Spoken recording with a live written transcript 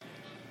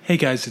Hey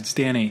guys, it's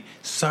Danny.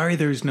 Sorry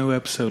there's no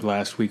episode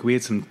last week. We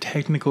had some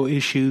technical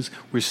issues.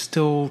 We're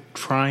still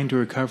trying to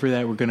recover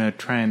that. We're going to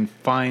try and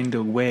find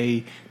a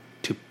way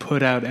to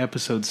put out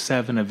episode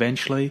 7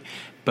 eventually.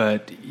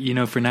 But,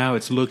 for now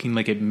it's looking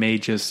like it may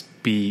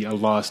just be a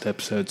lost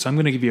episode. So I'm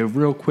going to give you a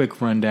real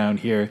quick rundown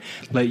here,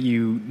 let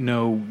you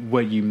know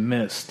what you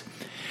missed.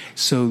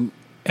 So,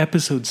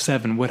 episode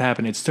 7, what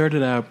happened? It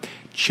started out,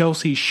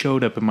 Chelsea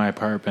showed up in my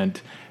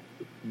apartment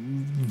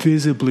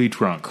visibly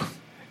drunk.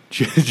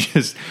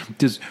 Just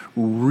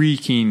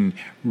reeking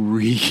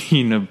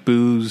of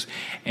booze,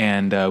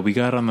 and we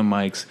got on the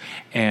mics,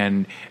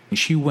 and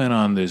she went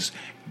on this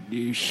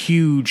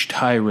huge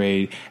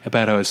tirade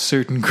about how a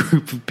certain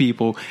group of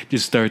people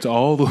just starts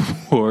all the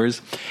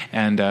wars,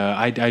 and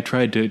I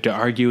tried to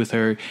argue with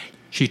her.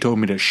 She told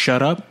me to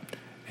shut up,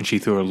 and she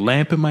threw a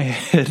lamp in my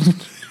head.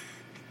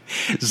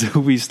 So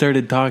we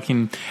started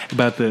talking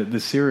about the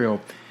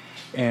cereal,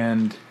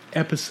 and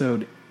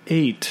episode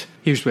 8,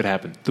 here's what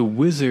happened. The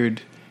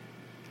Wizard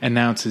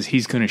announces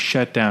he's going to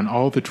shut down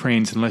all the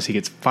trains unless he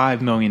gets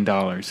 $5 million.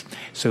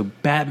 So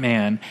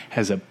Batman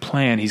has a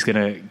plan. He's going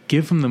to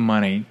give him the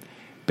money,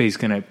 but he's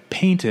going to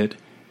paint it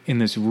in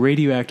this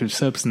radioactive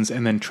substance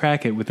and then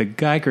track it with a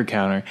Geiger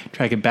counter,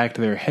 track it back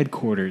to their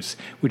headquarters,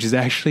 which is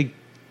actually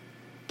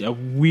a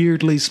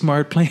weirdly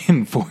smart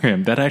plan for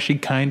him. That actually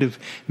kind of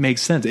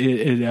makes sense.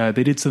 They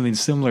did something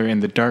similar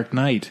in The Dark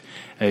Knight,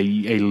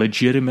 a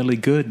legitimately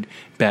good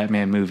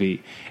Batman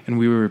movie, and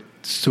we were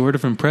sort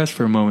of impressed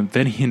for a moment.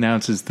 Then he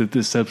announces that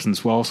this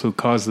substance will also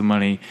cause the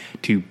money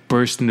to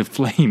burst into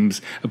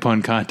flames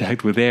upon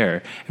contact with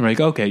air. And we're like,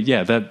 okay,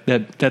 yeah,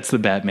 that's the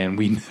Batman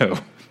we know.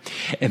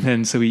 And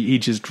then so he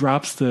just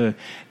drops the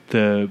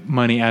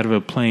money out of a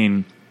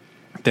plane.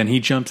 Then he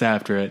jumps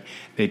after it.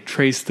 They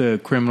trace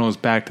the criminals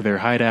back to their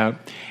hideout,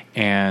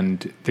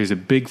 and there's a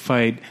big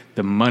fight.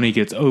 The money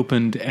gets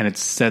opened, and it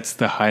sets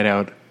the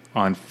hideout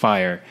on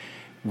fire.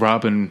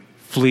 Robin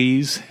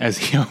flees, as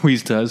he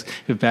always does.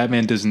 If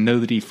Batman doesn't know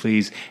that he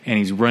flees, and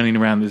he's running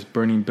around this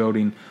burning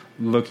building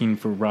looking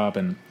for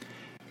Robin.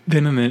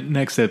 Then in the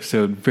next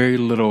episode, very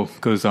little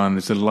goes on.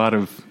 There's a lot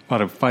of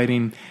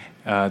fighting.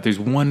 There's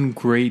one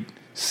great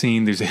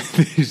scene. There's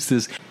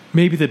this,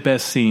 maybe the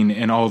best scene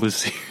in all the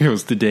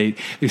serials to date.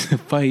 There's a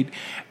fight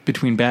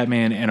between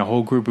Batman and a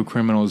whole group of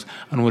criminals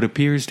on what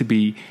appears to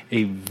be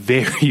a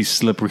very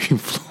slippery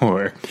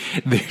floor.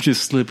 They're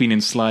just slipping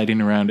and sliding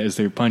around as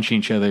they're punching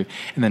each other,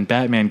 and then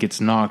Batman gets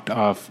knocked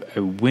off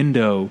a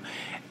window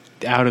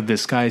out of the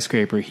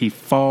skyscraper. He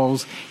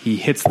falls, he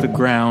hits the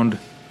ground,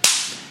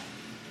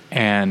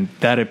 and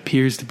that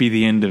appears to be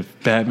the end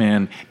of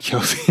Batman.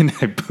 Chelsea and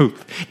I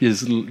both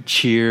just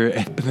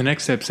cheer. But the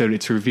next episode,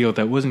 it's revealed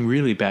that wasn't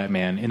really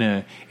Batman in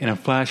a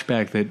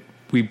flashback that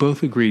we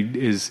both agreed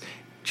is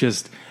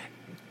just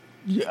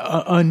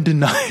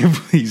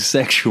undeniably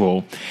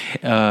sexual.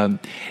 Batman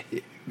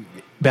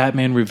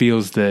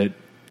reveals that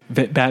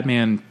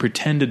Batman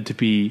pretended to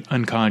be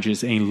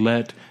unconscious and he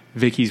let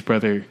Vicky's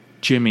brother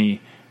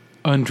Jimmy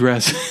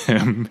undress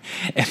him,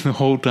 and the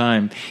whole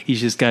time he's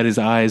just got his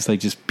eyes like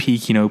just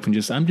peeking open.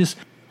 I'm just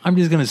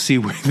gonna see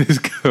where this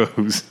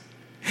goes.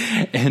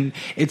 And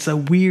this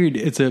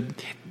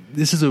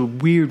is a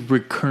weird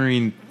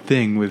recurring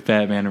thing with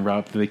Batman and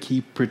Robin. They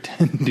keep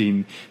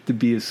pretending to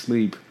be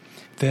asleep.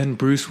 Then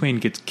Bruce Wayne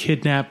gets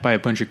kidnapped by a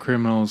bunch of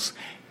criminals.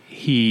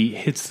 He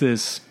hits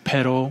this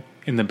pedal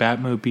in the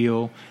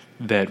Batmobile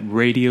that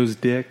radios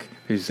Dick.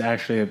 There's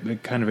actually a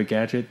kind of a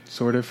gadget,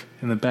 sort of,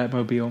 in the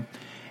Batmobile.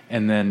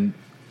 And then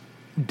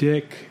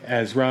Dick,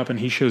 as Robin,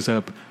 he shows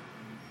up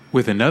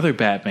with another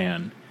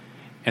Batman,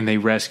 and they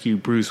rescue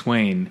Bruce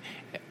Wayne.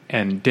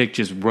 And Dick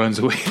just runs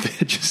away.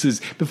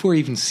 Before he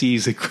even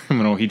sees the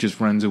criminal, he just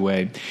runs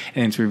away.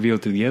 And it's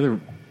revealed that the other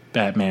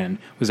Batman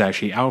was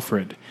actually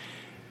Alfred.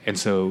 And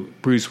so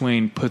Bruce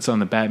Wayne puts on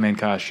the Batman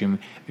costume.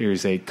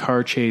 There's a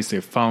car chase.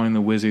 They're following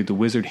the Wizard. The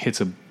Wizard hits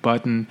a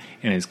button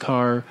in his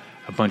car.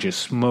 A bunch of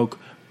smoke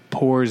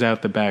pours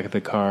out the back of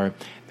the car.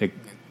 The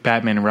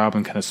Batman and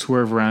Robin kind of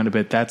swerve around a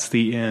bit. That's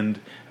the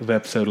end of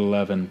episode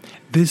 11.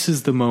 This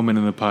is the moment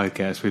in the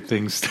podcast where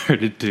things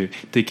started to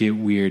get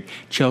weird.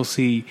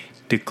 Chelsea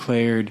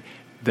declared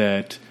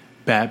that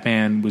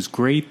Batman was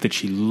great, that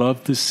she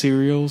loved the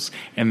cereals,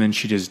 and then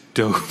she just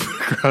dove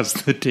across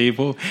the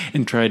table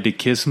and tried to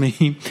kiss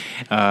me.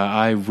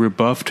 I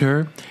rebuffed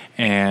her,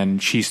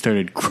 and she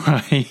started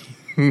crying.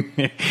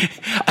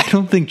 I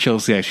don't think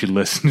Chelsea actually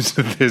listens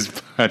to this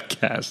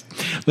podcast.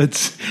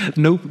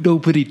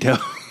 Nobody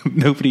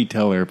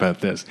tell her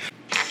about this.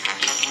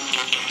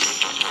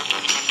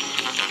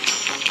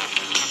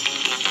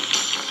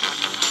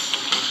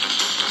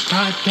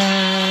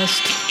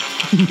 Podcast.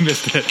 You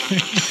missed it.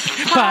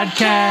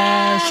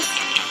 Podcast.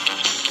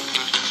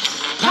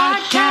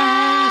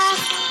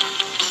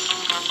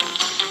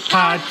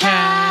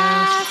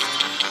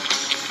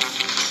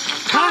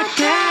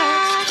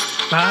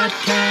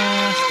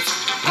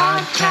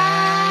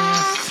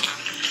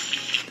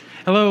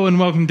 Hello and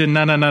welcome to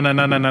Na Na Na Na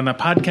Na Na Na Na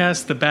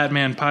Podcast, the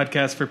Batman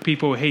podcast for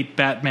people who hate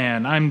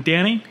Batman. I'm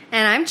Danny.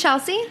 And I'm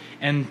Chelsea.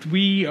 And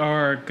we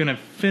are going to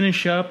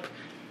finish up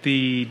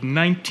the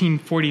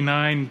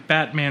 1949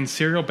 Batman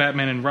serial,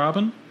 Batman and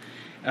Robin.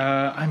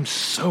 I'm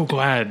so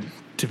glad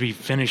to be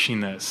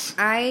finishing this.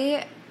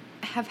 I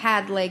have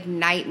had like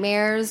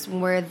nightmares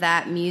where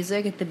that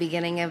music at the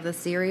beginning of the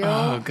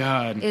serial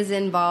is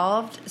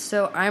involved,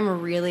 so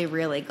I'm really,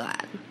 really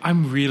glad.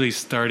 I'm really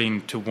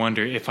starting to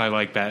wonder if I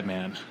like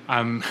Batman.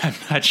 I'm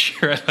not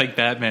sure I like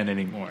Batman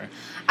anymore.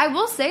 I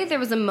will say there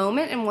was a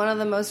moment in one of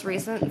the most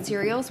recent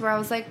serials where I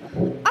was like,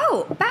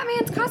 oh,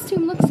 Batman's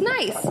costume looks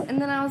nice.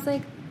 And then I was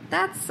like,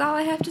 that's all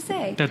I have to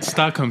say. That's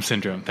Stockholm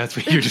Syndrome. That's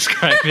what you're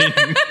describing.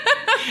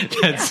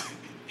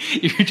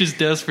 You're just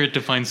desperate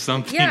to find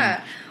something.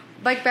 Yeah.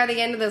 Like, by the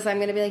end of this, I'm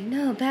going to be like,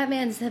 no,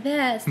 Batman's the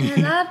best. I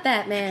love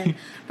Batman.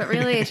 But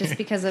really, it's just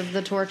because of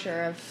the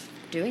torture of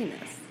doing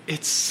this.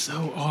 It's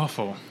so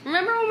awful.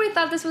 Remember when we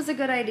thought this was a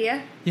good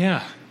idea?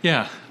 Yeah.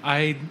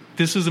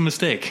 This was a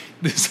mistake.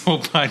 This whole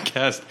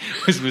podcast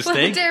was a mistake.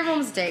 Well, a terrible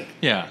mistake.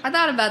 Yeah. I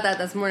thought about that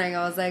this morning.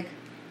 I was like,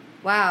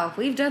 wow,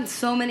 we've done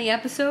so many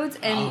episodes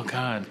and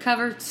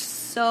covered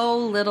so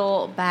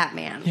little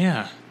Batman.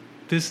 Yeah.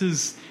 This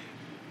is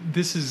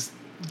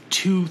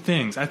two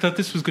things. I thought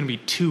this was going to be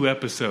 2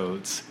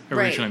 episodes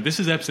originally. Right. This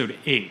is episode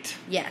 8.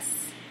 Yes.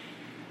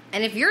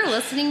 And if you're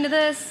listening to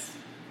this,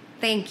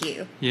 thank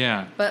you.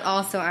 Yeah. But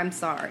also, I'm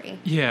sorry.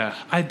 Yeah.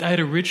 I'd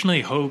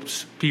originally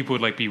hoped people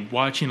would be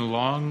watching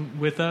along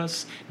with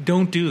us.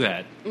 Don't do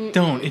that. Mm-mm.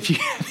 Don't. If you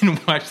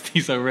haven't watched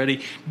these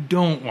already,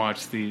 don't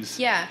watch these.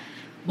 Yeah.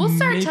 We'll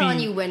start telling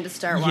you when to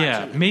start watching.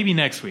 Yeah, maybe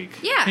next week.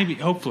 Yeah. Maybe,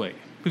 hopefully.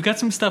 We've got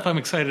some stuff I'm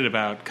excited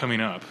about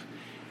coming up.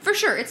 For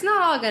sure. It's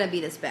not all going to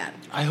be this bad.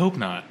 I hope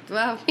not.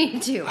 Well, me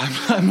too.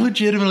 I'm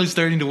legitimately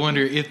starting to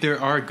wonder if there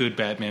are good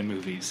Batman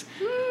movies.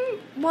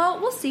 Well,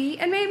 we'll see.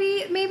 And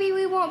maybe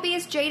we won't be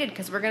as jaded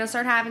because we're going to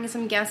start having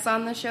some guests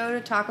on the show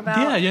to talk about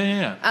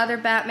other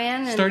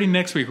Batman. And, starting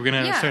next week, we're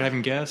going to start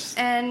having guests.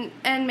 And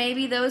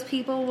maybe those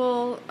people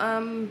will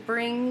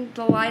bring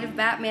the light of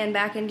Batman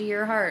back into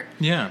your heart.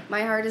 Yeah.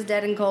 My heart is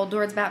dead and cold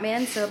towards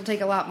Batman, so it'll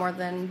take a lot more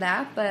than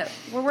that. But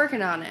we're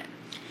working on it.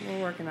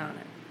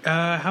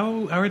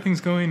 How are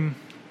things going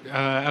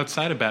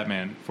outside of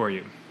Batman for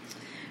you?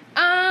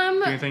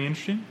 Anything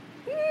interesting?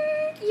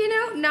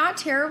 Not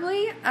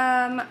terribly.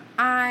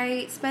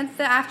 I spent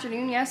the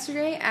afternoon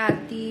yesterday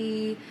at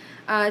the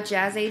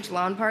Jazz Age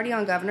lawn party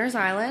on Governor's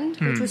Island,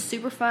 which was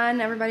super fun.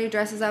 Everybody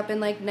dresses up in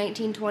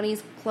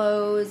 1920s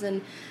clothes,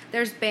 and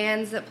there's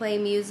bands that play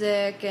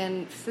music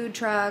and food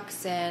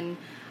trucks, and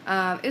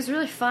it was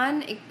really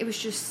fun. It was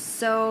just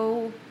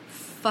so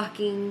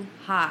fucking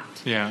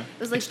hot. Yeah. It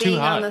was like being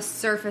on the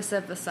surface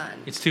of the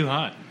sun. It's too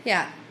hot.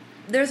 Yeah.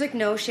 There's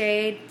no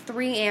shade.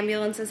 3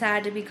 ambulances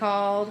had to be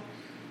called.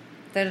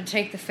 That'll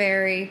take the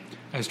ferry.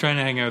 I was trying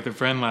to hang out with a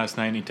friend last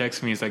night, and he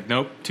texted me. He's like,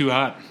 nope, too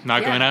hot.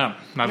 Not going out.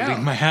 Not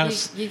leaving my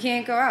house. You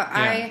can't go out.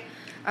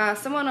 Yeah.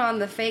 Someone on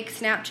the fake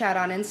Snapchat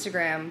on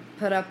Instagram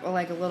put up a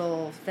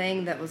little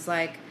thing that was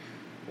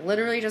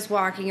literally just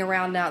walking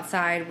around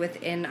outside with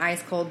an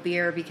ice-cold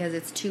beer because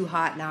it's too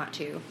hot not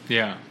to.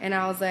 Yeah. And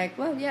I was like,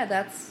 well, yeah,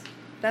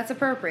 that's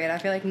appropriate. I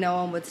feel like no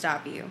one would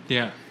stop you.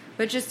 Yeah.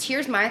 But just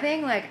here's my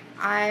thing.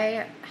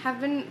 I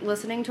have been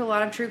listening to a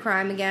lot of true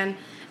crime again,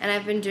 and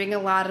I've been doing a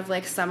lot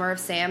of Summer of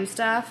Sam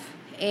stuff.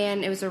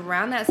 And it was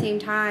around that same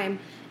time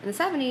in the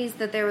 70s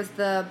that there was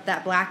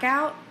that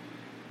blackout.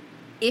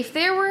 If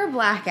there were a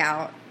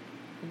blackout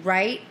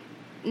right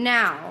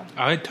now,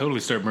 I'd totally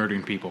start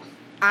murdering people.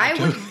 I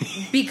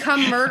would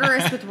become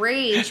murderous with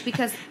rage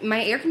because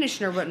my air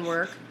conditioner wouldn't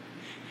work.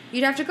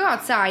 You'd have to go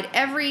outside.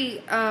 Every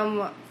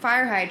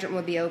fire hydrant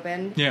would be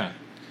open. Yeah.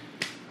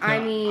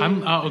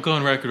 I'll go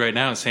on record right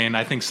now saying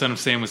I think Son of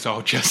Sam was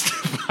all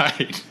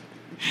justified.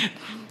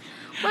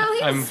 Well,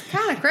 he was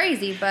kind of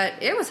crazy, but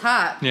it was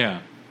hot.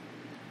 Yeah.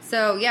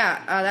 So,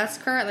 that's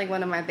currently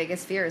one of my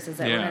biggest fears is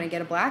that we're going to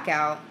get a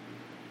blackout,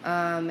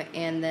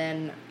 and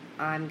then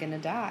I'm going to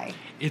die.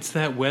 It's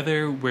that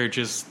weather where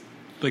just,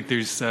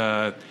 there's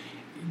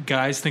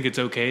guys think it's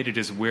okay to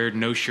just wear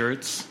no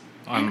shirts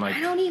on, I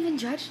don't even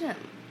judge them.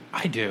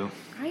 I do.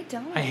 I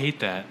don't. I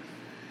hate that.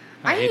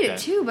 I hate it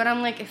too, but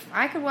I'm if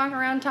I could walk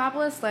around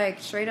topless,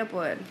 straight up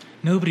would.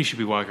 Nobody should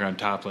be walking around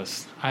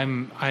topless.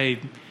 I'm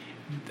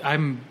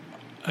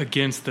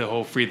against the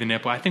whole free the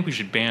nipple. I think we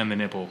should ban the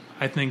nipple.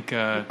 I think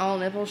all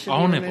nipples should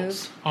be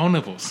removed. All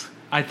nipples.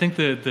 I think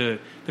the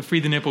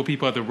free the nipple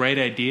people have the right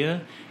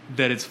idea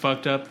that it's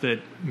fucked up that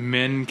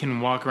men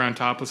can walk around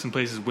topless in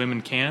places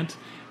women can't.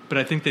 But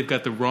I think they've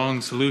got the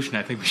wrong solution.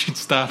 I think we should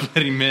stop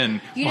letting men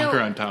walk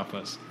around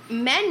topless.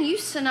 Men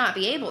used to not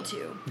be able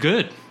to.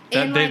 Good.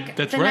 In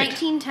that's the right.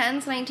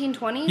 1910s,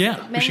 1920s,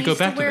 men we should go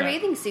back to wear that.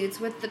 bathing suits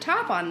with the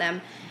top on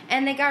them,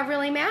 and they got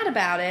really mad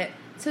about it.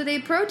 So they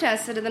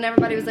protested, and then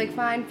everybody was like,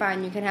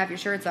 "Fine, you can have your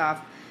shirts off."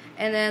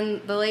 And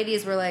then the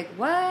ladies were like,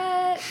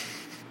 "What?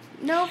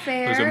 No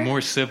fair. It was a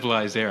more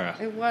civilized era.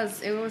 It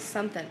was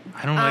something.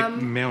 I don't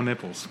like male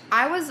nipples.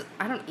 I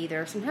don't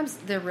either. Sometimes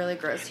they're really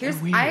gross. They're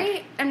weird.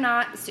 I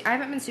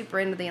haven't been super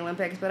into the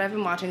Olympics, but I've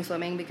been watching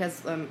swimming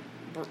because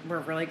we're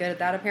really good at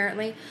that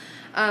apparently.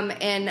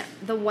 And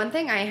the one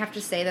thing I have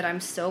to say that I'm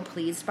so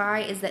pleased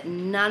by is that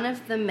none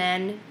of the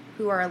men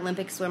who are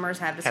Olympic swimmers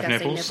have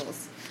disgusting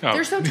nipples. Oh.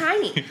 They're so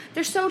tiny.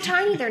 They're so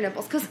tiny, their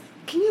nipples. Because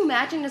can you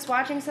imagine just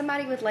watching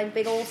somebody with like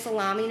big old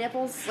salami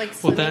nipples, like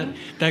swimming? Well,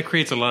 that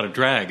creates a lot of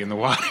drag in the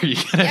water. You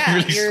yeah,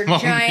 really your small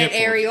giant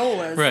nipples.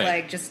 areolas, Right.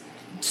 like just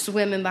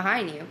swimming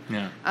behind you.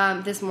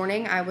 Yeah. This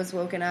morning, I was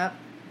woken up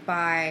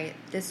by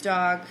this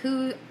dog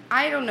who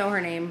I don't know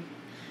her name.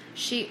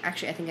 I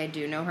think I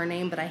do know her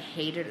name, but I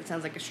hate it. It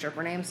sounds like a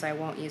stripper name, so I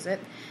won't use it.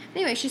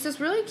 Anyway, she's this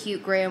really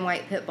cute gray and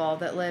white pit bull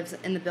that lives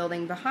in the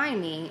building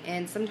behind me,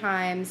 and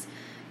sometimes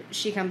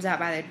she comes out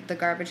by the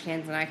garbage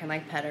cans and I can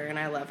like pet her, and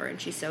I love her,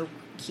 and she's so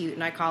cute,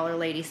 and I call her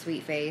Lady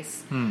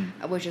Sweetface,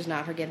 which is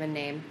not her given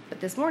name.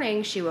 But this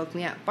morning, she woke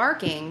me up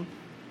barking,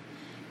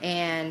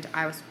 and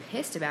I was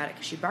pissed about it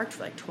because she barked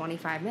for like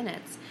 25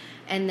 minutes,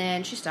 and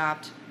then she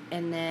stopped,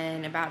 and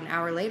then about an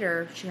hour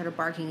later, she started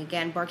barking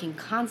again, barking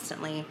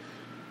constantly.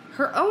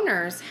 Her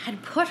owners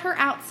had put her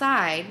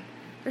outside.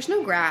 There's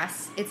no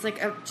grass. It's like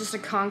just a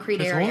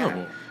concrete area.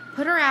 Horrible.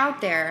 Put her out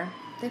there.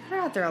 They put her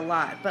out there a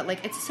lot, but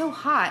like it's so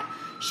hot.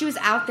 She was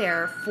out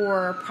there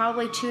for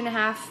probably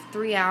 2.5,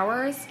 3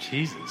 hours.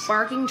 Jesus.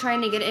 Barking,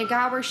 trying to get it. It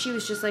got where she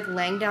was just like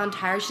laying down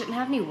tired. She didn't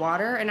have any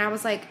water. And I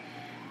was like,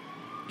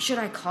 should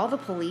I call the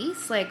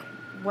police? Like,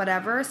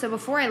 whatever. So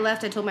before I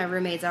left, I told my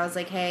roommates, I was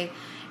like, hey,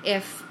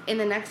 if in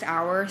the next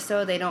hour or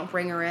so they don't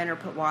bring her in or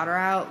put water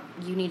out,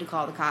 you need to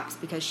call the cops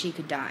because she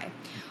could die.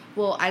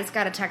 Well, I just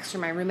got a text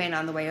from my roommate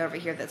on the way over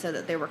here that said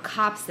that there were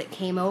cops that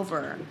came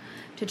over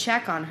to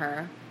check on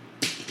her.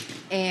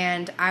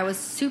 And I was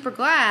super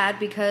glad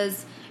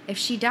because if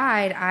she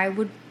died, I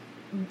would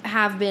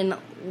have been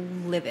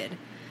livid.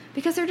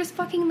 Because they're just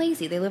fucking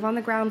lazy. They live on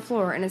the ground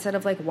floor, and instead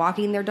of like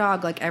walking their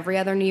dog like every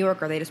other New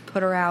Yorker, they just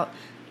put her out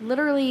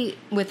literally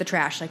with the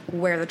trash, like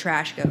where the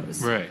trash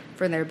goes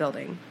for their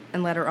building,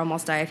 and let her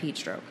almost die of heat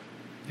stroke.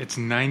 It's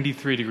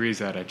 93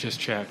 degrees out. I just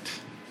checked.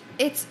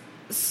 It's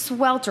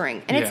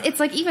sweltering, and it's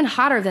like even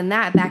hotter than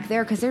that back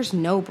there because there's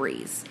no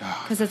breeze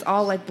because it's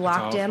all like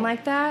blocked in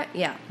like that.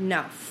 Yeah,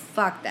 no,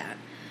 fuck that.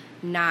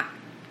 Not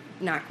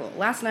cool.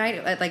 Last night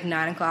at like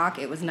 9 o'clock,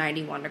 it was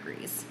 91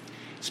 degrees.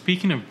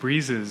 Speaking of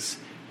breezes,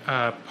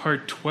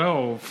 part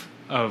 12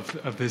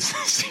 of this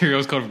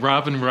serial is called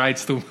Robin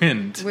Rides the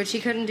Wind. Which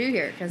he couldn't do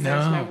here because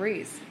there's no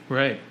breeze.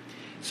 Right.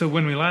 So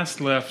when we last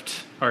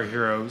left our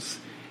heroes,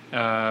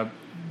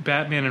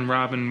 Batman and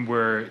Robin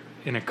were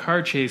in a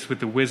car chase with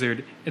the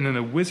Wizard, and then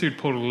the Wizard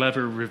pulled a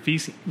lever,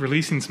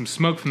 releasing some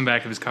smoke from the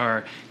back of his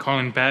car,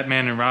 calling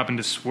Batman and Robin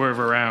to swerve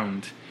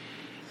around.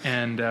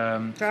 And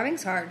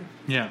driving's hard.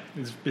 Yeah,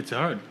 it's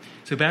hard.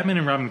 So Batman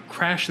and Robin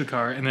crash the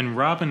car, and then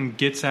Robin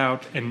gets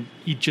out and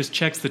he just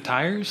checks the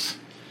tires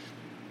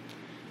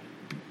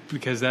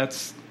because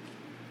that's.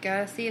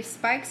 Gotta see if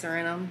spikes are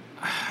in them.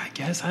 I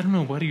guess I don't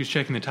know what he was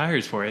checking the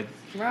tires for.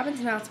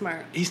 Robin's not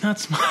smart. He's not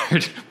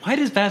smart. Why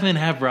does Batman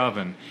have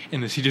Robin in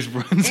this? He just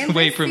runs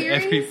away from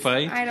every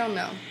fight. I don't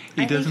know.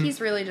 I think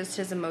he's really just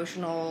his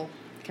emotional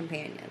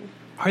companion.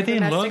 Are they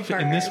in love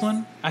in this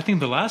one? I think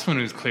the last one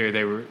was clear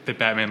that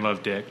Batman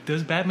loved Dick.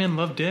 Does Batman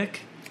love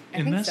Dick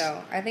in this? I think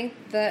so. I think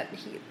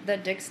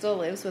that Dick still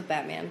lives with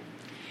Batman.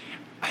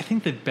 I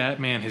think that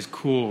Batman has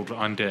cooled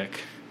on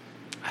Dick.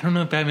 I don't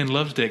know if Batman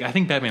loves Dick. I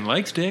think Batman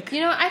likes Dick.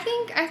 You know, I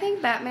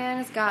think Batman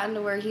has gotten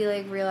to where he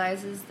like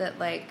realizes that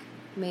like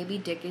maybe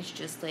Dick is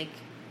just like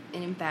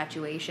an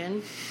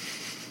infatuation,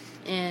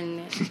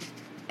 and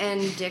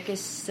Dick is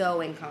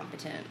so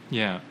incompetent.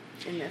 Yeah.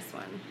 In this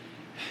one.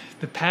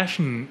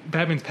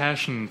 Batman's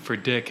passion for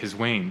Dick has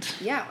waned.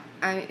 Yeah,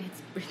 I mean,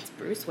 it's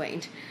Bruce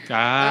Wayne.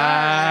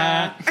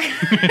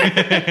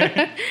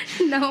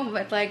 No,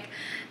 but like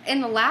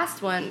in the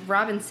last one,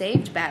 Robin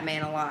saved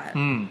Batman a lot.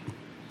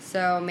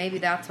 So maybe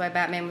that's why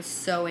Batman was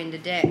so into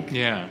Dick.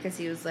 Yeah, because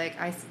he was like,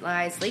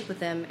 I sleep with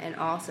him, and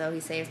also he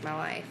saves my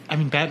life. I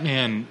mean,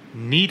 Batman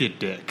needed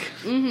Dick.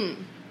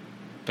 Mm-hmm.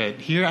 But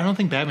here, I don't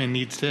think Batman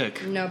needs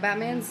Dick. No,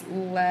 Batman's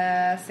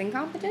less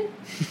incompetent.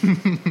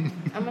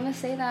 I'm going to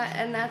say that,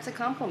 and that's a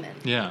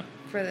compliment. Yeah.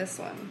 For this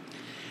one.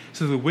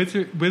 So the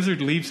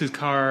wizard leaves his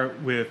car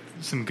with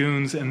some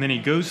goons, and then he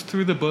goes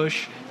through the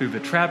bush, through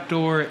the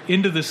trapdoor,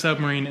 into the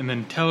submarine, and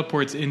then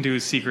teleports into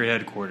his secret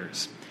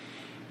headquarters.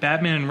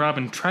 Batman and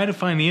Robin try to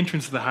find the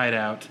entrance to the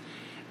hideout,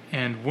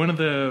 and one of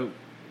the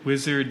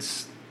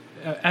wizards,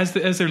 as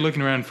they're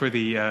looking around for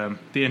the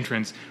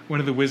entrance, one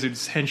of the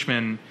wizard's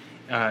henchmen,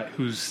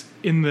 who's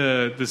in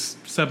the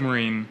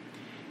submarine,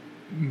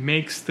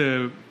 makes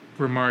the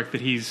remark that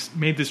he's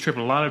made this trip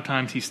a lot of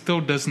times. He still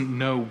doesn't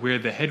know where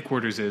the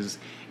headquarters is,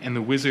 and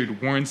the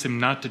wizard warns him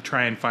not to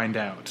try and find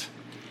out.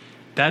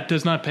 That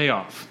does not pay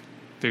off.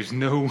 The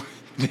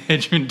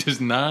henchman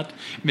does not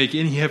make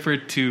any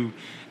effort to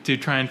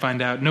try and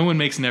find out. No one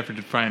makes an effort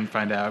to try and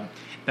find out.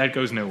 That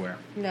goes nowhere.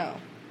 No.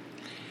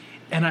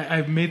 And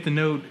I've made the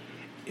note,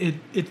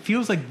 it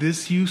feels like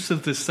this use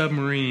of the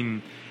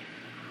submarine.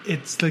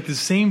 It's like the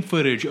same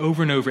footage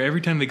over and over.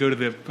 Every time they go to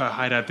the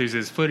hideout, there's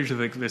this footage of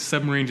the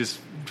submarine just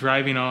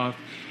driving off.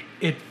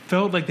 It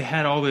felt like they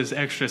had all this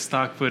extra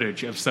stock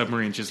footage of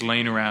submarines just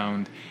laying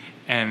around,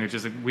 and it's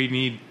just like, we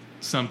need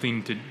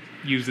something to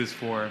use this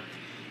for.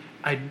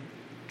 I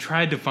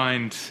tried to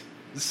find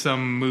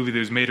some movie that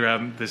was made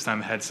around this time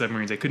that had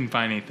submarines. I couldn't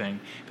find anything.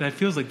 But that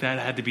feels like that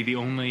had to be the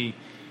only...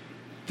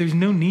 There's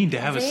no need to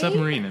have a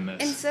submarine in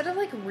this. Instead of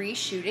like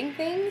reshooting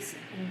things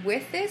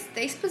with this,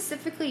 they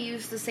specifically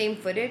used the same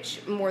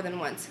footage more than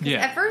once. Yeah.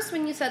 At first,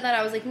 when you said that,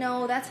 I was like,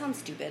 no, that sounds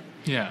stupid.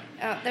 Yeah.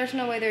 There's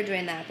no way they're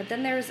doing that. But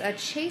then there's a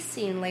chase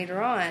scene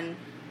later on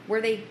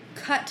where they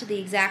cut to the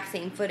exact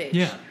same footage.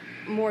 Yeah.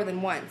 More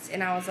than once.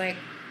 And I was like...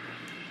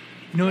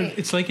 You know,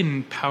 it's like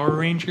in Power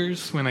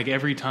Rangers when, like,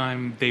 every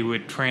time they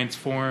would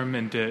transform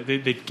and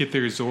they'd get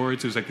their Zords,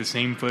 it was like the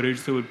same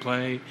footage that would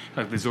play,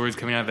 like the Zords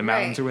coming out of the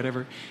mountains or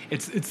whatever.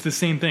 It's the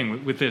same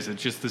thing with this.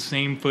 It's just the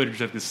same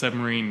footage of the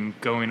submarine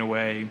going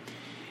away,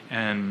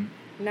 and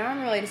now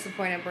I'm really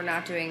disappointed we're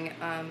not doing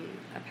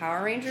a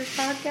Power Rangers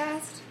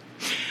podcast.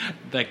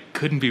 That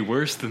couldn't be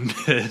worse than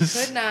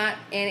this. Could not,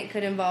 and it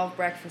could involve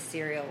breakfast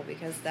cereal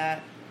because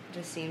that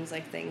just seems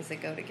like things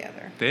that go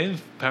together. They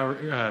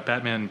have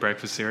Batman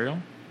breakfast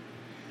cereal?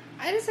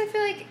 I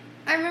feel like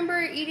I remember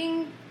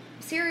eating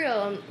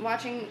cereal and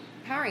watching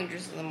Power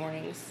Rangers in the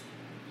mornings.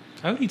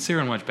 I would eat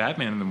cereal and watch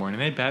Batman in the morning.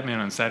 They had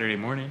Batman on Saturday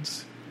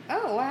mornings.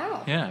 Oh,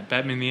 wow. Yeah,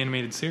 Batman the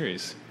Animated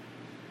Series.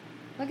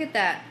 Look at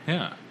that.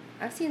 Yeah.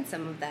 I've seen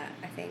some of that,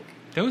 I think.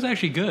 That was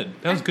actually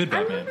good. That was good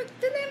Batman. I remember,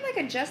 did they have like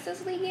a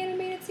Justice League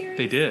animated series?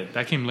 They did.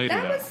 That came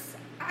later, though.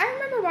 I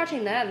remember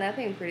watching that and that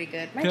being pretty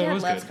good. My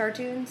dad loves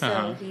cartoons,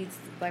 so he's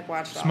like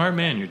watched all Smart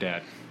man, your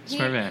dad.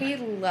 Smart man. He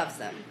loves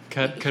them.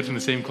 Cut from the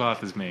same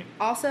cloth as me.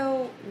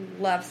 Also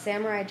loves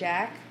Samurai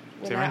Jack.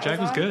 Samurai Jack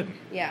was good.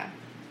 Yeah.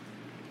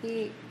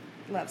 He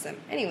loves him.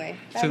 Anyway,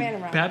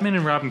 Batman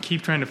and Robin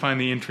keep trying to find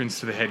the entrance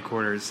to the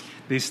headquarters.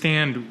 They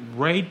stand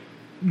right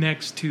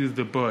next to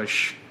the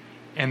bush,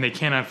 and they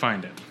cannot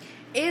find it.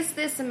 Is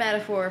this a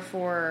metaphor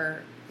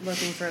for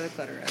looking for the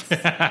clitoris?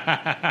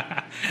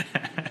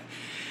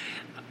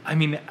 I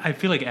mean, I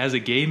feel like as a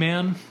gay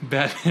man,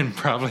 Batman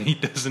probably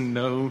doesn't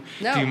know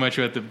too much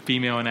about the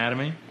female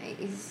anatomy.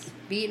 He's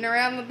beating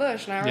around the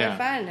bush, not really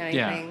finding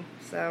anything.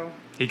 Yeah. So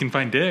he can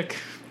find dick.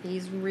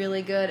 He's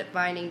really good at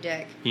finding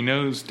dick. He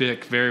knows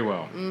dick very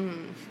well.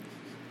 Mm-hmm.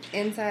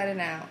 Inside and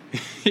out.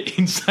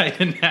 Inside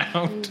and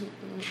out.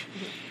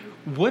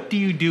 What do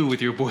you do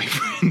with your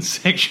boyfriend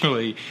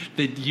sexually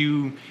that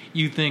you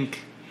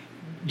think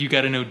you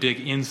got to know dick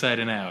inside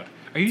and out?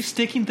 Are you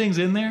sticking things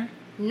in there?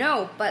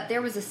 No, but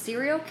there was a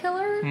serial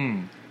killer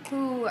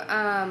who,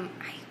 I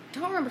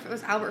don't remember if it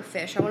was Albert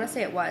Fish. I want to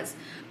say it was.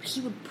 But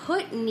he would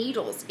put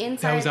needles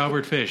inside... That was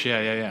Albert Fish,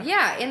 yeah.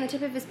 Yeah, in the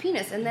tip of his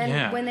penis. And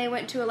then when they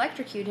went to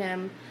electrocute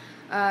him,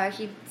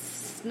 he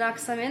snuck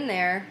some in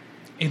there.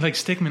 And, like,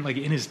 stick them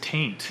in his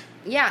taint.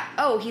 Yeah.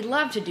 Oh, he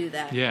loved to do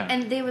that. Yeah.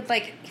 And they would,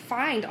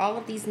 find all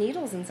of these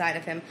needles inside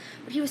of him.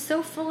 But he was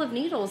so full of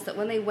needles that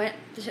when they went,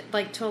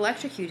 to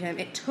electrocute him,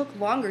 it took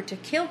longer to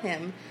kill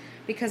him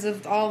because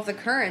of all of the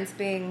currents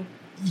being...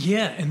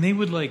 Yeah, and they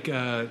would,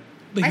 I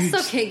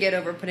still can't get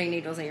over putting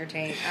needles in your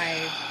taint.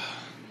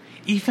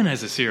 Even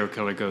as a serial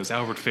killer goes,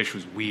 Albert Fish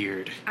was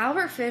weird.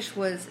 Albert Fish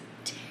was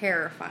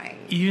terrifying.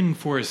 Even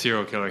for a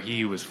serial killer,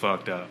 he was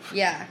fucked up.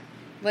 Yeah.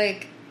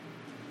 I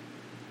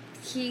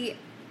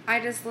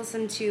just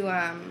listened to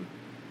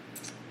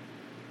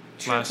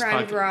True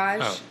Crime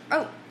Garage.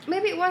 Oh,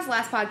 maybe it was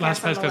Last Podcast.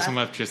 Last Podcast on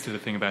Left just did a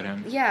thing about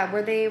him. Yeah,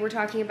 where they were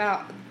talking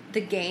about the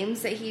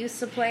games that he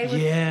used to play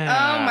with.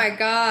 Yeah. Oh my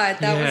god,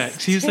 that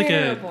was he was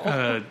terrible.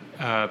 Like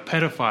a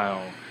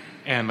pedophile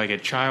and like a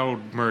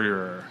child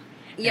murderer.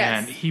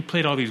 Yes. And he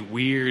played all these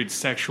weird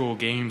sexual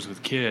games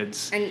with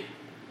kids. And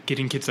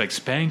getting kids to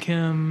spank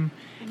him.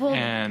 Well,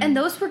 and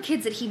those were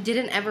kids that he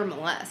didn't ever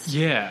molest.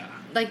 Yeah.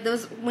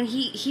 Those, when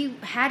he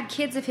had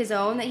kids of his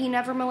own that he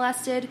never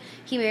molested,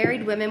 he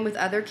married women with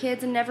other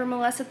kids and never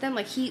molested them.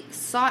 He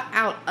sought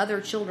out other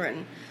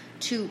children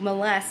to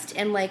molest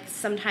and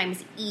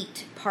sometimes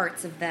eat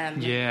parts of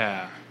them.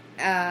 Yeah.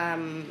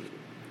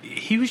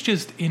 He was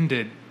just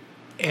into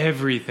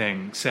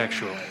everything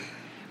sexually.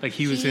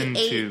 He was into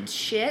ate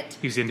shit.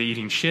 He was into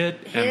eating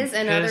shit. His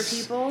and other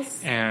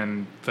people's.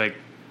 And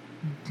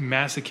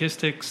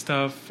masochistic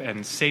stuff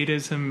and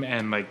sadism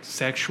and like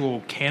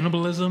sexual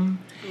cannibalism,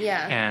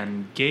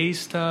 and gay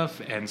stuff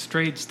and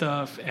straight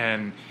stuff,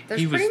 and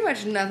there's pretty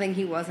much nothing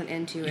he wasn't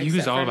into. He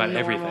was all about normal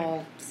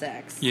everything.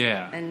 Sex,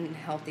 and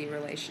healthy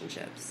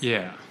relationships.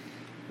 Yeah,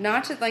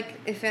 not to like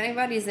if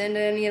anybody's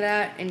into any of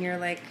that, and you're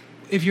like.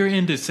 If you're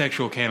into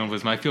sexual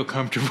cannibalism, I feel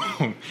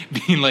comfortable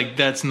being like,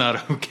 that's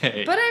not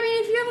okay. But I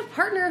mean, if you have a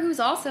partner who's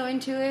also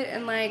into it,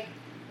 and like,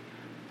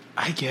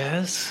 I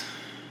guess,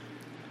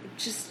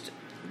 just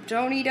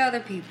don't eat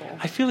other people.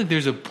 I feel like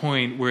there's a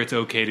point where it's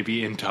okay to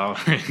be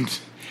intolerant.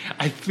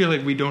 I feel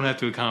like we don't have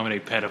to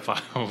accommodate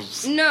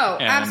pedophiles. No,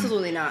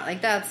 absolutely not.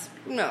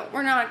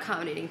 We're not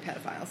accommodating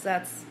pedophiles.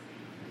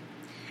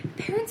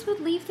 Parents would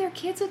leave their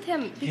kids with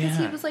him because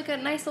he was like a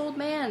nice old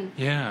man.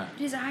 Yeah.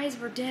 But his eyes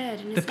were dead.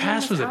 And The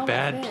past was a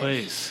bad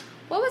place.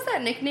 What was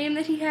that nickname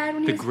that he had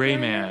when he was The Gray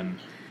Man.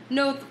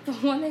 No, the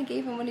one they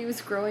gave him when he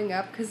was growing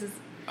up because his...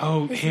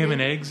 Oh, Ham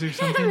and Eggs or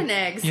something? Ham and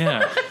Eggs.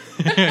 Yeah.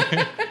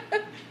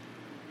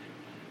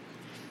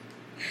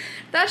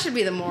 That should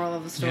be the moral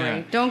of the story.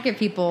 Yeah. Don't give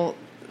people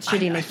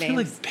shitty nicknames. I feel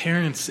like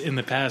parents in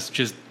the past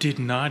just did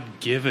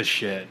not give a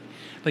shit.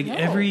 Like No.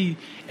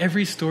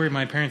 every story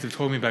my parents have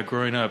told me about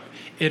growing up,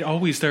 it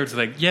always starts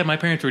like, yeah, my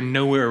parents were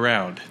nowhere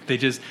around. They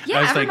just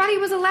I was everybody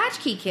like, was a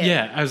latchkey kid.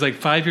 yeah, I was like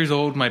 5 years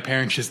old. My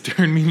parents just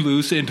turned me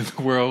loose into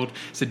the world.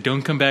 Said,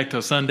 don't come back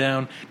till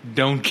sundown.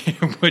 Don't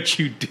care what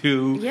you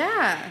do.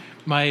 Yeah.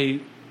 My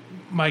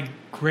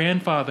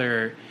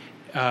grandfather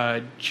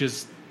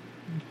just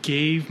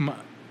gave my...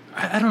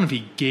 I don't know if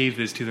he gave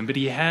this to them, but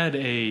he had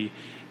a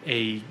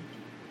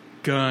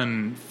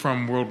gun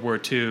from World War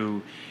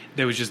II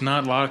that was just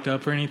not locked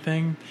up or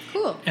anything.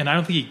 Cool. And I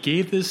don't think he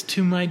gave this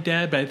to my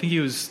dad, but I think he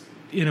was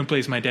in a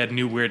place my dad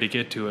knew where to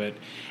get to it.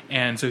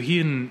 And so he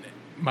and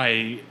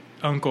my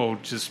uncle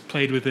just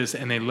played with this,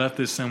 and they left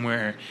this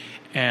somewhere.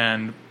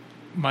 And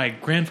my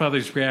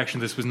grandfather's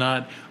reaction to this was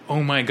not,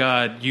 oh my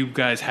God, you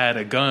guys had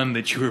a gun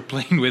that you were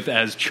playing with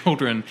as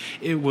children.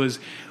 It was,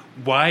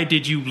 why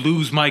did you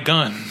lose my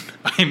gun?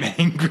 I'm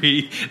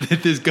angry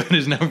that this gun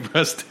is now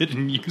rusted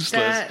and useless.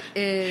 That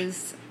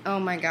is, oh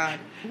my God.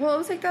 Well, it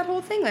was like that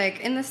whole thing, like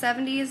in the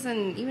 70s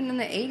and even in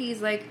the 80s,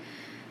 like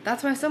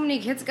that's why so many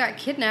kids got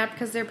kidnapped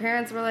because their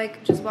parents were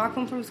like, just walk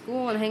home from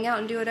school and hang out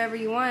and do whatever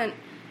you want.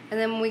 And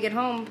then when we get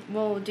home,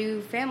 we'll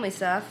do family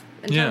stuff.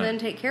 Until then,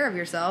 take care of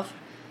yourself.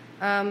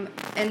 And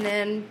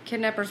then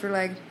kidnappers were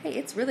like, hey,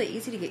 it's really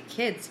easy to get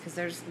kids because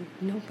there's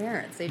no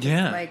parents. They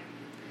just like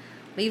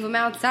leave them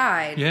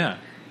outside. Yeah.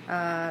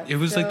 It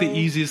was like the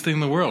easiest thing in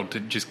the world to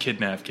just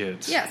kidnap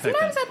kids. Yeah,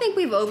 sometimes I think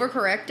we've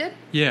overcorrected.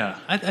 Yeah,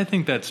 I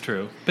think that's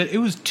true. But it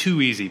was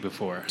too easy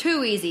before.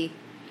 Too easy.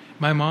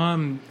 My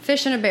mom...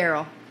 Fish in a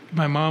barrel.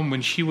 My mom,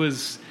 when she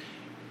was...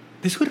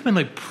 This would have been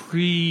like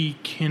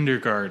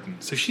pre-kindergarten.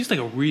 So she's like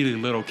a really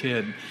little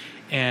kid.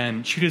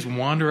 And she'd just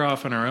wander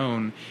off on her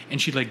own. And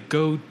she'd like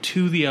go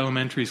to the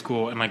elementary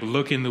school and like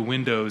look in the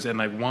windows and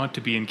like want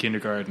to be in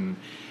kindergarten.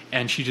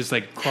 And she'd just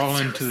like crawl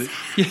into the...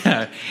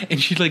 Yeah. And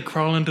she'd like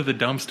crawl into the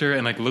dumpster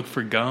and like look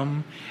for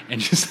gum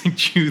and just like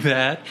chew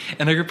that.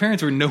 And like her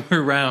parents were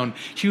nowhere around.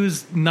 She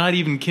was not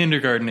even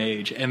kindergarten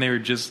age. And they were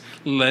just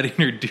letting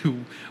her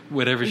do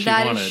whatever she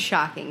wanted. That is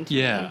shocking to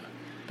me.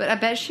 But I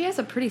bet she has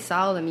a pretty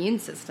solid immune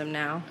system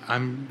now.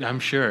 I'm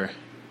sure.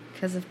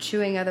 Because of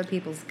chewing other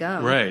people's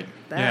gum. Right.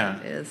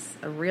 That is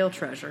a real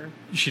treasure.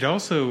 She'd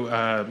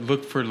also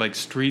look for like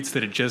streets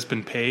that had just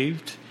been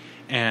paved.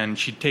 And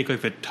she'd take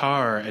like the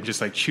tar and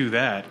just like chew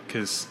that.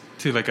 Because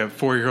to like a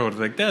 4-year-old,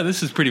 like, yeah,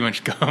 this is pretty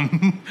much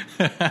gum.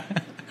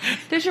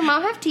 Does your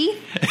mom have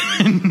teeth?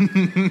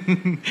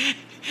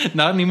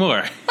 Not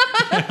anymore.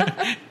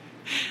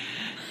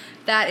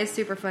 That is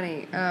super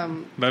funny.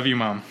 Love you,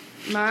 Mom.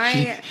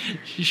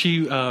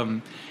 She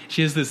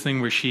has this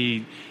thing where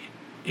she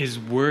is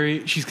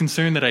worried. She's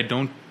concerned that I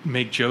don't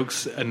make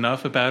jokes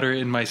enough about her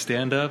in my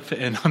stand-up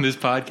and on this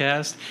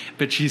podcast.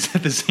 But she's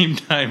at the same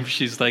time,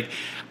 she's like,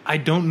 I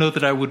don't know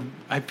that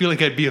I feel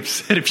like I'd be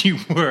upset if you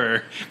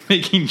were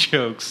making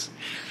jokes.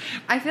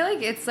 I feel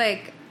like it's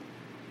like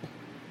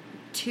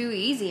too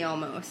easy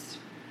almost.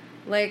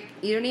 Like,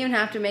 you don't even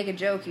have to make a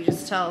joke. You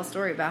just tell a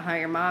story about how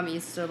your mom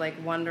used to like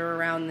wander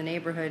around the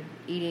neighborhood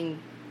eating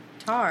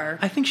tar.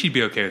 I think she'd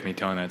be okay with me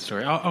telling that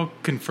story. I'll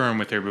confirm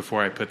with her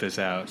before I put this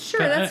out.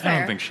 Sure, but that's fair. I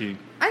don't think she...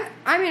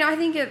 I mean, I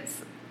think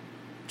it's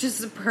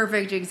just a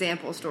perfect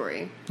example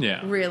story.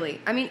 Yeah.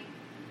 Really. I mean,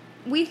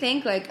 we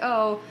think like,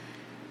 oh,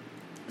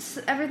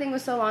 everything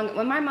was so long.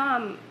 When my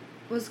mom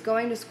was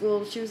going to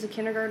school, she was a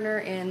kindergartner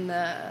in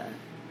the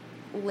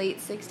late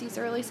 60s,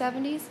 early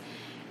 70s.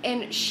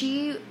 And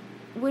she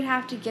would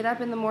have to get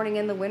up in the morning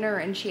in the winter,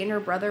 and she and her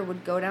brother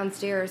would go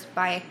downstairs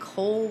by a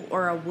coal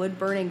or a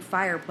wood-burning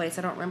fireplace.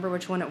 I don't remember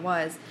which one it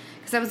was,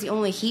 because that was the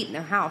only heat in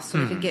their house, so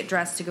we could get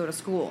dressed to go to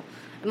school.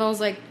 And I was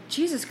like,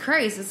 Jesus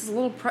Christ, this is a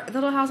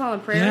little house on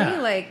the prairie? Yeah.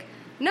 Like,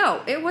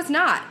 no, it was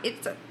not.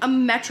 It's a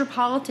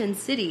metropolitan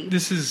city.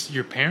 This is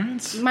your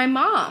parents? My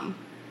mom.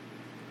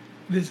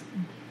 Was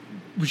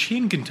she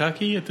in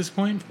Kentucky at this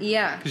point?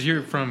 Yeah. Because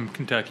you're from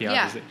Kentucky,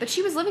 obviously. Yeah, but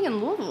she was living in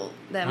Louisville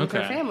then with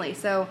her family,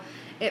 so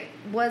it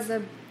was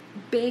a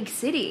big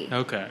city.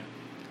 Okay.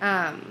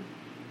 I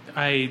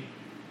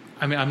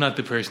mean, I'm not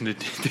the person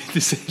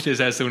to say this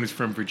as someone who's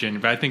from Virginia,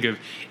 but I think of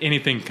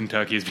anything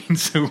Kentucky as being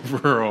so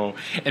rural,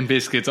 and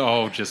basically it's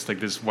all just like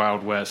this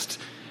Wild West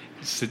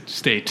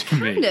state to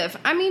me. Kind of.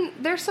 I mean,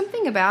 there's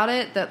something about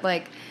it that,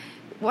 like,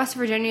 West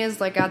Virginia's,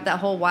 like, got that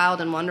whole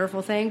wild and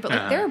wonderful thing, but,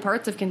 like, there are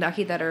parts of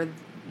Kentucky that are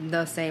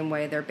the same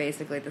way. They're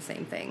basically the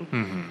same thing.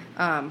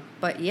 Mm-hmm.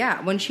 But,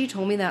 yeah, when she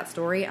told me that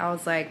story, I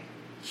was like,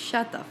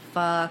 shut the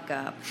fuck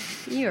up.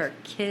 You are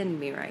kidding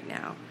me right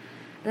now.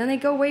 And then they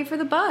go wait for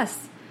the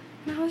bus.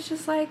 And I was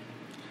just like...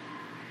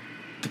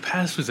 The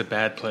past was a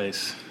bad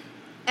place.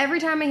 every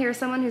time I hear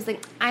someone who's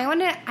like,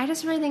 I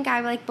just really think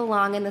I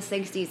belong in the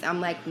 60s. I'm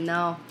like,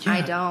 no, Yeah.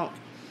 I don't.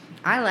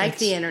 I like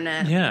the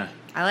internet. Yeah.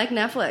 I like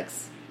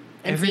Netflix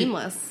and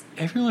Seamless.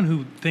 Everyone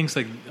who thinks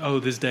like, oh,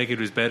 this decade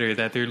was better,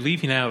 that they're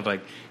leaving out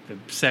like the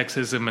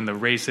sexism and the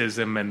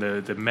racism and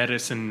the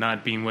medicine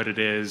not being what it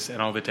is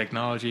and all the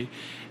technology.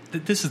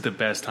 This is the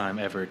best time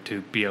ever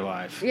to be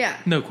alive. Yeah.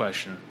 No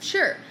question.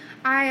 Sure.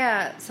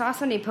 I saw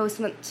somebody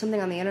post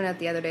something on the internet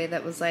the other day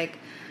that was like,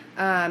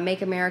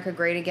 make America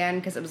great again,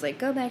 because it was like,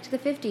 go back to the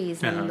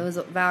 50s and those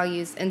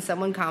values. And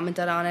someone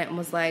commented on it and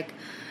was like,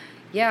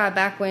 yeah,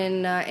 back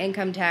when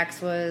income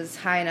tax was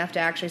high enough to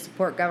actually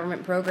support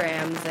government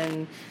programs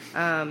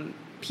and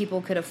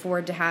people could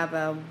afford to have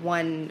a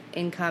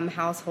one-income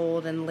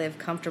household and live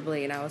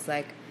comfortably. And I was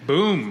like...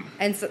 Boom!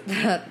 And so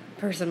the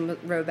person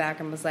wrote back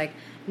and was like,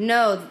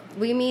 no,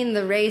 we mean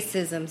the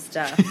racism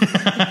stuff.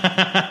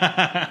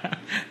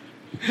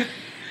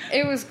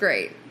 It was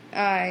great.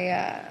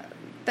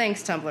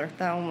 Thanks, Tumblr.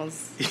 That one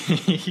was...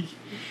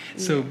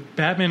 So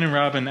Batman and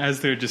Robin, as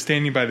they're just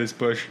standing by this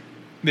bush,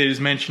 they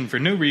just mention for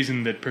no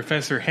reason that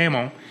Professor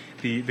Hamill,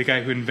 the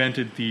guy who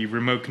invented the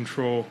remote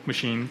control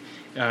machine,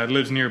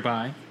 lives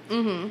nearby.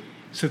 Mm-hmm.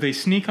 So they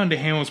sneak onto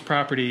Hamill's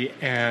property,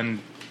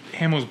 and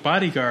Hamill's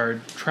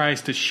bodyguard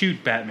tries to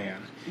shoot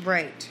Batman.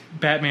 Right.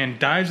 Batman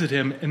dives at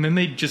him, and then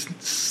they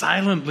just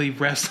silently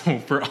wrestle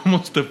for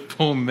almost a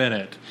full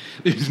minute.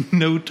 There's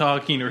no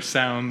talking or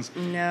sounds.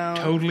 No.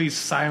 Totally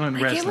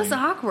silent wrestling. It was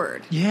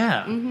awkward.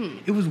 Yeah. Mm-hmm.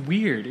 It was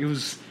weird. It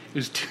was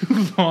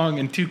too long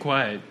and too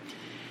quiet.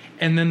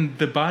 And then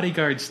the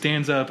bodyguard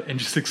stands up and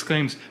just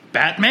exclaims,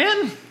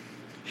 "Batman?"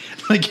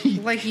 Like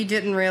you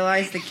didn't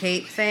realize the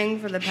cape thing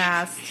for the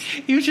past.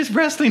 He was just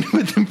wrestling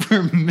with him for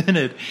a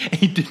minute, and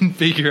he didn't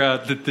figure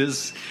out that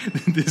this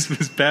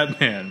was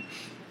Batman.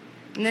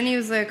 And then he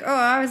was like, oh,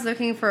 I was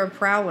looking for a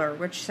prowler,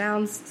 which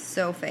sounds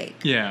so fake.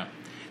 Yeah.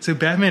 So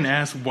Batman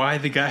asked why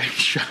the guy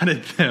shot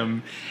at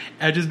them.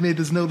 I just made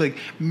this note, like,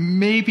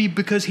 maybe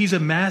because he's a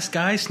masked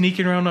guy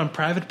sneaking around on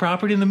private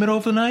property in the middle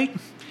of the night?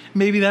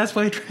 Maybe that's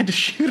why he tried to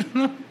shoot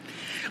him?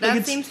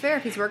 That seems fair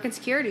if he's working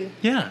security.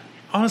 Yeah.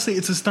 Honestly,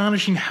 it's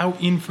astonishing how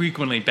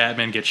infrequently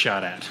Batman gets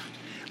shot at.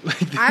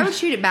 I would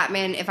shoot at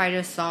Batman if I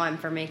just saw him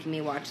for making me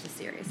watch the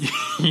series.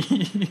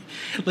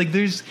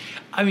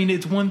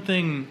 It's one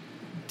thing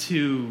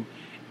to...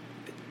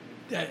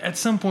 At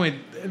some point,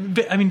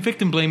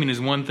 victim blaming is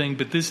one thing,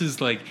 but this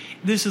is like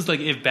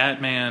if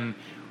Batman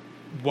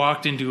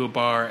walked into a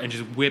bar and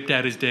just whipped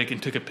out his dick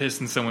and took a piss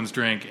in someone's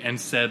drink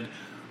and said,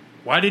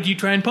 "Why did you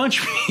try and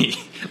punch me?"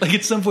 Like,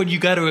 at some point, you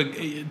got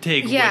to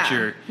take what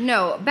you're...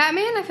 No,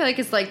 Batman, I feel like,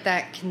 is like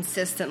that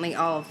consistently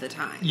all of the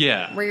time.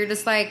 Yeah. Where you're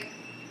just like,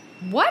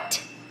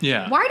 what?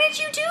 Yeah. Why did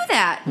you do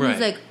that? And right.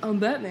 He's like, I'm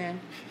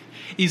Batman.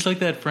 He's like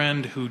that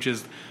friend who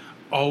just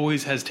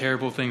always has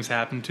terrible things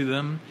happen to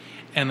them,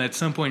 and at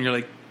some point, you're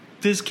like,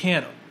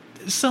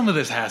 some of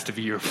this has to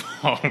be your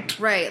fault.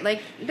 Right.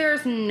 Like,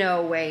 there's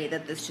no way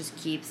that this just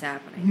keeps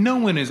happening. No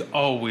one is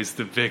always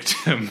the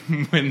victim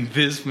when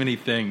this many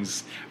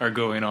things are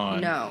going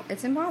on. No,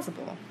 it's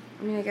impossible.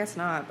 I mean, I guess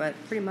not, but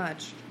pretty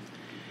much.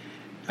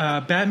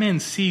 Batman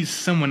sees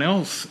someone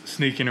else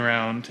sneaking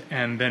around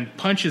and then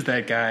punches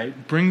that guy,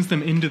 brings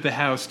them into the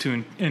house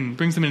to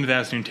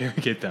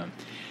interrogate them.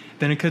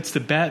 Then it cuts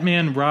to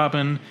Batman,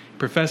 Robin,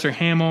 Professor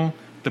Hamill,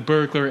 the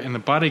burglar, and the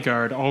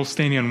bodyguard all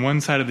standing on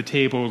one side of the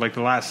table like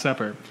the Last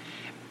Supper.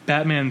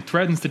 Batman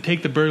threatens to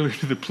take the burglar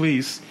to the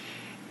police,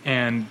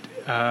 and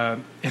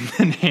then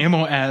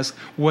Hamill asks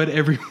what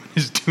everyone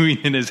is doing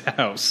in his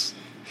house,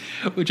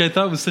 which I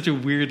thought was such a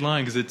weird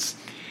line, because it's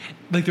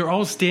like they're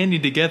all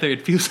standing together.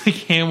 It feels like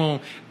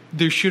Hamill,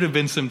 there should have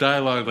been some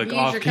dialogue like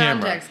off camera. Use your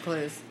context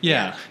clues.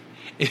 Yeah.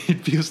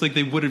 It feels like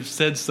they would have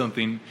said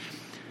something.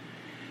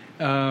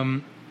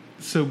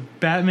 So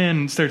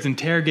Batman starts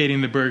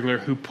interrogating the burglar,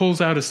 who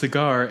pulls out a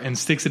cigar and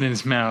sticks it in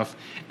his mouth.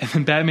 And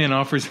then Batman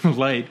offers him a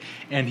light,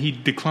 and he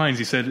declines.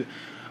 He said,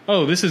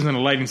 "Oh, this isn't a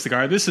lighting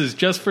cigar. This is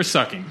just for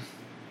sucking."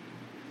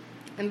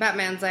 And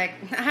Batman's like,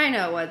 I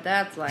know what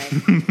that's like.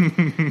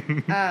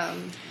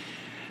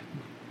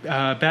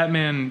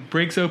 Batman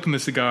breaks open the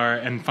cigar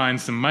and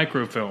finds some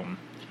microfilm.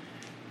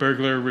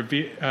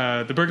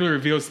 The burglar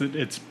reveals that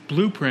it's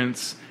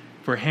blueprints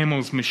for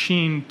Hamill's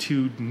machine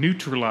to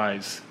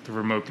neutralize the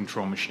remote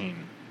control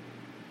machine.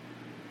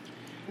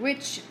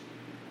 Which,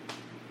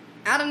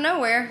 out of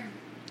nowhere.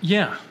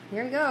 Yeah.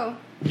 Here we go.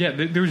 Yeah,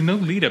 there was no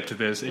lead up to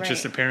this. It's right.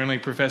 just apparently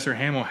Professor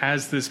Hamill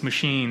has this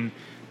machine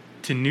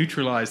to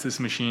neutralize this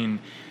machine.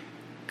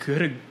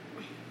 Could have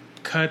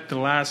cut the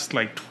last,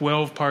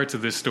 12 parts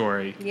of this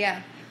story.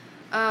 Yeah.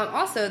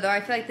 Also, though,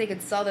 I feel like they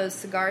could sell those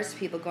cigars to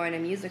people going to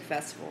music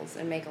festivals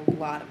and make a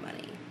lot of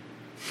money.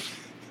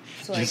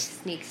 To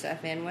sneak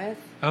stuff in with.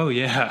 Oh,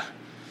 yeah.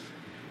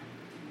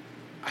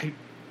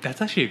 That's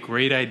actually a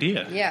great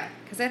idea. Yeah,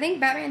 because I think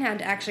Batman had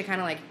to actually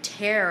kind of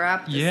tear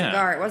up the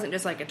cigar. It wasn't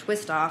just a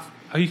twist off.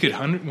 Oh, you could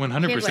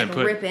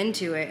 100% rip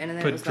into it and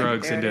then it was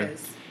drugs there into it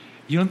is.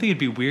 You don't think it'd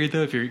be weird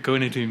though if you're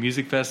going into a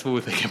music festival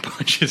with a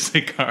bunch of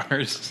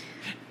cigars?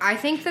 I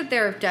think that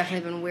there have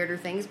definitely been weirder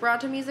things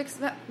brought to music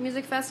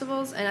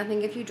festivals, and I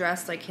think if you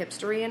dressed like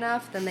hipstery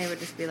enough, then they would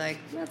just be like,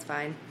 that's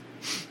fine.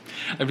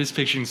 I'm just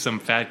picturing some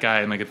fat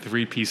guy in like a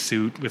 3-piece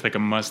suit with like a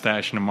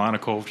mustache and a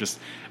monocle. Just,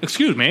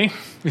 excuse me,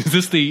 is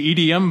this the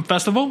EDM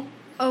festival?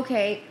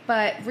 Okay,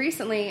 but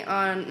recently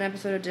on an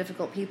episode of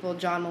Difficult People,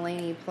 John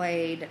Mulaney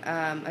played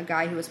a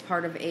guy who was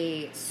part of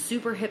a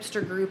super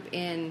hipster group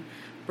in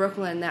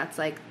Brooklyn that's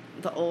like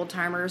the old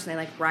timers, and they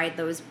like ride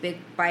those big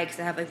bikes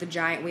that have like the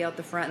giant wheel at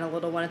the front and a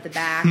little one at the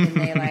back, and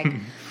they like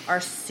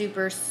are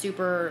super,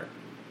 super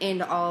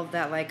into all of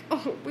that, like,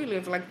 oh, we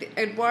live like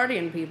the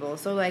Edwardian people.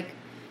 So like,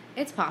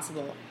 it's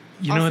possible.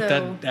 You know what?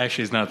 That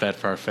actually is not that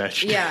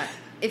far-fetched. Yeah.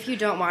 If you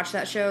don't watch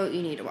that show,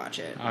 you need to watch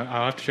it.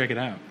 I'll have to check it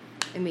out.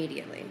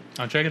 Immediately.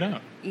 I'll check it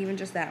out. Even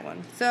just that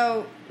one.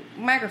 So,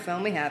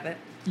 microfilm, we have it.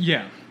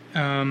 Yeah.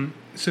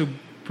 So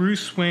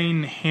Bruce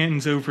Wayne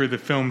hands over the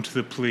film to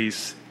the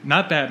police.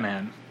 Not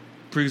Batman.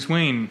 Bruce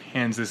Wayne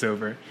hands this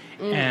over.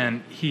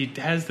 And he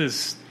has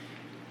this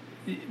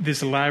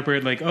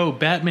elaborate, like, oh,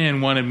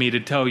 Batman wanted me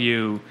to tell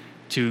you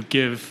to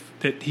give...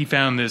 that he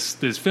found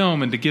this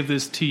film and to give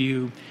this to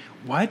you.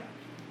 Why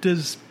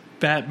does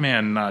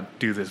Batman not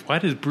do this? Why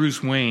does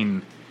Bruce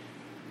Wayne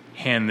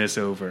hand this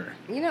over?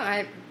 You know,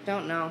 I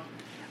don't know.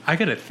 I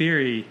got a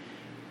theory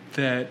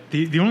that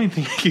the only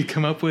thing I could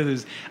come up with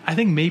is I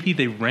think maybe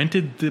they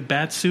rented the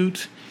bat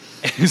suit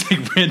and it was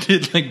like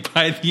rented like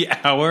by the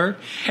hour,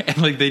 and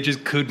like they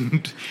just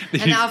couldn't.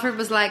 And Alfred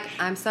was like,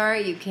 "I'm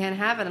sorry, you can't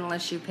have it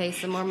unless you pay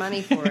some more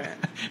money for it."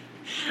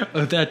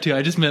 Oh, that too.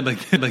 I just meant the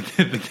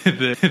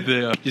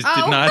just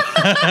did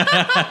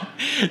not.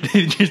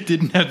 They just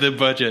didn't have the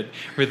budget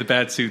for the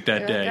bat suit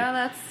that day.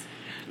 Oh,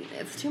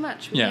 it's too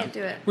much. We can't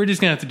do it. We're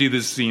just gonna have to do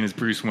this scene as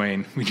Bruce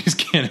Wayne. We just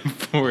can't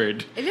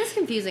afford. It is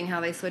confusing how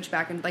they switch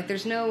back and like.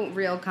 There's no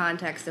real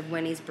context of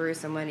when he's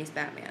Bruce and when he's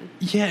Batman.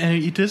 Yeah,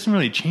 and it doesn't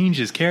really change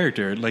his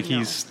character. Like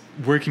he's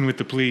working with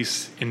the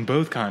police in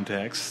both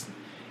contexts.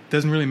 It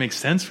doesn't really make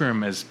sense for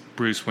him as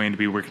Bruce Wayne to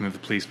be working with the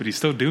police, but he's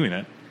still doing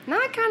it. Now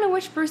I kind of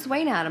wish Bruce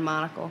Wayne had a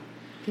monocle,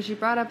 because you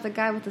brought up the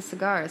guy with the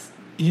cigars.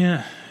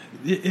 Yeah,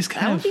 it's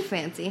kind that would be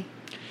fancy.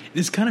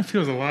 This kind of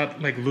feels a lot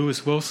like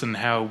Lewis Wilson,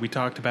 how we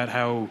talked about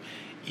how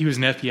he was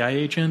an FBI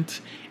agent,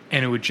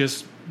 and it would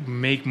just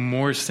make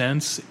more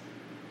sense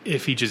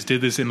if he just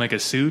did this in like a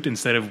suit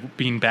instead of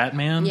being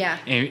Batman. Yeah.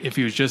 And if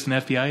he was just an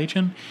FBI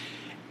agent.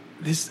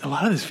 A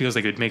lot of this feels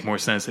like it would make more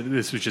sense if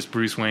this was just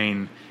Bruce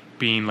Wayne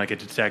being like a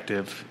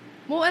detective.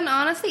 Well, and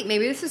honestly,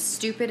 maybe this is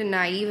stupid and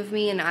naive of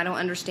me, and I don't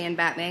understand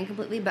Batman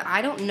completely, but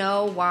I don't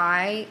know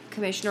why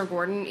Commissioner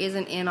Gordon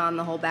isn't in on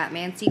the whole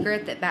Batman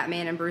secret, that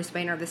Batman and Bruce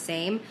Wayne are the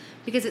same,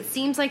 because it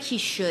seems like he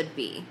should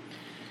be.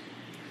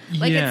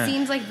 Like, It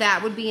seems like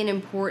that would be an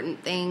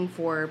important thing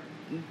for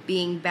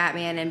being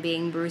Batman and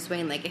being Bruce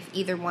Wayne. Like, if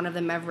either one of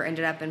them ever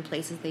ended up in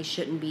places they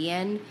shouldn't be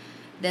in,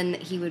 then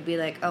he would be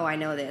like, oh, I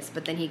know this,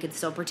 but then he could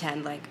still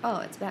pretend like,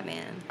 oh, it's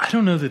Batman. I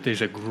don't know that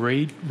there's a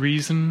great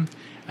reason.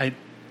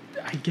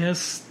 I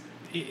guess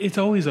it's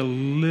always a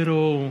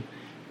little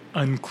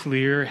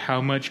unclear how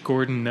much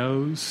Gordon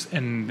knows,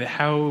 and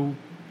how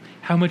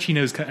much he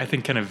knows, I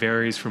think, kind of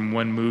varies from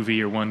one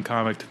movie or one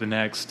comic to the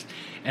next.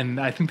 And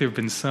I think there have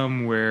been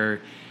some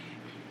where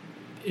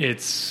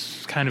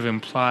it's kind of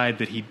implied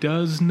that he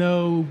does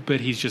know, but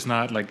he's just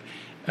not, like,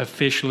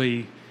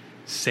 officially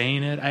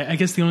saying it. I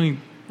guess the only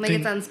thing...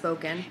 it's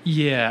unspoken.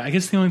 Yeah, I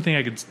guess the only thing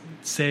I could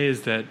say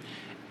is that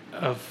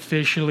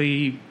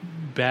officially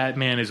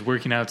Batman is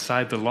working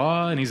outside the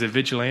law and he's a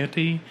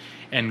vigilante,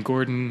 and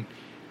Gordon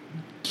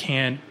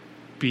can't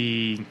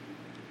be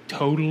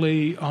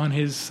totally on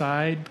his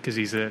side because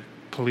he's a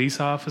police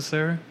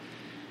officer.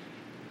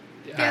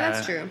 Yeah,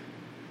 that's true.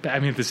 I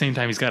mean, at the same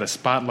time, he's got a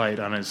spotlight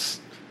on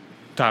his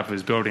top of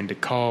his building to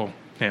call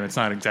him. It's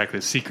not exactly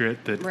a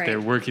secret that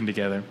they're working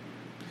together.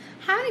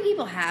 How many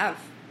people have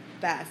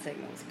bat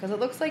signals? Because it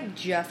looks like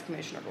just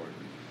Commissioner Gordon.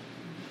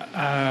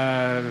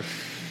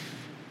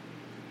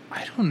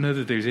 I don't know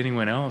that there's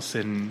anyone else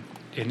in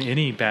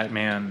any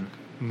Batman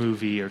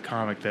movie or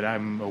comic that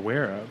I'm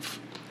aware of.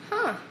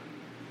 Huh.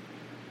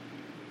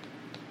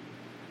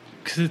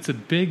 Because it's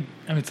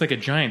it's like a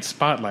giant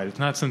spotlight. It's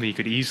not something you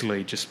could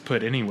easily just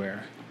put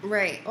anywhere.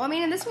 Right. Well, I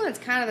mean, in this one, it's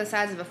kind of the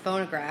size of a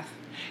phonograph.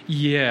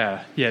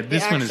 Yeah.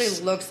 This one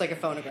actually looks like a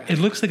phonograph. It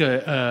looks like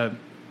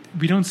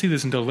we don't see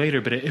this until later,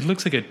 but it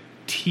looks like a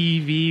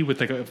TV with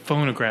like a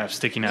phonograph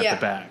sticking out the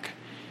back.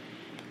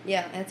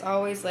 Yeah, it's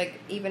always, like,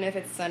 even if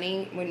it's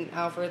sunny, when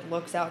Alfred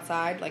looks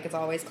outside, like, it's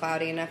always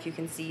cloudy enough you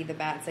can see the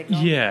bat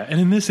signal. Yeah,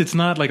 and in this, it's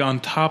not, like, on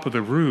top of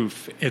the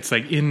roof. It's,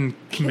 like, in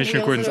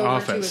Commissioner Gordon's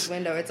office. To his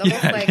window. It's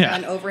almost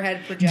an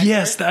overhead projector.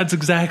 Yes, that's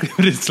exactly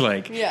what it's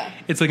like. Yeah.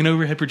 It's like an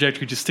overhead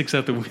projector just sticks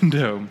out the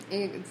window.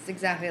 It's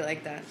exactly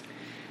like that.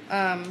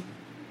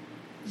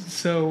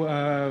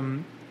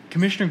 So,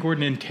 Commissioner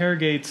Gordon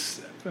interrogates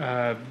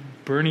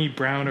Bernie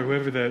Brown, or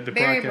whoever the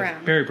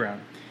Barry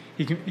Brown.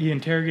 He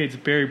interrogates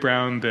Barry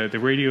Brown, the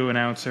radio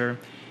announcer,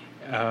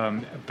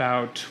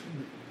 about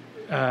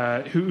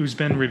who's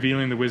been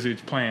revealing the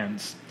Wizard's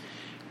plans.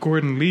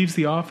 Gordon leaves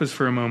the office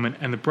for a moment,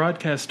 and the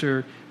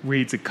broadcaster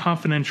reads a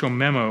confidential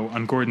memo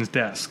on Gordon's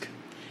desk.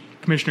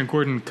 Commissioner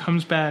Gordon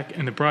comes back,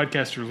 and the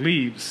broadcaster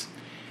leaves.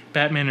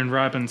 Batman and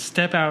Robin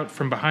step out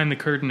from behind the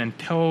curtain and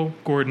tell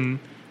Gordon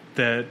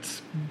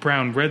that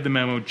Brown read the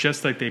memo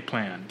just like they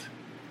planned.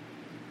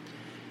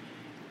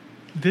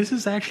 This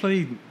is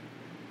actually...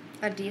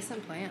 a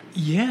decent plan.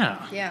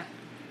 Yeah. Yeah.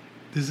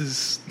 This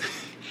is...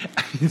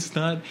 it's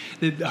not...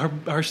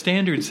 Our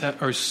standards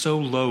are so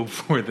low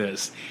for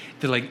this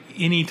that, like,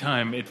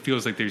 anytime it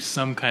feels like there's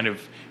some kind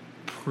of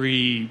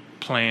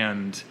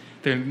pre-planned...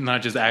 They're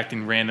not just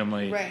acting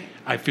randomly. Right.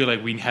 I feel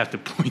like we have to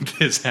point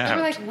this out. And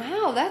we're like,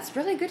 wow, that's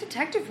really good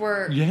detective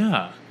work.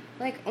 Yeah.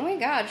 Like, oh my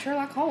God,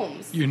 Sherlock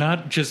Holmes. You're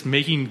not just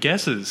making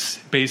guesses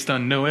based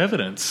on no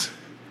evidence.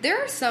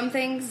 There are some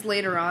things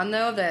later on,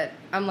 though, that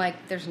I'm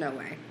like, there's no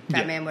way.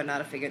 Batman would not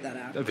have figured that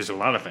out. There's a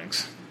lot of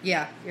things.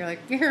 Yeah. You're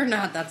like, you're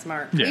not that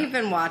smart. Yeah. We've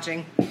been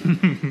watching.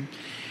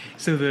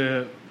 So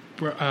the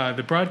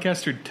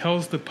broadcaster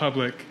tells the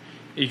public,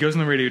 he goes on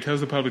the radio,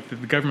 tells the public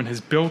that the government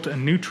has built a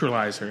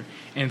neutralizer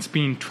and it's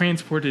being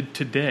transported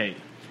today.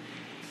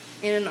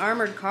 In an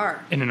armored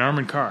car. In an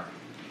armored car.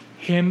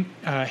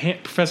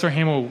 Professor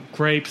Hamill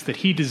gripes that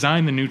he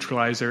designed the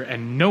neutralizer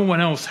and no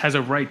one else has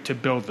a right to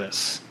build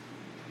this.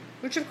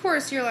 Which, of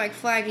course, you're like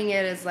flagging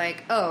it as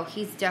like, oh,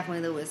 he's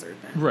definitely the wizard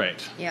then.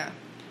 Right. Yeah.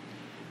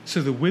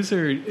 So the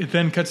wizard, it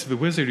then cuts to the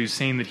wizard who's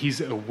saying that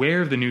he's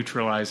aware of the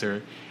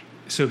neutralizer.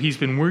 So he's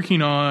been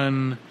working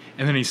on,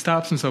 and then he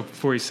stops himself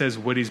before he says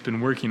what he's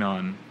been working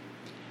on.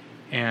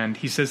 And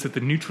he says that the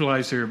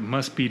neutralizer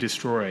must be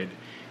destroyed,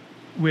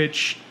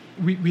 which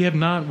we have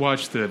not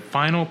watched the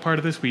final part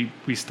of this. We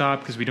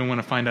stopped because we don't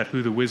want to find out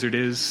who the wizard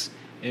is.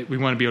 We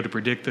want to be able to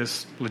predict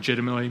this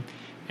legitimately,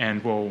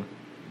 and we'll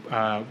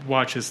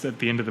watch this at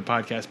the end of the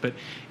podcast. But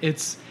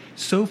it's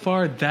so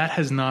far that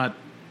has not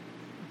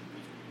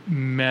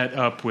met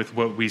up with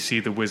what we see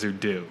the wizard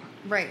do.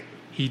 Right.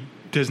 He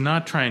does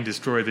not try and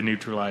destroy the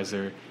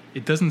neutralizer.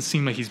 It doesn't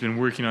seem like he's been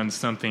working on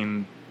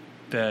something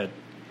that...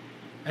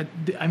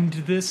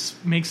 did this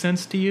make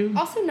sense to you?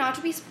 Also, not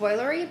to be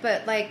spoilery,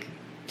 but, like,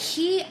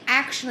 he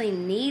actually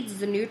needs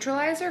the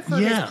neutralizer for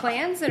his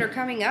plans that are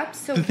coming up,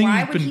 so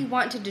why would he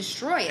want to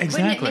destroy it?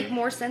 Exactly. Wouldn't it make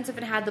more sense if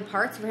it had the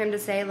parts for him to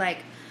say, like,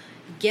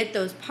 get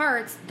those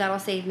parts, that'll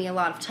save me a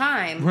lot of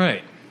time?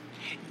 Right.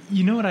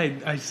 You know what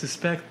I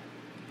suspect?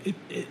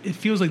 It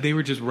feels like they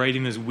were just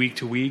writing this week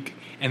to week,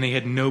 and they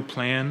had no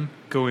plan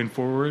going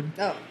forward.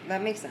 Oh,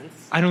 that makes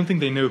sense. I don't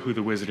think they know who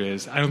the wizard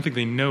is. I don't think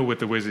they know what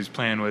the wizard's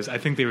plan was. I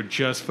think they were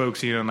just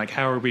focusing on, like,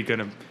 how are we going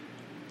to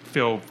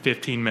fill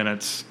 15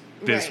 minutes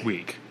this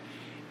week?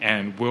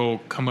 And we'll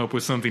come up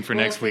with something for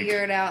next week. We'll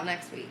figure it out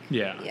next week.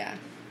 Yeah. Yeah.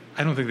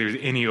 I don't think there's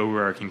any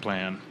overarching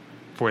plan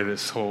for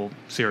this whole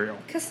serial.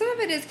 Because some of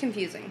it is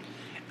confusing.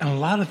 And a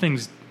lot of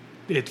things,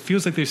 it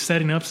feels like they're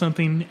setting up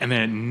something, and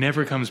then it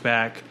never comes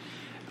back.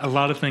 A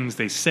lot of things,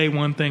 they say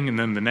one thing, and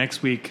then the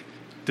next week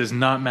does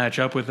not match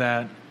up with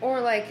that.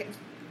 Or, like,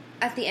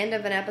 at the end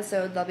of an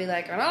episode, they'll be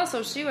like, and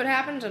also see what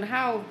happened and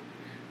how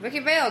Vicky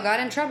Vale got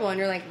in trouble. And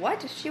you're like,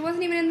 what? She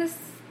wasn't even in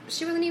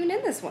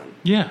this one.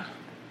 Yeah.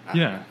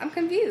 Yeah. I'm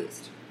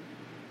confused.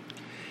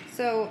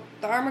 So,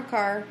 the armored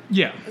car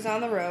is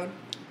on the road.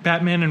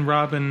 Batman and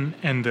Robin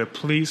and the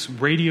police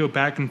radio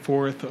back and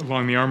forth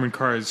along the armored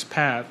car's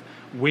path,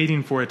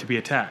 waiting for it to be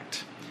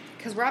attacked.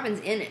 Because Robin's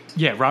in it.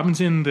 Yeah,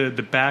 Robin's in the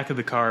back of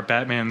the car.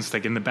 Batman's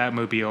like in the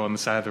Batmobile on the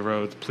side of the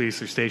road. The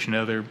police are stationed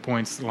at other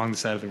points along the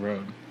side of the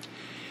road.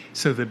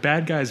 So the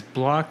bad guys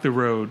block the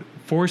road,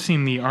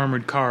 forcing the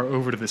armored car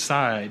over to the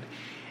side,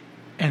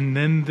 and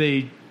then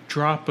they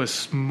drop a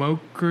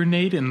smoke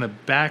grenade in the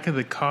back of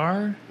the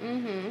car?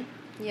 Mm-hmm.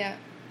 Yeah.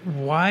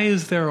 Why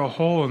is there a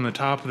hole in the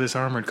top of this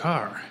armored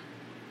car?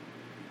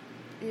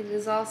 It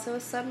is also a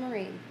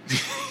submarine.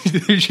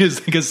 There's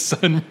just like a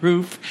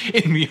sunroof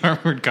in the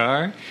armored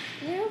car?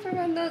 Yeah,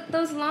 for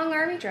those long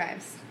army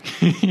drives.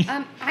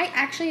 I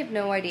actually have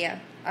no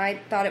idea. I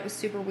thought it was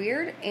super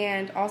weird,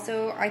 and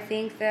also I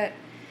think that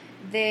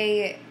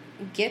they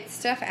get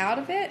stuff out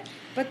of it,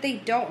 but they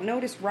don't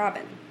notice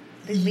Robin.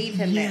 They leave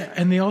him there.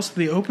 And they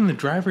open the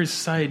driver's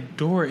side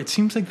door. It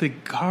seems like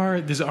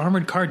this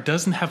armored car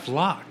doesn't have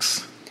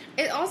locks.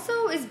 It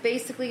also is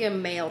basically a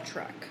mail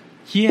truck.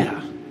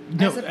 Yeah.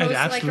 No, as opposed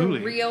absolutely. to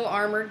like a real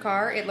armored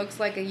car, it looks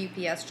like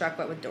a UPS truck,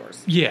 but with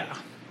doors. Yeah,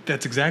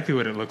 that's exactly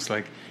what it looks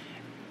like.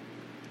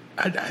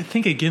 I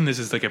think, again, this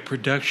is like a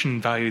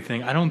production value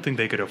thing. I don't think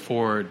they could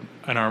afford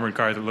an armored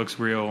car that looks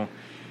real.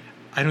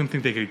 I don't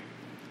think they could...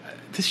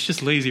 This is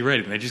just lazy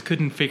writing. They just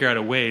couldn't figure out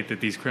a way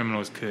that these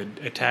criminals could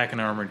attack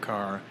an armored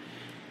car.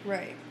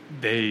 Right.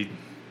 Maybe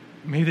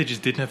they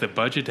just didn't have the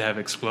budget to have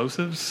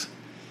explosives?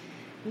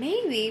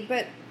 Maybe,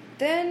 but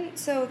then,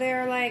 so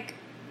they're like...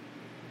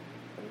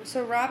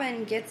 So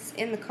Robin gets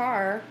in the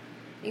car,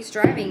 he's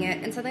driving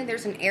it, and suddenly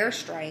there's an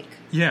airstrike.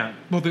 Yeah.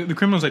 Well, the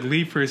criminals like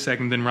leave for a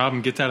second, then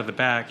Robin gets out of the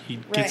back. He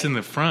gets in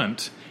the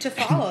front. To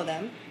follow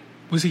them.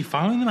 Was he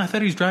following them? I thought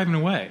he was driving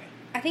away.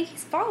 I think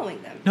he's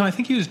following them. No, I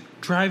think he was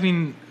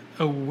driving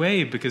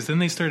away because then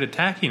they started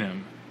attacking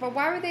him. But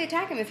why would they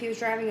attack him if he was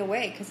driving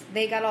away? Because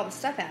they got all the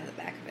stuff out of the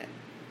back of it.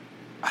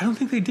 I don't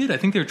think they did. I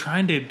think they were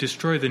trying to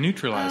destroy the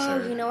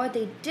neutralizer. Oh, you know what?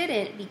 They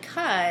didn't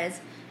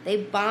because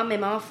they bomb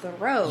him off the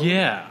road.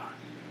 Yeah.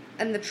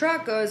 And the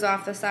truck goes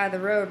off the side of the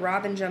road.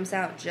 Robin jumps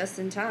out just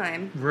in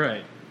time.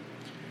 Right.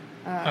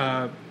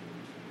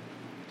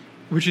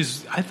 Which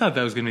is, I thought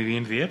that was going to be the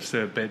end of the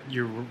episode, but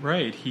you're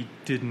right. He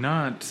did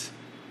not.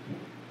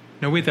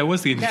 No, wait, that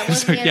was the end of the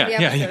episode. That was the end of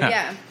the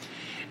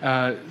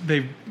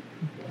episode,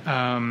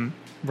 yeah.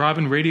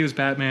 Robin radios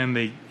Batman.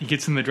 He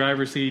gets in the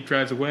driver's seat,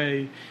 drives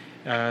away,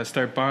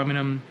 start bombing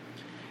him.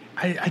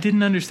 I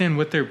didn't understand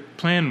what their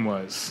plan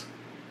was.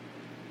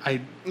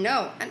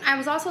 No, and I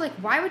was also like,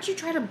 why would you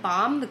try to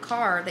bomb the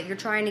car that you're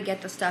trying to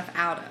get the stuff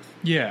out of?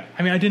 Yeah,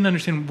 I mean, I didn't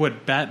understand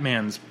what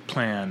Batman's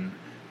plan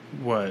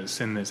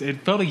was in this.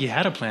 It felt like he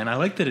had a plan. I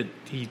like that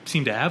he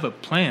seemed to have a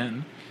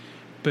plan,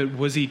 but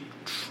was he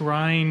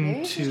trying Maybe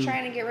he's just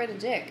trying to get rid of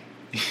Dick.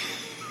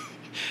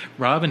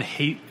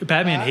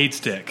 Batman hates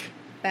Dick.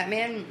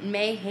 Batman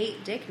may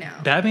hate Dick now.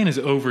 Batman is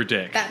over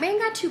Dick. Batman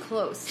got too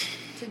close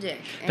to Dick.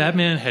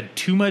 Batman had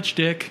too much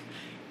Dick.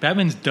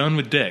 Batman's done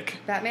with Dick.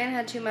 Batman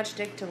had too much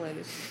Dick to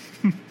lose.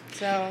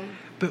 So.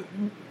 But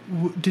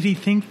did he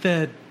think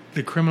that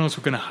the criminals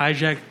were going to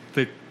hijack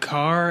the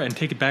car and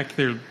take it back to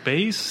their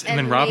base, and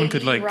then Robin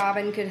could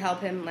Robin could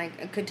help him,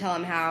 could tell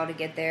him how to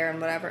get there and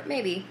whatever.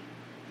 Maybe.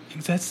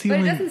 That's the but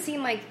only. It doesn't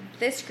seem like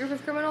this group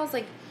of criminals,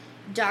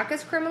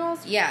 DACA's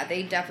criminals, yeah,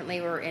 they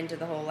definitely were into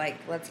the whole,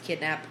 let's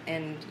kidnap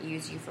and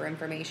use you for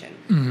information.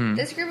 Mm-hmm.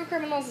 This group of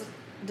criminals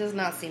does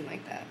not seem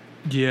like that.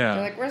 Yeah.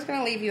 They're we're just going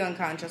to leave you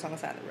unconscious on the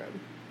side of the road.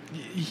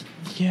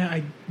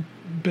 Yeah,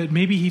 but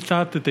maybe he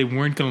thought that they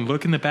weren't going to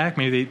look in the back.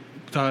 Maybe they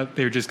thought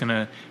they were just going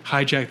to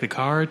hijack the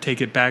car,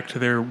 take it back to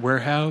their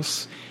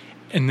warehouse,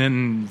 and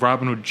then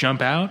Robin would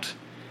jump out.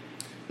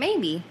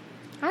 Maybe.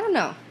 I don't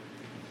know.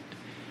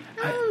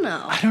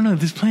 I don't know.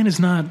 This plan is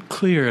not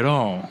clear at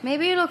all.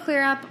 Maybe it'll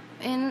clear up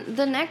in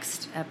the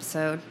next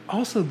episode.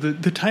 Also,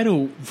 the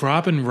title,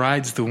 Robin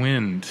Rides the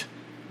Wind.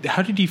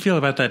 How did you feel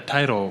about that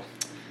title?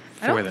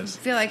 I don't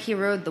feel like he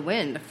rode the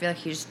wind. I feel like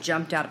he just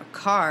jumped out of a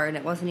car, and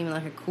it wasn't even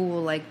a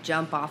cool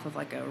jump off of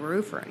a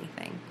roof or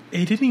anything.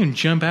 He didn't even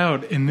jump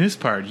out in this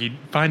part. You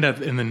find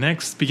out in the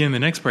next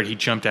part he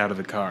jumped out of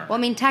the car. Well,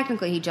 I mean,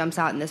 technically he jumps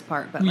out in this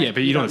part, but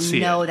but you don't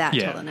know that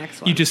till the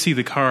next one. You just see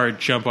the car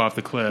drive off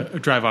the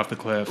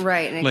cliff,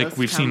 right? And it goes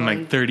we've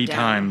seen 30 down.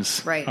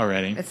 times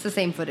already. It's the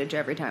same footage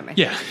every time. I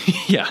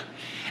think. Yeah.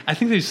 I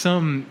think there's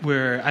some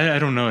where I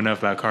don't know enough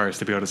about cars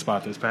to be able to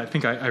spot this, but I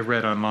think I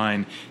read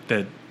online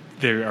that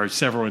there are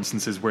several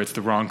instances where it's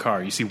the wrong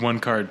car. You see one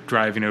car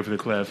driving over the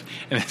cliff,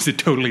 and it's a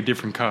totally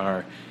different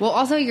car. Well,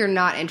 also, you're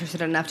not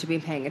interested enough to be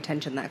paying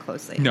attention that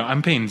closely. No,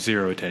 I'm paying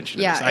zero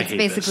attention to this. I hate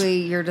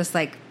basically, this. You're just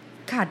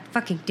God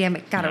fucking damn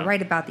it, gotta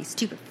write about these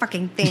stupid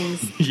fucking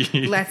things.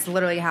 That's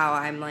literally how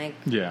I'm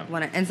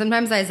and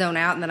sometimes I zone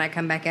out, and then I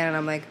come back in, and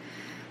I'm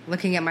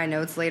looking at my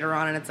notes later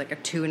on, and it's a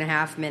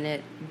 2.5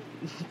 minute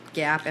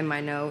gap in my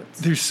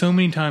notes. There's so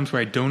many times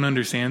where I don't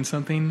understand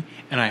something,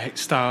 and I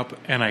stop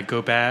and I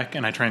go back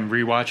and I try and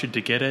rewatch it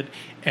to get it,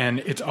 and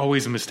it's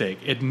always a mistake.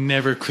 It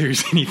never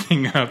clears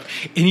anything up.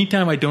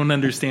 Anytime I don't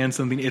understand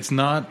something, it's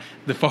not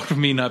the fault of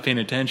me not paying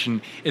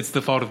attention. It's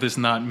the fault of this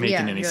not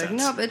making any sense.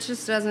 Nope, it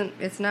just doesn't.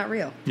 It's not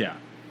real. Yeah.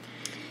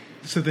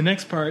 So the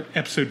next part,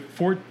 episode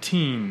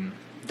 13.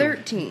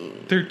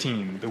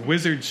 13, The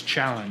Wizard's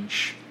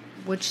Challenge.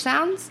 Which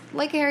sounds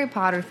like a Harry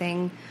Potter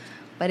thing,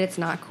 but it's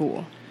not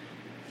cool.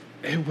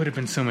 It would have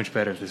been so much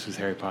better if this was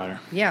Harry Potter.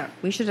 Yeah,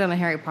 we should have done a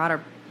Harry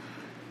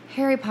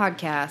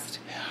podcast.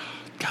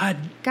 God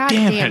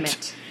damn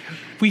it.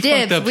 We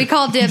fucked up. We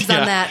called dibs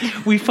on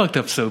that. We fucked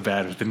up so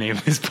bad with the name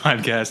of this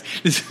podcast.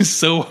 This is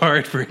so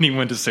hard for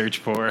anyone to search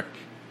for.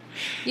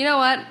 You know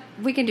what?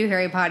 We can do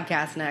Harry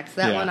Podcast next.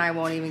 That one I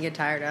won't even get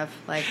tired of.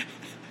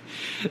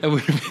 That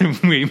would have been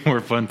a way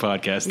more fun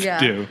podcast to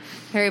do.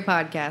 Harry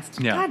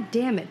Podcast. Yeah. God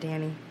damn it,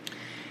 Danny.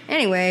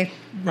 Anyway.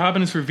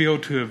 Robin is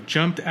revealed to have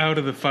jumped out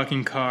of the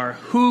fucking car.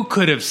 Who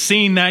could have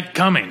seen that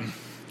coming?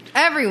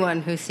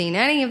 Everyone who's seen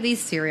any of these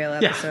serial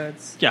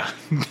episodes. Yeah.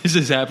 This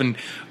has happened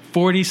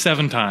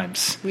 47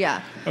 times.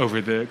 Yeah.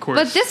 Over the course.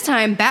 But this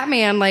time,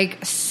 Batman,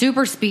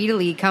 super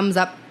speedily comes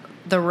up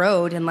the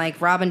road, and,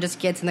 Robin just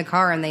gets in the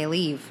car and they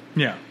leave.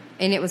 Yeah.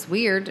 And it was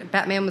weird.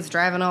 Batman was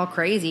driving all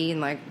crazy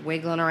and,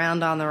 wiggling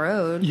around on the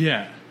road.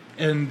 Yeah.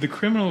 And the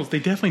criminals, they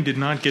definitely did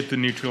not get the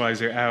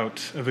neutralizer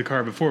out of the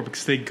car before,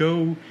 because they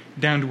go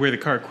down to where the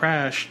car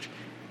crashed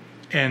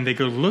and they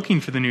go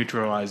looking for the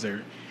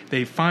neutralizer.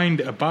 They find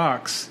a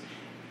box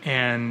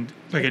and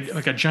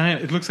like a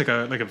giant, it looks like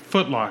a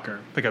Foot Locker,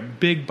 like a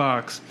big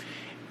box.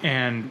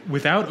 And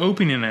without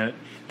opening it,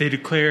 they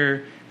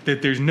declare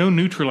that there's no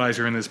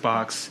neutralizer in this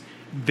box.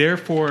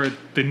 Therefore,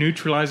 the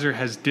neutralizer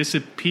has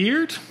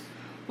disappeared.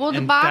 Well,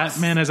 the box,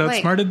 Batman has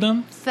outsmarted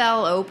them.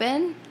 Fell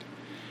open.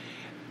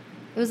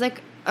 It was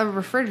like a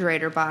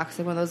refrigerator box,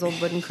 one of those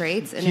old wooden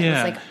crates, and it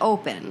was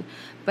open.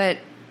 But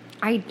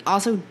I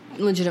also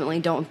legitimately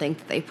don't think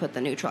that they put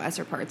the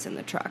neutralizer parts in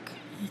the truck.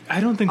 I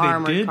don't think they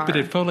armored did, car. but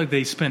it felt like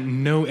they spent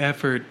no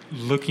effort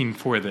looking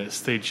for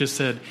this. They just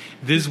said,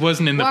 this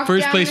wasn't in the Walk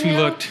first down place the we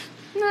hill. looked.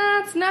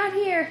 No, it's not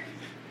here.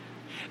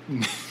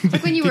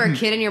 Like when you were a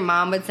kid and your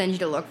mom would send you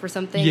to look for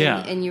something,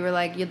 Yeah. and you were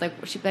like,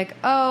 she'd be like,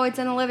 oh, it's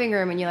in the living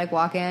room, and you like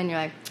walk in, you're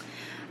like,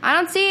 I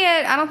don't see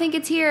it. I don't think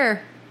it's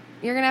here.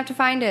 You're gonna have to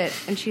find it.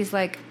 And she's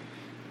like,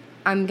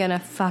 I'm gonna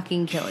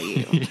fucking kill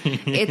you.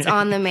 It's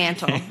on the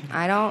mantle.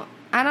 I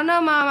don't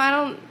know,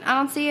 Mom. I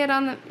don't see it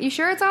on the. You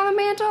sure it's on the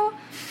mantle?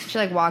 She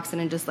like walks in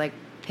and just like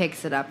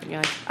picks it up, and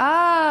you're like,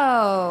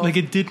 oh. Like,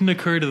 it didn't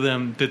occur to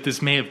them that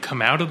this may have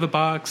come out of the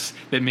box,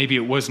 that maybe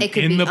it wasn't It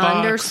could in be the box.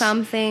 under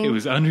something. It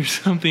was under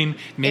something.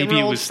 Maybe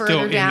it rolled was still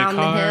further in down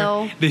the the car.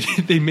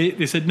 hill.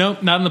 They said,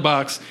 nope, not in the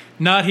box.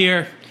 Not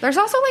here. There's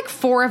also like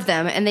 4 of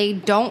them, and they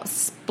don't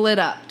split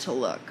up to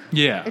look.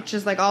 Yeah. It's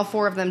just like all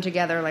 4 of them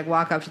together, like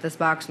walk up to this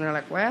box, and they're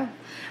like, well,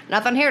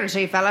 nothing here to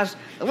see, fellas.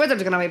 The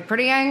wizard's gonna be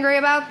pretty angry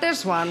about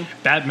this one.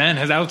 Batman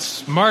has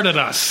outsmarted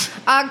us.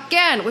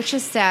 Again, which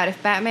is sad.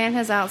 If Batman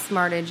has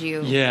outsmarted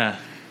you, Yeah.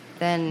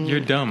 then You're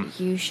dumb.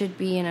 You should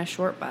be in a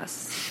short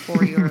bus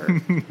for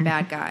your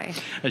bad guy.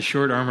 A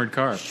short armored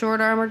car.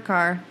 Short armored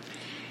car.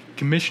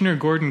 Commissioner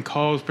Gordon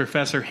calls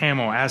Professor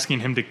Hamill, asking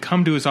him to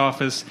come to his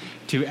office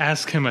to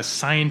ask him a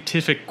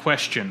scientific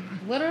question.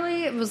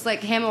 Literally, it was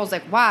like, Hamill was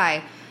like,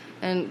 why?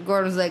 And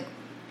Gordon was like,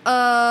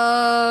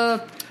 I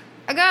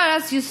gotta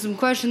ask you some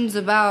questions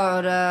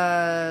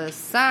about,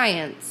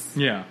 science.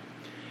 Yeah.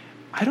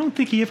 I don't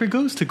think he ever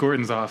goes to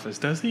Gordon's office,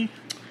 does he?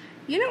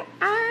 You know,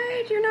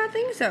 I do not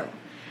think so.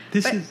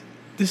 This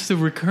is a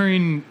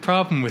recurring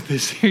problem with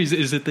this series,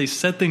 is that they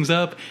set things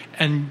up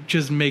and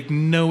just make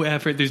no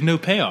effort. There's no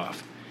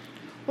payoff.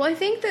 Well, I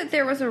think that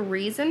there was a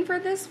reason for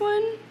this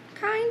one,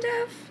 kind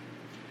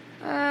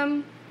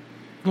of.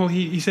 Well,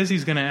 he says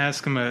he's going to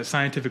ask him a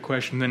scientific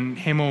question. Then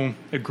Hamill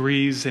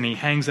agrees, and he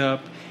hangs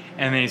up.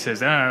 And then he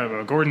says,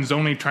 well, Gordon's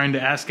only trying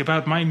to ask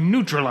about my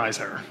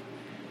neutralizer.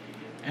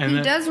 And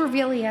He does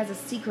reveal he has a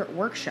secret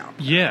workshop.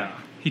 Yeah.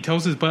 He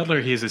tells his butler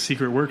he has a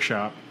secret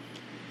workshop.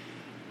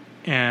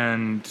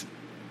 And,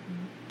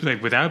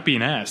 like, without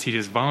being asked, he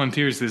just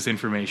volunteers this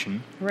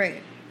information.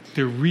 Right.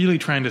 They're really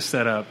trying to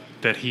set up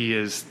that he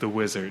is the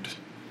wizard.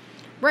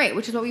 Right,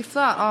 which is what we've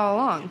thought all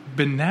along.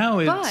 But now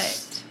it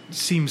But-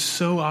 seems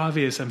so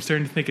obvious. I'm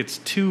starting to think it's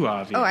too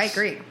obvious. Oh, I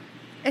agree.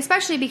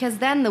 Especially because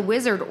then the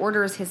wizard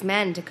orders his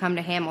men to come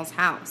to Hamill's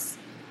house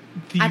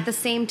at the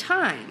same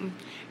time.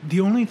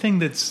 The only thing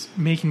that's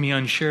making me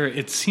unsure,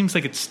 it seems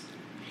like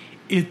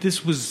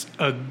this was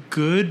a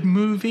good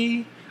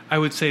movie, I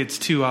would say it's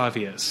too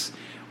obvious.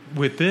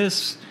 With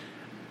this,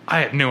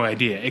 I have no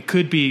idea. It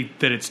could be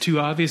that it's too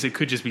obvious. It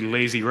could just be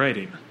lazy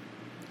writing.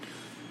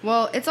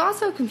 Well, it's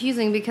also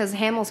confusing because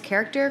Hamill's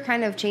character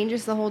kind of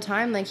changes the whole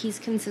time. Like, he's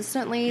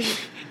consistently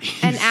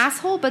an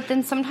asshole, but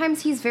then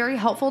sometimes he's very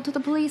helpful to the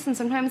police, and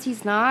sometimes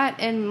he's not.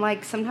 And,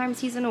 like,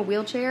 sometimes he's in a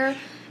wheelchair,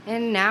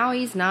 and now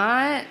he's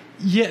not.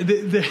 Yeah,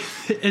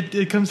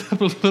 it comes up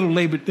a little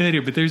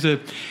later, but there's a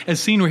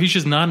scene where he's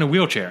just not in a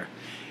wheelchair.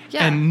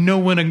 Yeah. And no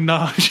one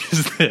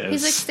acknowledges this.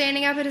 He's, like,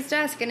 standing up at his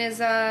desk, and his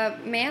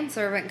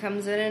manservant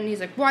comes in, and he's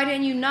like, why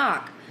didn't you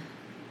knock?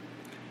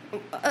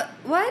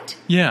 What?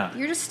 Yeah.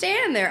 You're just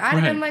standing there. I'd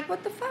have been like,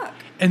 what the fuck?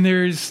 And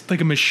there's, like,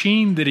 a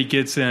machine that he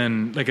gets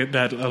in, like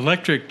that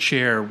electric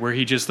chair where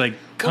he just, like,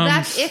 comes... Well,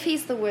 that's if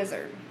he's the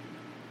wizard.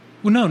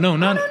 Well, no,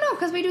 not... No,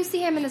 because we do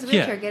see him in his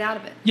wheelchair get out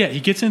of it. Yeah, he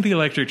gets into the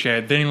electric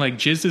chair, then he, like,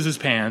 jizzes his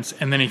pants,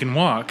 and then he can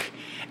walk.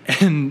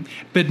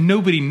 But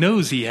nobody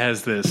knows he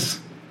has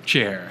this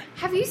chair.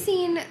 Have you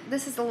seen,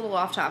 this is a little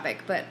off topic,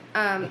 but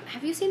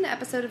have you seen the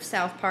episode of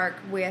South Park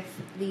with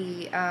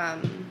the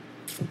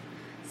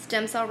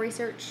stem cell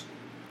research?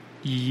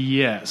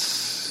 Yes.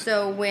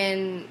 So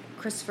when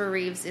Christopher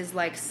Reeves is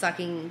like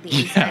sucking the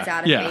insides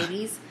out of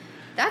babies,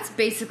 that's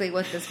basically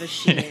what this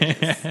machine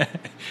is.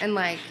 And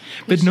like,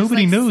 but he's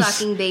nobody just, like, knows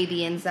sucking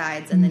baby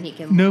insides, and then he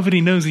can. Nobody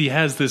knows he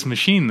has this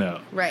machine,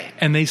 though. Right.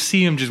 And they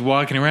see him just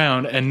walking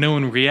around, and no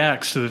one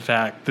reacts to the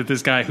fact that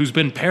this guy who's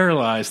been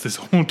paralyzed this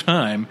whole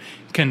time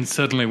can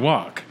suddenly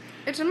walk.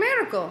 It's a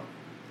miracle.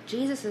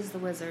 Jesus is the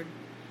wizard.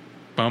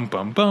 Bum,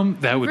 bum, bum.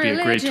 That would be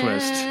a great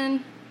twist. I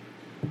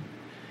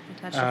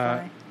touched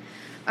a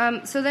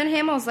fly. So then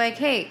Hamill's like,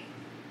 hey,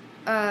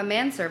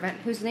 manservant,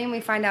 whose name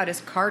we find out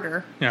is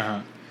Carter.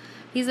 Uh-huh.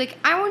 He's like,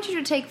 I want you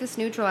to take this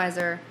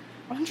neutralizer.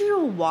 I want you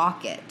to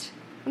walk it.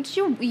 I want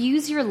you to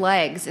use your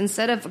legs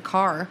instead of a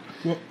car.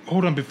 Well,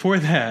 hold on. Before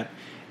that,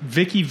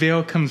 Vicky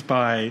Vale comes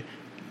by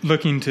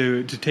looking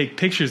to take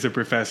pictures of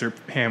Professor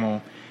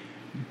Hamill.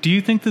 Do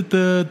you think that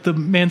the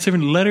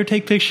manservant let her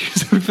take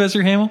pictures of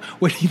Professor Hamill?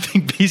 What do you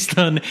think, based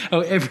on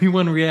how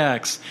everyone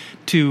reacts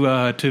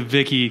to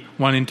Vicky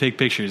wanting to take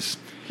pictures?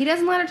 He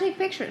doesn't let her take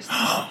pictures.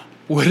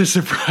 What a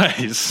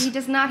surprise. He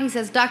does not. He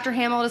says, Dr.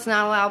 Hamill does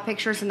not allow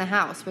pictures in the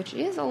house, which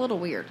is a little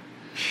weird.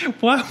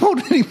 Why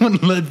won't anyone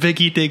let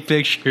Vicky take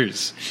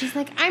pictures? She's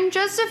like, I'm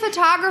just a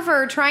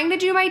photographer trying to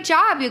do my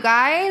job, you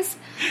guys.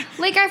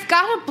 Like, I've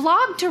got a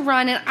blog to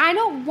run, and I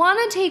don't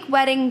want to take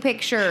wedding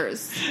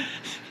pictures.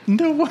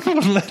 No one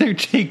will let her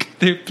take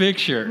their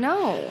picture.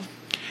 No.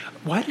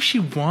 why does she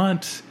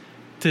want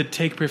to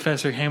take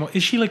Professor Hamill?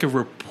 Is she like a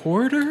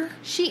reporter?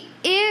 She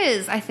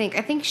is, I think.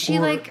 I think she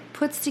like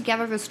puts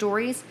together the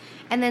stories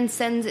and then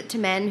sends it to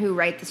men who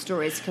write the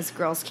stories because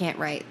girls can't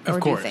write or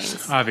do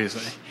things.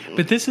 Obviously.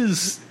 But this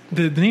is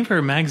the name of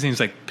her magazine is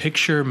like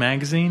Picture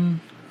Magazine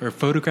or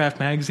Photograph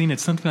Magazine.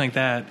 It's something like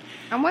that.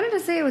 I wanted to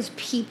say it was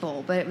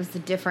people, but it was a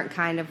different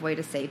kind of way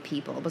to say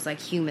people. It was like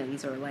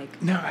humans or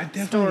like no, I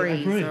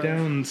definitely wrote it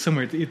down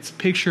somewhere. It's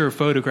Picture or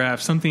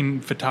Photograph, something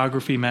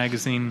photography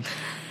magazine,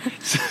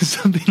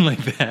 something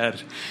like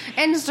that.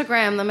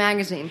 Instagram, the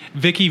magazine.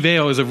 Vicky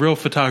Vale is a real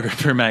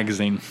photographer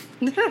magazine.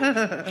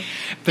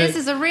 This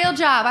is a real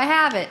job. I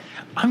have it.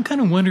 I'm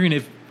kind of wondering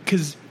if,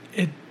 because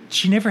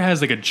she never has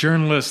like a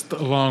journalist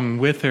along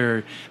with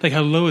her, like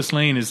how Lois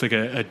Lane is like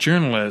a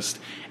journalist,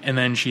 and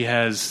then she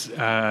has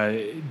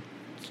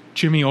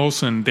Jimmy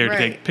Olsen there to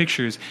take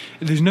pictures.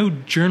 There's no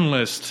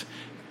journalist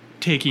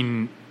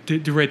taking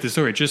to write the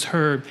story, just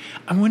her.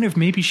 I wonder if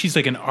maybe she's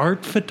like an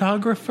art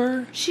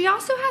photographer. She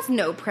also has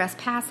no press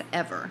pass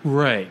ever.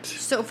 Right.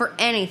 So for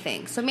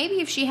anything. So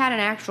maybe if she had an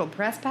actual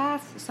press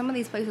pass, some of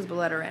these places would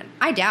let her in.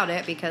 I doubt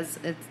it because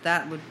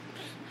that would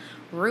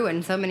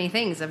ruin so many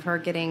things of her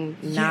getting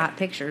not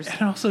pictures.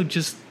 And also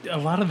just a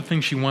lot of the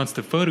things she wants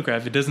to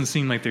photograph, it doesn't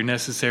seem like they're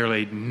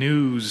necessarily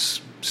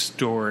news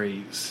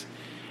stories.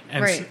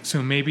 And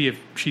so maybe if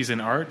she's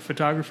an art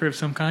photographer of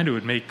some kind, it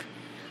would make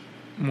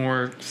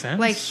more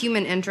sense. Like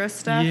human interest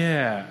stuff?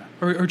 Yeah.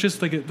 Or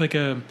just like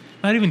a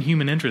not even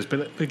human interest,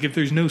 but like if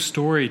there's no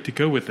story to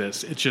go with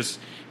this, it's just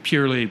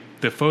purely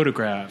the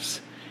photographs.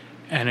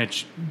 And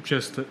it's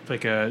just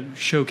like a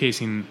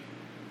showcasing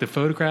the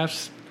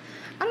photographs.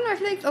 I don't know. I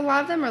feel like a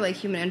lot of them are like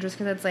human interest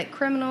because it's like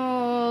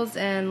criminals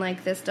and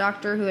like this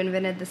doctor who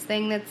invented this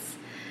thing that's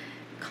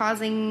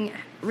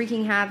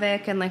wreaking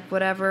havoc and like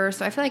whatever.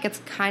 So I feel like it's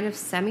kind of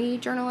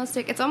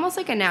semi-journalistic. It's almost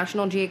like a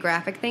National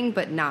Geographic thing,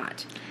 but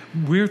not.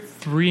 We're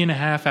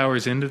 3.5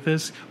 hours into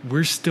this.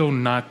 We're still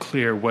not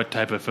clear what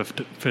type of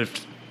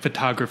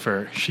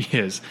photographer she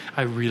is.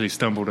 I really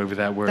stumbled over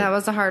that word. That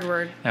was a hard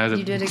word.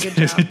 You did a good job.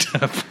 It's a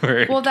tough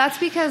word. Well, that's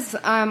because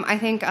I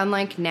think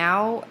unlike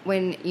now,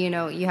 when you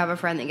have a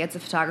friend that gets a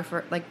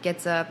photographer, like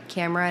gets a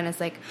camera and it's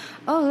like,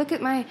 oh, look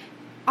at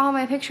all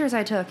my pictures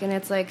I took, and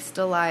it's like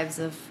still lives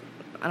of,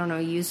 I don't know,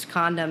 used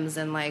condoms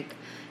and like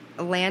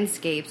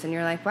landscapes, and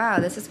you're like, wow,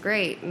 this is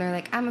great, and they're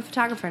like, I'm a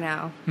photographer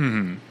now.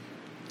 Mm-hmm.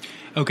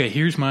 Okay,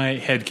 here's my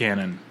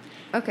headcanon.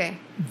 Okay.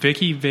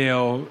 Vicky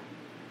Vale,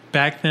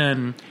 back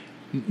then,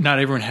 not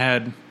everyone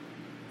had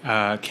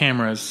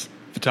cameras,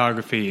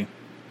 photography,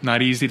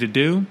 not easy to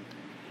do.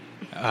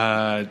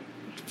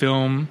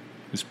 Film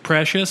is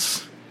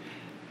precious,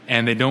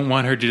 and they don't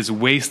want her to just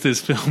waste this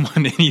film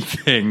on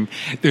anything.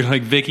 They're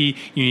like, Vicky,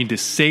 you need to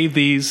save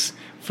these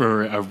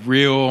for a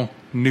real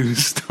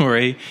news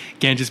story.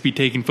 Can't just be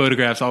taking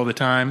photographs all the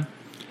time.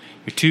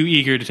 You're too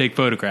eager to take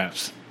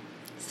photographs.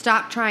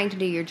 Stop trying to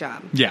do your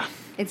job. Yeah.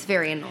 It's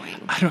very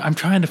annoying. I'm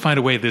trying to find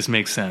a way this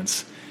makes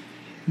sense.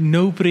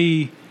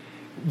 Nobody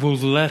will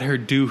let her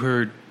do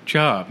her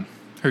job.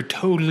 Her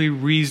totally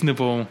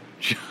reasonable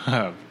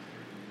job.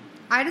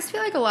 I just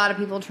feel like a lot of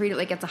people treat it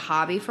like it's a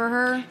hobby for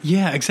her.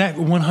 Yeah,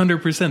 exactly.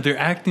 100%. They're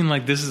acting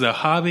like this is a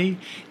hobby,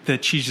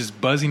 that she's just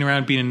buzzing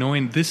around being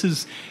annoying.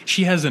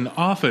 She has an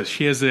office.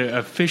 She has an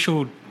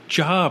official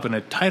job and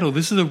a title.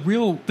 This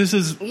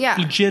is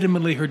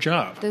legitimately her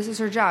job. This is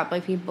her job.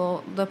 Like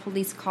the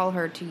police call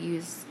her to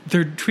use.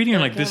 They're treating her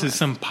like this is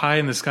some pie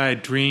in the sky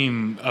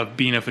dream of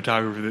being a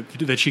photographer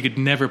that she could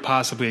never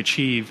possibly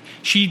achieve.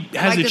 She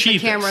has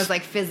achieved. The camera's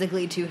like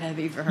physically too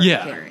heavy for her to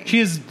carry. She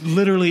has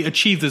literally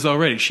achieved this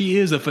already. She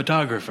is a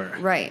photographer.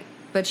 Right.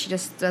 But she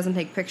just doesn't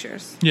take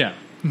pictures. Yeah.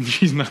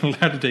 She's not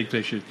allowed to take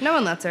pictures. No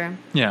one lets her.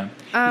 Yeah.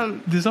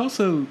 There's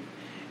also,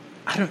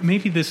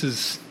 maybe this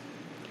is,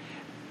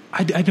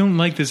 I don't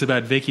like this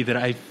about Vicky, that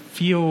I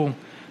feel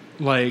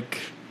like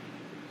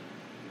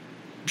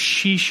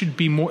she should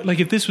be more, like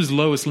if this was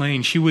Lois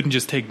Lane, she wouldn't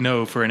just take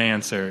no for an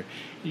answer.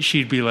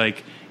 She'd be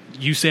like,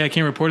 you say I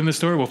can't report in this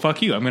story? Well,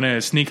 fuck you. I'm going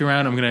to sneak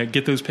around. I'm going to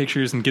get those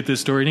pictures and get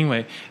this story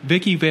anyway.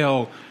 Vicky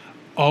Vale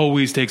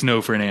always takes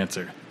no for an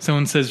answer.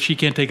 Someone says she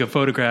can't take a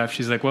photograph.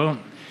 She's like, well,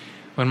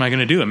 what am I going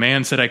to do? A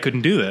man said I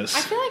couldn't do this.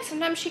 I feel like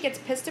sometimes she gets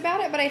pissed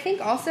about it, but I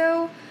think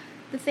also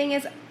the thing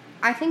is,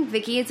 I think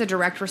Vicky is a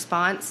direct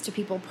response to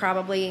people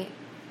probably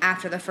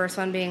after the first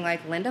one being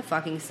like, Linda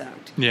fucking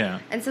sucked. Yeah.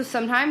 And so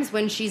sometimes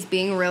when she's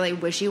being really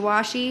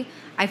wishy-washy,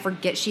 I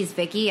forget she's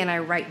Vicky and I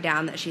write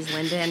down that she's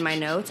Linda in my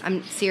notes.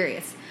 I'm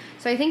serious.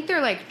 So I think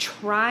they're like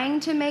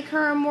trying to make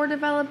her a more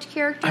developed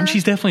character.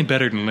 She's definitely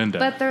better than Linda.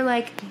 But they're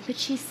like, but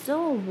she's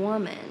still a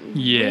woman.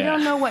 Yeah. We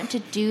don't know what to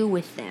do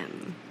with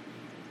them.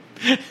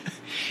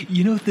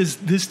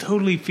 This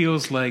totally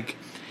feels like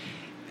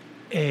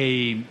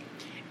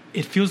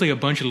it feels like a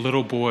bunch of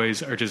little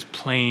boys are just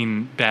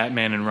playing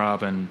Batman and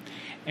Robin,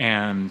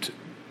 and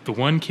the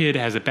one kid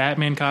has a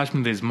Batman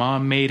costume that his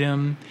mom made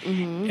him,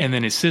 and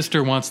then his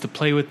sister wants to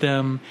play with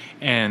them,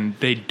 and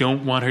they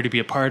don't want her to be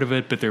a part of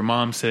it, but their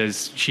mom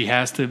says she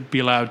has to be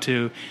allowed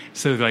to.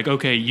 So they're like,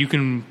 okay, you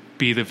can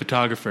be the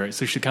photographer.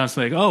 So she's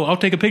constantly like, "Oh, I'll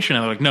take a picture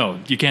now." They're like, "No,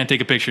 you can't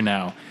take a picture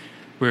now.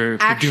 We're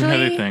doing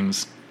other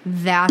things."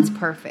 That's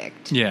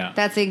perfect. Yeah.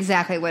 That's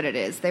exactly what it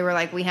is. They were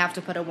like, we have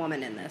to put a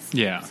woman in this.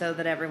 Yeah. So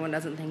that everyone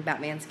doesn't think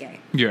Batman's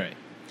gay. You're right.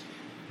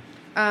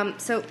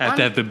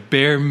 At the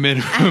bare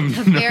minimum,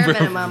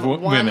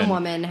 one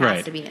woman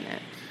has to be in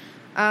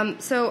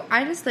it. So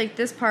I just like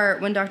this part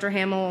when Dr.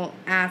 Hamill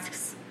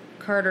asks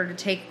Carter to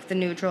take the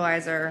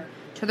neutralizer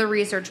to the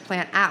research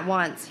plant at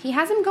once. He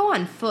has him go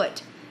on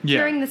foot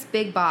carrying this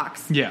big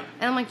box. Yeah.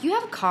 And I'm like, you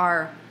have a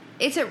car.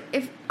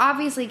 It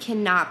obviously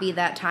cannot be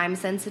that time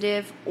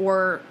sensitive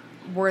or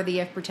worthy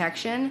of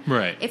protection.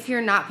 Right. If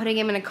you're not putting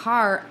him in a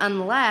car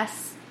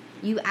unless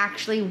you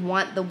actually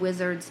want the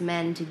Wizard's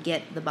men to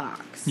get the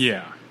box.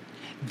 Yeah.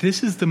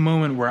 This is the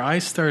moment where I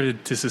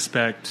started to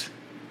suspect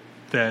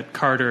that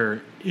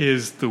Carter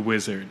is the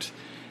Wizard.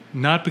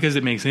 Not because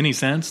it makes any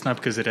sense, not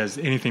because it has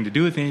anything to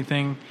do with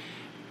anything,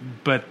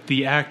 but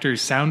the actor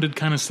sounded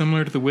kind of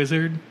similar to the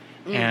Wizard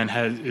and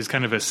is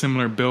kind of a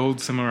similar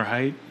build, similar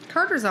height.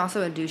 Carter's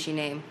also a douchey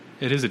name.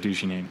 It is a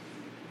douchey name.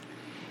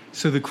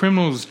 So the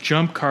criminals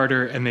jump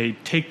Carter and they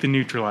take the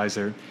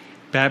neutralizer.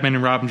 Batman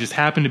and Robin just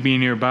happen to be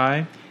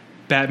nearby.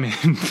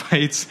 Batman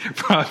fights.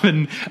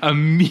 Robin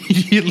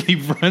immediately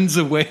runs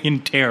away in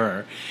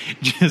terror.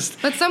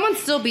 But someone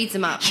still beats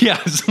him up.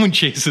 Yeah, someone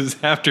chases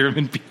after him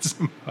and beats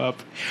him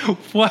up.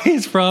 Why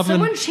is Robin...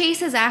 Someone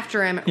chases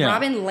after him. Yeah.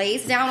 Robin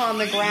lays down on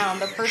the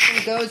ground. The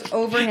person goes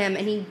over him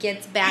and he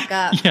gets back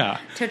up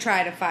to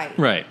try to fight.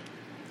 Right.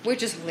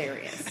 Which is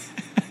hilarious.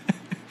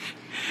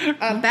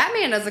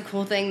 Batman does a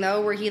cool thing, though,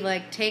 where he,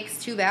 like,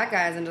 takes two bad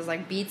guys and just,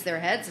 like, beats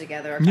their heads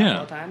together a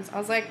couple of times. I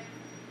was like,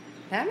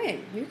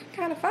 Batman, you can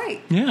kind of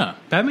fight. Yeah,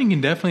 Batman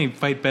can definitely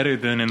fight better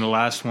than in the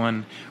last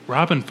one.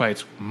 Robin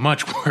fights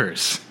much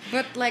worse.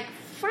 But, like,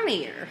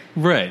 funnier.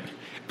 Right.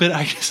 But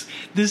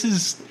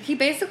He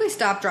basically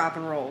stopped, drop,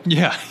 and roll.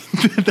 Yeah,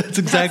 that's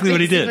exactly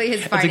what he did.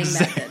 That's basically his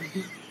fighting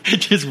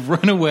method. Just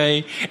run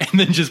away and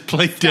then just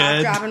play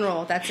dead. Stop, drop, and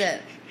roll. That's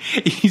it.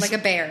 Like a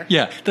bear.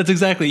 Yeah, that's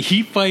exactly.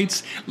 He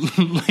fights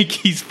like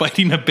he's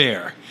fighting a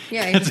bear.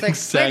 Yeah, he's just like,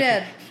 play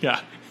dead.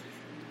 Yeah.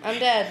 I'm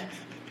dead.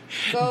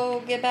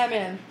 Go get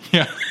Batman.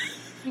 Yeah.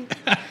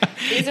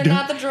 These are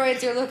not the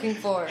droids you're looking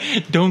for.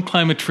 Don't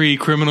climb a tree.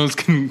 Criminals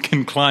can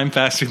climb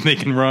faster than they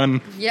can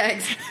run.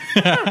 Yeah,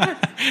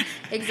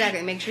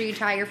 exactly. Make sure you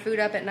tie your food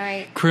up at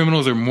night.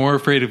 Criminals are more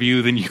afraid of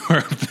you than you are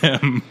of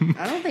them.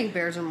 I don't think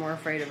bears are more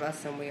afraid of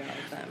us than we are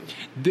of them.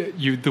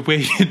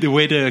 The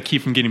way to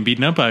keep from getting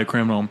beaten up by a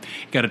criminal,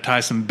 you got to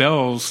tie some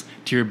bells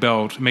to your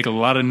belt, make a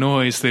lot of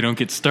noise so they don't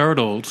get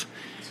startled.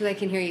 So they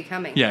can hear you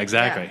coming. Yeah,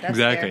 exactly. Yeah,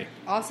 exactly. Fair.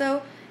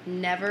 Also,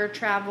 never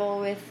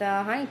travel with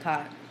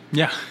honeypot.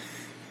 Yeah.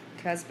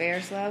 Because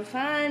bears love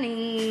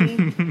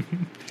honey.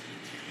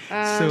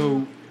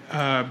 So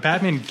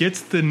Batman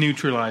gets the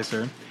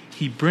neutralizer.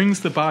 He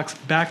brings the box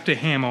back to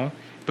Hamill,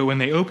 but when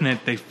they open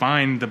it, they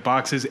find the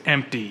box is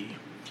empty.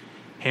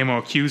 Hamill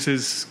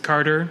accuses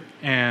Carter,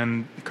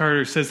 and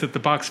Carter says that the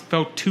box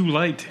felt too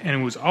light and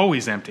it was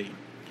always empty.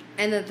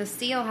 And that the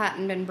seal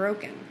hadn't been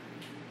broken.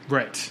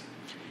 Right.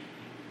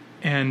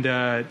 And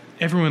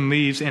everyone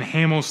leaves, and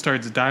Hamill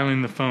starts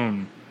dialing the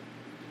phone.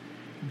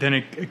 Then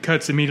it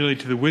cuts immediately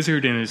to the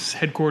Wizard in his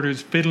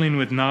headquarters, fiddling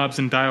with knobs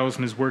and dials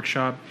in his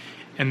workshop.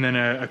 And then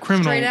a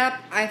criminal... Straight up,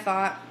 I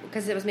thought,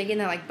 because it was making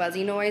that like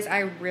buzzy noise, I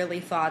really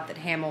thought that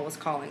Hamill was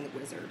calling the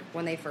Wizard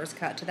when they first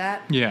cut to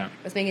that. Yeah.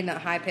 It was making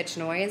that high-pitched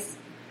noise.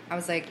 I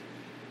was like,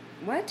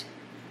 what?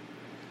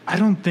 I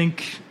don't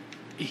think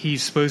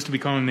he's supposed to be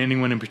calling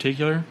anyone in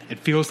particular. It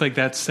feels like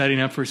that's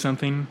setting up for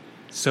something.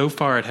 So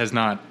far, it has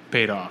not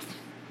paid off.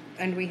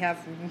 And we have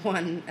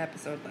one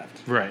episode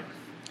left. Right.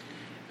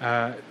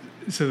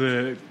 So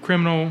the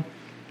criminal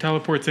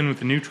teleports in with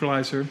the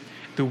neutralizer.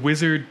 The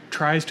Wizard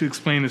tries to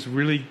explain this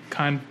really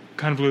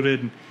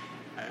convoluted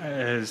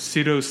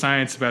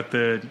pseudoscience about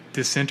the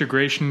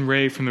disintegration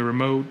ray from the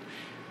remote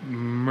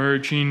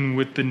merging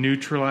with the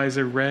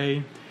neutralizer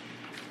ray.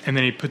 And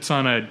then he puts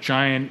on a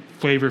giant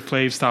Flavor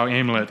Flav style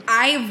amulet.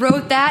 I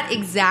wrote that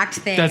exact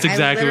thing. That's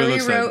exactly what it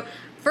looks like.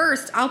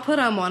 First, I'll put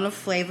on one of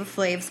Flava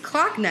Flav's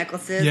clock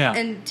necklaces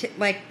and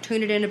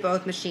tune it into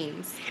both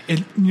machines.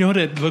 You know what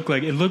it looked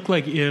like? It looked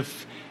like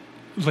if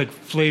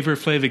Flavor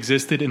Flav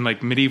existed in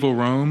medieval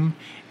Rome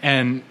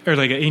or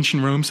like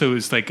ancient Rome, so it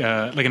was like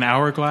an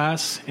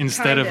hourglass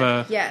instead of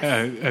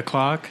a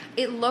clock.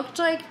 It looked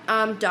like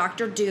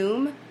Dr.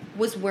 Doom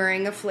was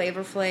wearing a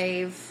Flavor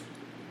Flav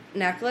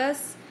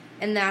necklace,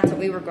 and that's what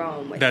we were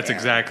going with. That's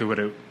exactly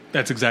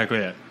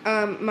it.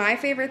 My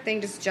favorite thing,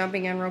 just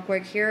jumping in real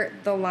quick here,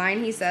 the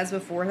line he says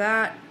before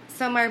that,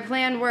 so my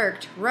plan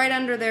worked right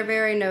under their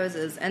very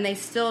noses, and they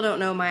still don't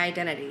know my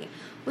identity.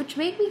 Which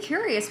made me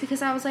curious,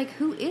 because I was like,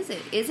 who is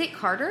it? Is it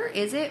Carter?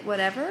 Is it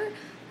whatever?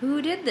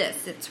 Who did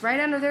this? It's right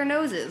under their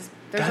noses.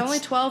 There's only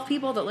 12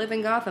 people that live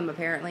in Gotham,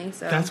 apparently.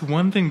 So that's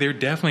one thing they're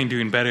definitely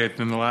doing better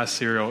than the last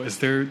serial, is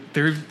there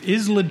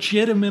is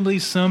legitimately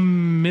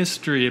some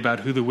mystery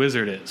about who the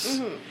Wizard is.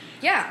 Mm-hmm.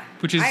 Yeah.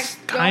 Which is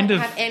I don't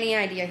have any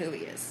idea who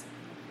he is.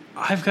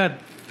 I've got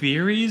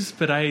theories,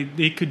 but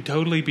it could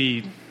totally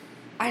be.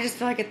 I just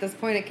feel like at this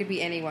point it could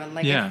be anyone.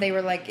 Like Yeah. if they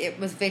were like it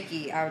was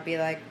Vicky, I would be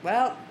like,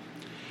 well.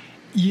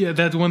 Yeah,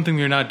 that's one thing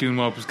they're not doing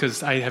well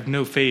because I have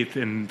no faith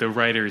in the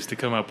writers to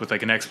come up with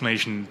like an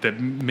explanation that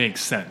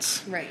makes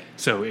sense. Right.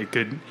 So it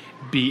could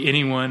be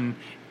anyone,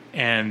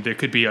 and there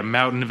could be a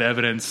mountain of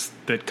evidence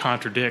that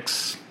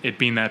contradicts it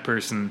being that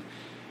person.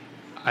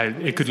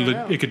 It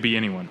could be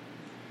anyone.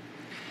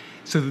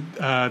 So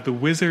the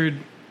wizard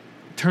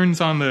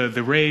turns on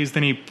the rays,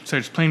 then he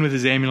starts playing with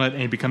his amulet,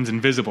 and he becomes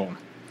invisible.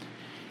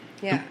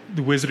 Yeah.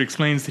 The wizard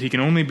explains that he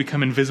can only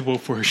become invisible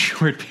for a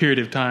short period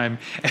of time,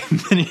 and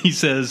then he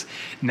says,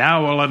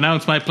 "Now I'll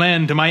announce my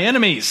plan to my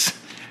enemies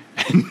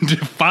and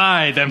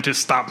defy them to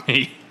stop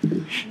me."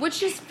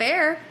 Which is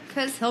fair,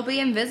 because he'll be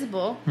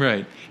invisible.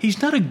 Right.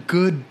 He's not a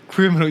good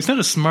criminal. He's not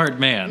a smart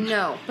man.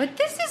 No, but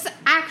this is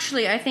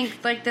actually, I think,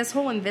 like this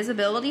whole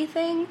invisibility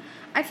thing,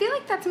 I feel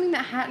like that's something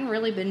that hadn't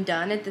really been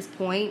done at this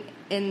point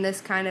in this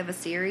kind of a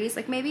series.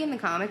 Like maybe in the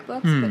comic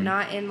books, but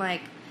not in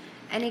like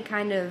any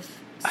kind of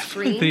I feel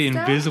screen like the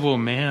stuff. Invisible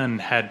Man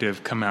had to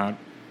have come out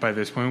by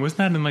this point. Wasn't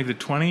that in like the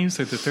 20s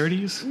or the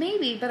 30s?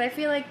 Maybe, but I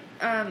feel like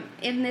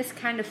in this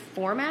kind of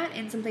format,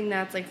 in something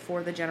that's like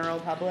for the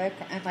general public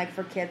and like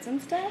for kids and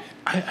stuff.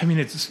 I mean,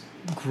 it's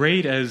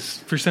great as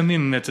for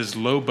something that's as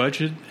low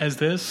budget as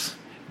this.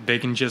 They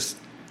can just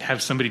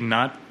have somebody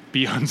not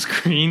be on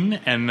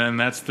screen, and then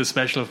that's the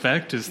special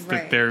effect is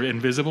that they're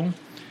invisible.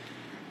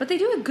 But they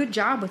do a good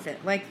job with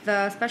it. Like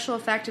the special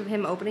effect of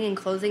him opening and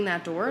closing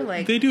that door,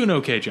 like They do an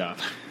okay job.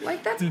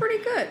 like that's pretty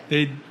good.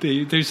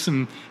 There's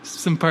some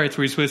parts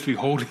where he's supposed to be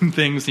holding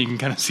things, and you can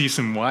kind of see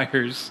some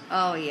wires.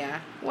 Oh yeah.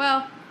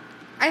 Well,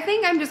 I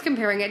think I'm just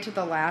comparing it to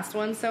the last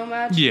one so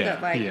much. Yeah,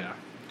 that, like, yeah.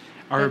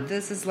 Our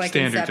this is like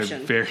standards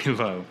Inception. are very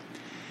low.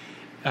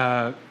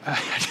 I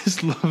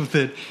just love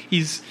that he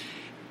is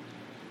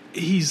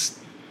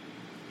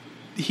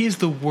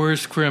the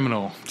worst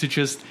criminal to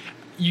just.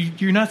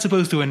 You're not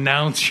supposed to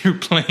announce your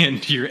plan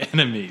to your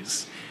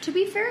enemies. To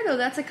be fair, though,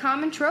 that's a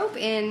common trope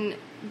in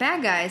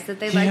bad guys that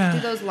they like to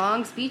do those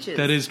long speeches.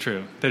 That is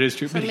true.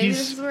 So but maybe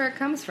this is where it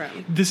comes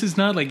from. This is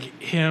not like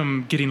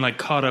him getting like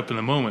caught up in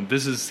the moment.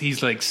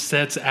 He's like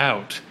sets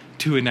out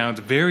to announce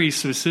very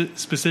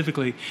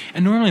specifically.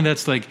 And normally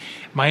that's like,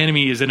 my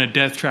enemy is in a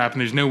death trap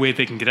and there's no way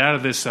they can get out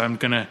of this, so I'm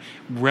going to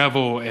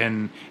revel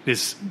in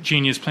this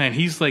genius plan.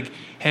 He's like,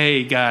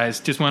 hey guys,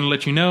 just want to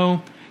let you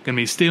know, going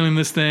to be stealing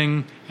this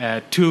thing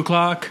at 2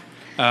 o'clock.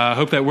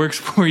 Hope that works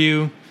for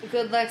you.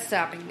 Good luck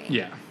stopping me.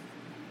 Yeah.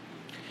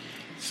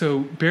 So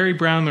Barry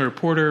Brown, the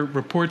reporter,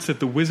 reports that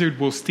the wizard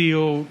will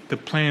steal the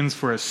plans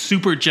for a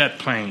super jet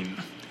plane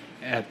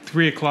at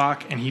 3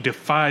 o'clock, and he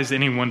defies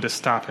anyone to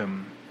stop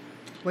him.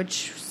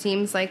 Which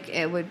seems like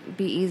it would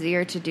be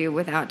easier to do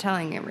without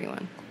telling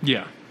everyone.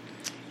 Yeah.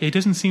 It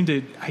doesn't seem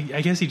to...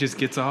 I guess he just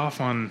gets off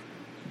on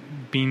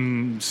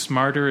being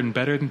smarter and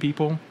better than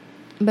people.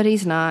 But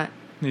he's not.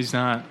 He's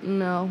not.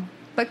 No.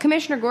 But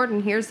Commissioner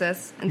Gordon hears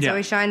this, and so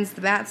he shines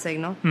the bat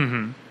signal.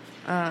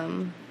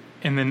 Mm-hmm.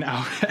 And then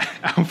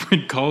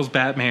Alfred calls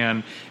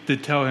Batman to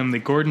tell him that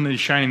Gordon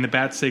is shining the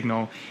bat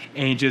signal,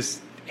 and he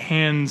just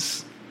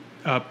hangs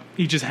up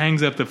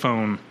the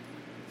phone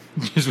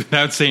just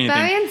without saying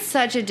anything. Batman's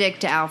such a dick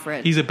to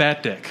Alfred. He's a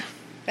bat dick.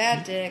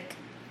 Bad dick.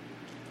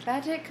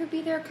 Bad dick could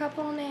be their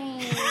couple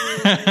name.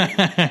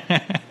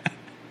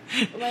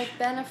 Like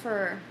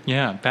Benifer.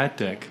 Yeah, bat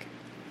dick.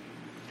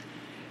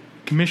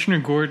 Commissioner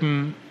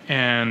Gordon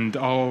and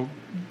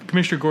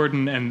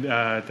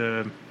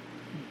the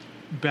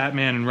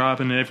Batman and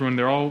Robin and everyone,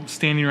 they're all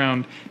standing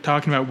around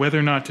talking about whether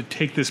or not to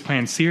take this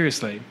plan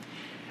seriously.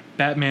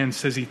 Batman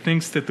says he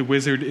thinks that the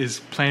wizard is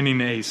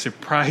planning a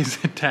surprise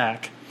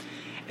attack.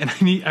 And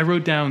I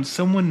wrote down,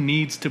 someone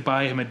needs to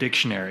buy him a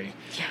dictionary.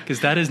 Because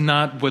that is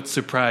not what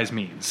surprise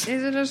means.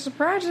 Is it a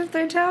surprise if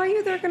they tell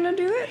you they're going to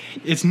do it?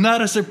 It's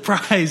not a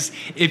surprise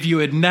if you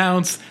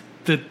announce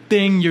the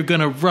thing you're going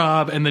to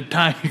rob and the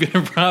time you're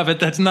going to rob it.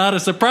 That's not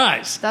a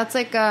surprise. That's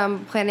like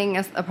planning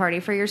a party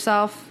for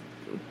yourself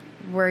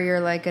where you're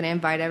like going to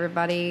invite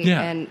everybody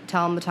and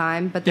tell them the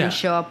time, but then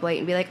show up late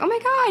and be like, oh my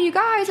God, you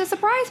guys, a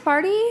surprise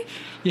party.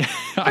 Yeah,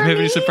 I'm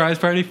having a surprise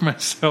party for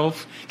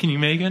myself. Can you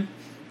make it?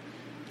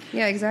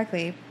 Yeah,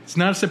 exactly. It's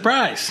not a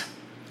surprise.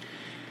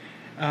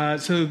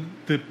 So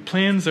the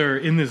plans are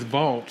in this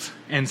vault,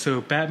 and so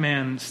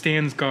Batman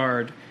stands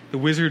guard. The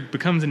wizard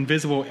becomes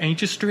invisible, and he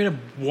just straight up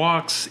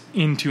walks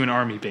into an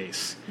army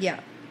base. Yeah.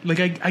 Like,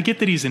 I get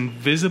that he's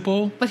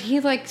invisible. But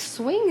he, like,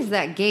 swings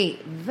that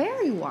gate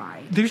very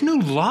wide. There's no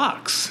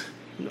locks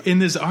in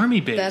this army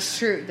base. That's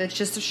true. That's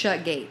just a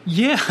shut gate.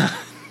 Yeah.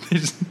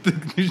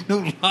 There's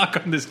no lock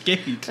on this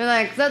gate. They're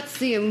like, let's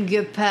see him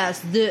get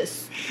past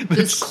this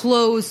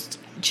closed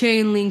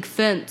chain link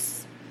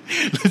fence.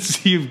 Let's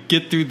see him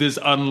get through this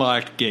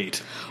unlocked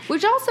gate.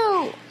 Which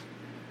also,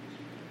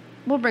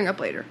 we'll bring up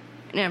later.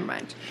 Never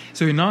mind.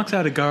 So he knocks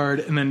out a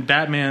guard, and then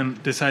Batman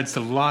decides to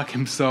lock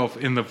himself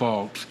in the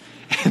vault.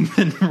 And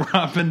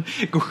then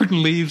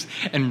Gordon leaves,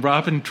 and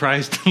Robin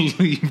tries to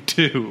leave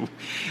too.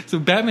 So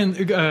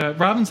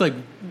Robin's like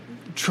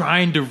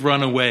trying to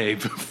run away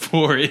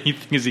before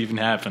anything has even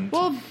happened.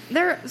 Well,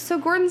 so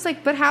Gordon's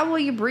like, but how will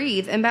you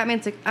breathe? And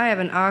Batman's like, I have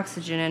an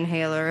oxygen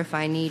inhaler if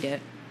I need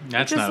it.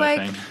 That's Which not is a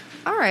like, thing.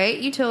 all right,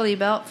 utility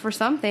belt for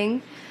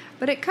something.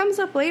 But it comes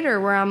up later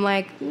where I'm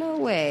like, no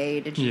way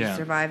did you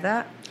survive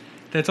that.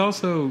 That's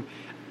also,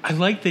 I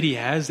like that he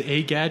has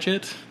a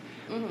gadget,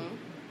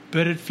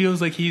 but it feels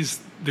like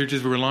they're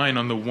just relying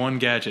on the one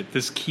gadget.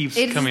 This keeps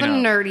coming up. It's the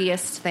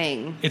nerdiest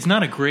thing. It's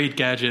not a great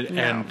gadget,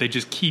 No. and they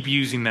just keep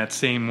using that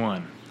same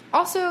one.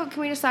 Also,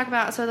 can we just talk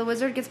about, so the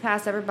wizard gets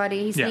past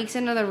everybody, he sneaks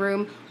into the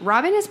room,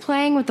 Robin is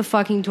playing with the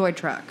fucking toy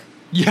truck.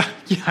 Yeah,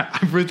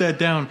 I wrote that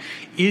down.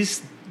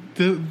 Is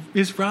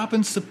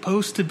Robin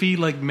supposed to be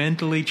like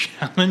mentally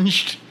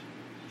challenged?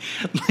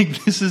 Like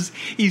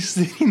he's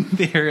sitting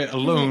there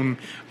alone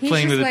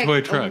playing with a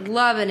toy truck.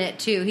 Loving it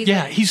too.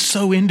 He's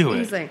so into it.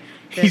 He's like,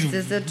 this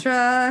is a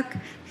truck.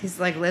 He's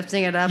like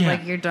lifting it up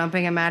like you're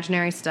dumping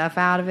imaginary stuff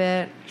out of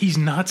it. He's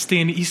not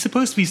standing. He's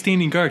supposed to be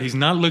standing guard. He's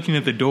not looking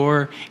at the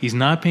door. He's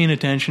not paying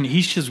attention.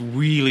 He's just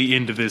really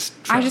into this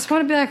truck. I just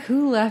want to be like,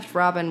 who left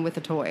Robin with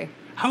a toy?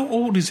 How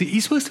old is he?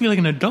 He's supposed to be like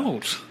an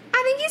adult.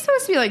 I think he's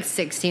supposed to be like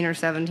 16 or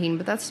 17,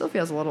 but that still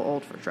feels a little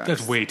old for trucks.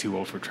 That's way too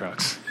old for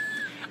trucks.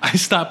 I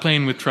stopped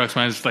playing with trucks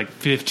when I was like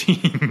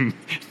 15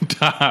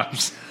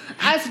 tops.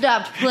 I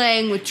stopped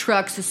playing with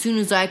trucks as soon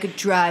as I could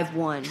drive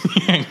one.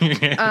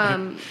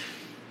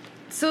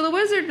 So the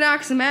wizard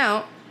knocks him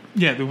out.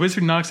 Yeah, the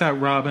wizard knocks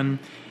out Robin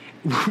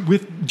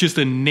with just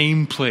a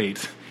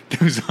nameplate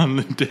that was on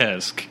the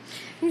desk.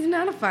 He's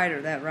not a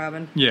fighter, that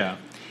Robin. Yeah.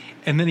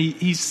 And then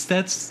he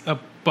sets a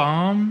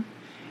bomb,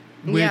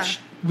 which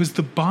was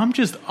the bomb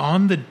just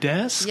on the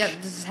desk? Yep,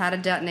 just had a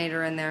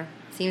detonator in there.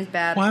 Seems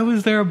bad. Why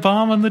was there a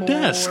bomb on the Poor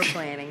desk?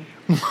 planning.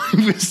 Why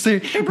was there?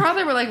 They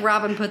probably were like,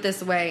 Robin put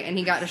this away, and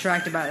he got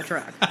distracted by the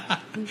truck.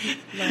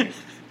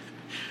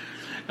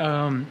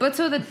 But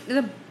so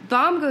the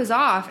bomb goes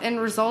off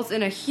and results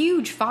in a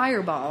huge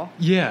fireball.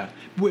 Yeah.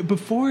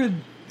 Before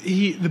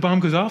the bomb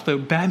goes off, though,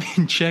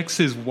 Batman checks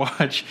his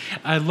watch.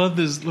 I love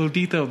this little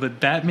detail that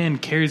Batman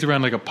carries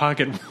around like a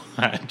pocket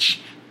watch.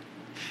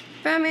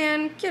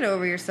 Batman, get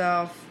over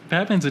yourself.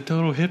 Batman's a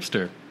total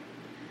hipster.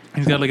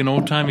 He's got like an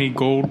old-timey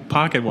gold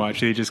pocket watch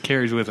that he just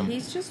carries with him.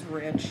 He's just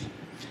rich.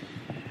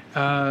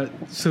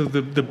 So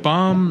the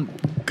bomb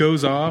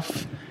goes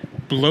off,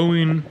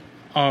 blowing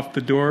off the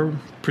door,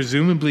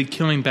 presumably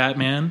killing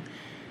Batman.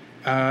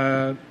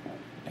 And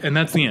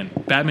that's the end.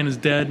 Batman is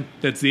dead.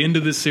 That's the end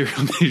of this serial.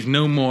 There's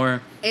no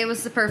more. It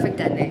was the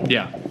perfect ending.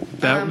 Yeah.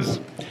 That was...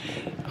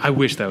 I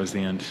wish that was the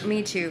end.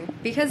 Me too.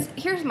 Because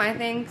here's my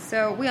thing.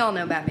 So we all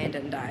know Batman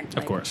didn't die.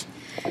 Of course.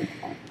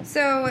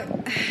 So...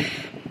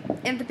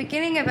 in the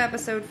beginning of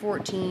episode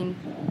 14,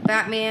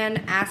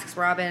 Batman asks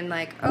Robin,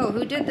 like, oh,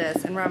 who did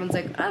this? And Robin's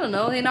like, I don't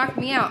know, they knocked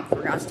me out.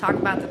 Forgot to talk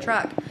about the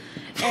truck.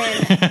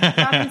 And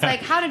Robin's like,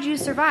 how did you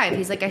survive?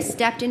 He's like, I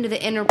stepped into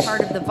the inner part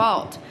of the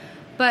vault.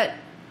 But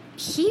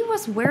he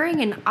was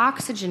wearing an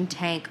oxygen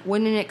tank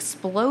when an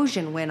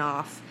explosion went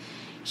off.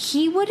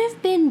 He would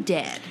have been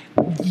dead.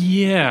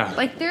 Yeah.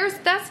 Like,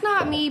 that's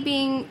not me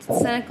being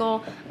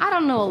cynical. I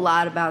don't know a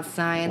lot about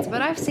science,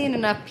 but I've seen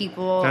enough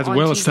people That's on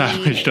well TV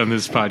established on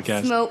this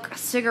podcast. smoke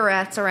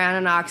cigarettes around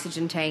an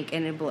oxygen tank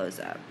and it blows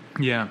up.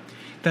 Yeah.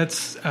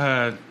 That's,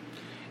 I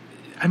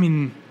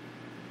mean,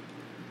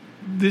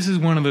 this is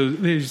one of those,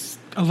 there's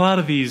a lot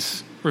of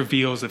these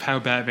reveals of how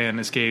Batman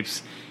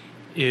escapes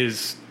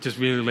is just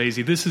really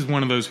lazy. This is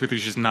one of those where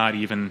there's just not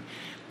even...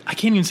 I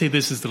can't even say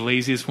this is the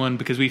laziest one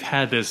because we've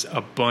had this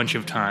a bunch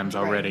of times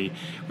already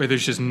where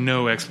there's just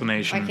no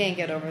explanation. I can't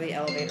get over the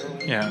elevator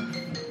one. Yeah.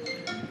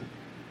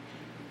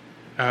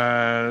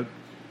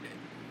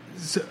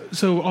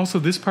 So also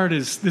this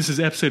is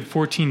episode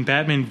 14,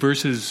 Batman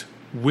versus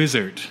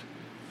Wizard.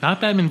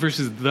 Not Batman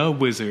versus the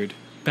Wizard.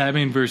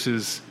 Batman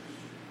versus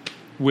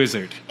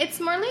Wizard. It's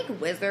more like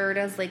Wizard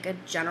as like a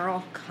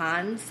general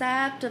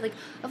concept of like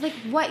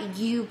what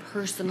you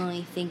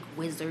personally think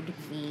Wizard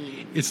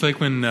means. It's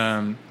like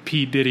when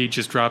P. Diddy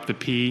just dropped the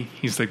P.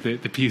 He's like, the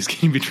P is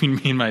getting between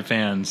me and my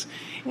fans.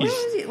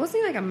 Wasn't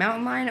he like a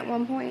mountain lion at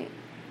one point?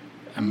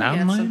 A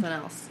mountain lion? Something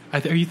else.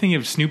 Are you thinking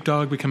of Snoop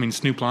Dogg becoming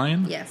Snoop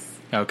Lion? Yes.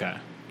 Okay.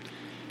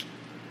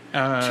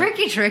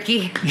 Tricky.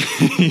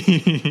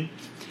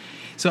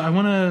 So I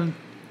want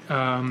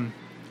to...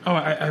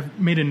 I've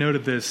made a note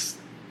of this.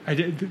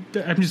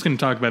 I'm just going to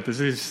talk about this.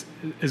 This is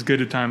as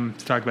good a time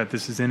to talk about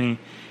this as any.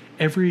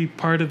 Every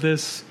part of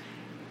this,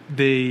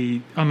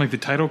 on like the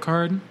title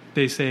card,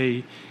 they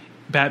say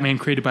Batman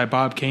created by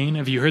Bob Kane.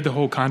 Have you heard the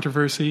whole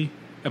controversy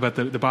about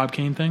the Bob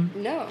Kane thing?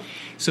 No.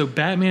 So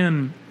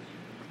Batman,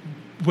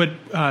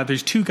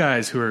 there's two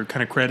guys who are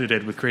kind of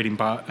credited with creating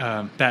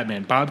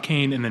Batman, Bob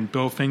Kane and then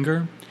Bill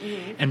Finger.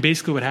 Mm-hmm. And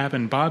basically what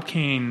happened, Bob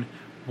Kane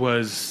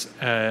was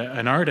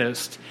an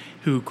artist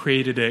who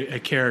created a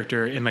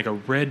character in like a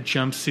red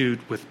jumpsuit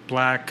with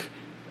black,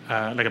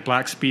 like a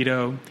black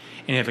Speedo, and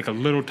he had like a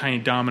little tiny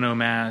domino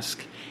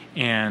mask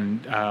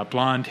and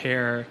blonde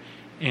hair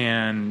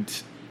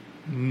and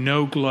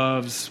no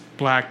gloves,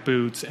 black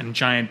boots, and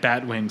giant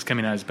bat wings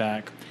coming out his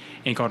back.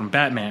 And he called him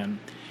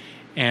Batman.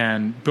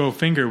 And Bill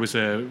Finger was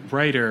a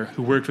writer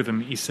who worked with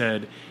him. He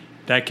said,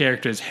 that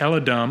character is hella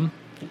dumb,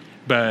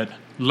 but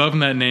loving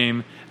that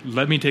name,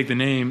 let me take the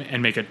name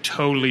and make a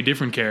totally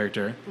different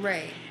character.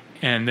 Right.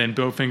 And then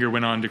Bill Finger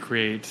went on to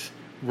create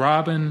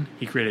Robin.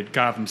 He created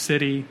Gotham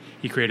City.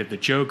 He created the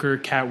Joker,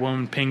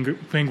 Catwoman,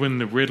 Penguin,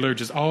 the Riddler,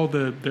 just all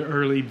the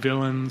early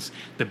villains,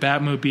 the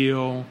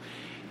Batmobile,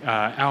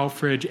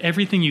 Alfred,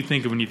 everything you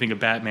think of when you think of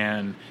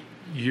Batman,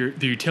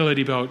 the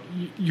utility belt,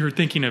 you're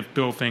thinking of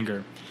Bill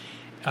Finger.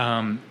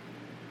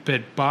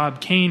 But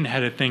Bob Kane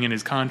had a thing in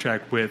his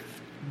contract with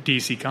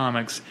DC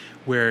Comics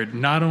where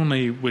not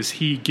only was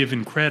he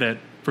given credit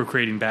for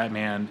creating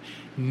Batman,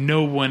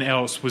 no one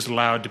else was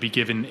allowed to be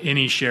given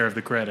any share of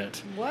the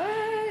credit. What?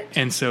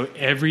 And so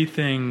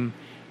everything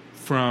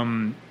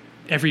from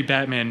every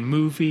Batman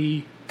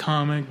movie,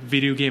 comic,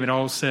 video game, it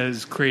all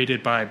says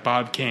created by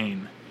Bob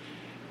Kane.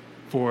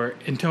 For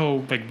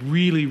until like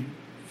really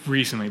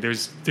recently,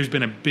 there's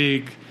been a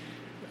big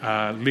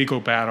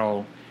legal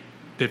battle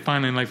that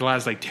finally, in like the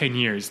last like 10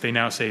 years, they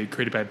now say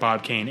created by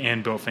Bob Kane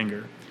and Bill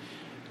Finger.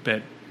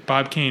 But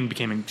Bob Kane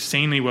became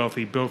insanely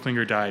wealthy. Bill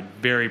Finger died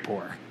very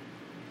poor.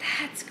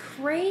 That's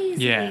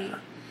crazy. Yeah.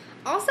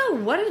 Also,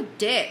 what a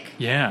dick.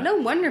 Yeah. No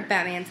wonder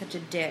Batman's such a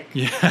dick.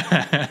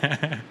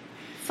 Yeah.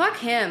 Fuck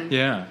him.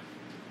 Yeah.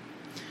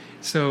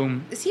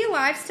 So... Is he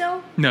alive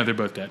still? No, they're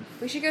both dead.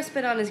 We should go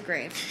spit on his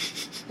grave.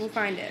 We'll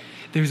find it.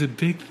 There's a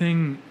big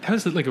thing... That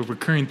was like a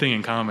recurring thing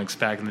in comics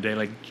back in the day.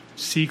 Like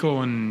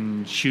Siegel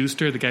and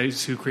Schuster, the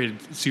guys who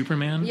created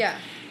Superman... Yeah.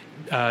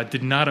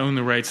 Did not own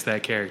the rights to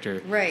that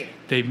character. Right.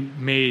 They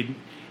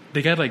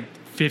got like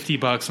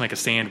 $50 and like a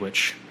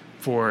sandwich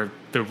for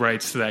the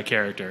rights to that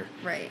character.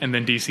 Right. And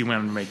then DC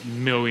went on to make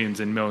millions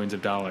and millions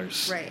of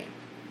dollars. Right.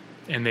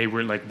 And they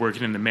were like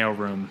working in the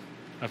mailroom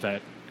of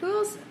that. Who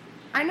else?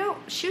 I know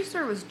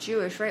Schuster was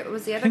Jewish, right?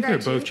 Was the other think guy they're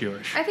both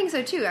Jewish. I think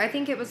so too. I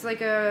think it was like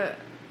a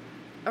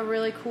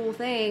really cool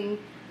thing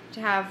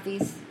to have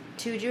these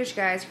two Jewish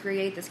guys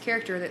create this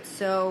character that's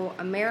so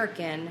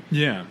American.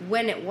 Yeah.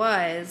 When it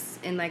was,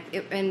 and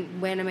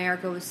and when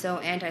America was so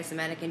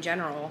anti-Semitic in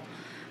general,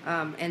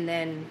 and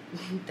then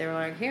they were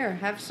like, "Here,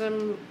 have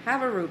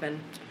a Reuben."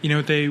 You know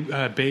what they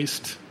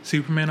based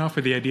Superman off?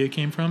 Where the idea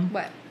came from?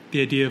 What?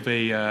 The idea of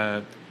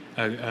a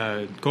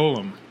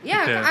golem. Yeah,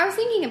 like I was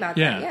thinking about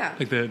that. Yeah,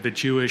 like the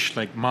Jewish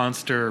like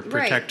monster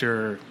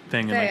protector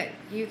thing. That and, like,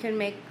 you can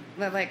make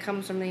that like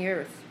comes from the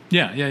earth.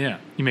 Yeah.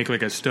 You make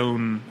like a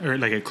stone or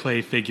like a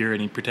clay figure,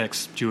 and he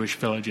protects Jewish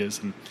villages,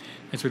 and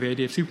that's where the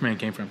idea of Superman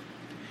came from.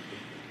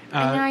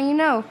 And now you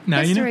know.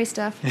 History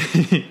stuff.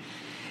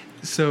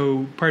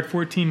 So, part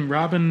 14,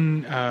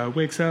 Robin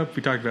wakes up.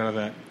 We talked about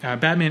all that.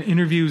 Batman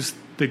interviews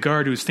the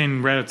guard who was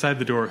standing right outside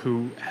the door,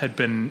 who had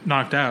been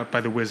knocked out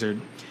by the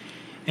wizard.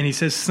 And he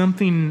says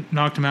something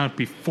knocked him out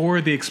before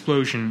the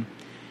explosion.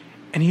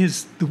 And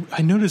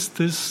I noticed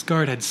this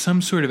guard had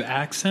some sort of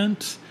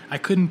accent. I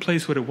couldn't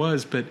place what it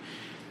was, but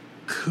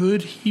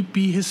could he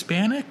be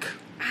Hispanic?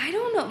 I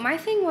don't know. My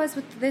thing was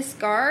with this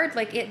guard,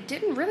 like, it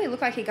didn't really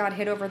look like he got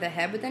hit over the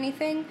head with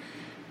anything,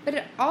 but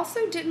it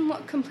also didn't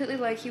look completely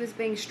like he was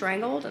being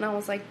strangled, and I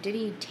was like, did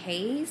he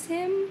tase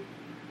him?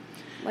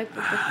 Like,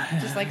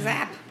 just like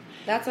zap.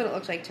 That's what it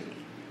looked like to me.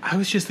 I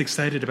was just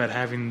excited about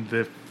having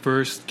the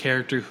first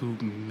character who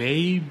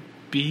may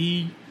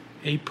be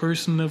a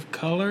person of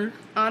color.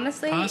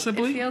 Honestly,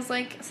 possibly? It feels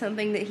like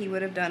something that he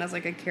would have done as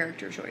like a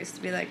character choice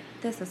to be like,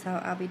 this is how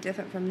I'll be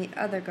different from the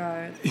other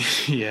guards.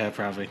 Yeah,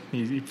 probably.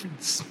 People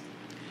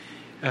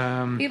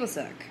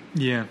suck.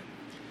 Yeah.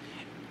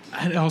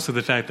 And also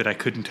the fact that I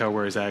couldn't tell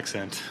where his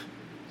accent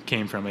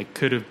came from. It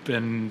could have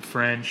been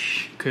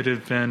French, could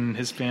have been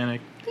Hispanic.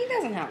 He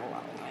doesn't have a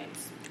lot of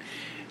lines.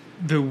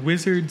 The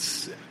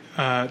wizard's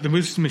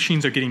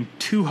machines are getting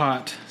too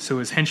hot, so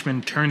his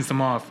henchman turns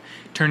them off,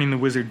 turning the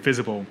wizard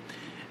visible.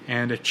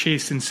 And a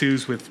chase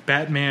ensues with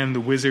Batman, the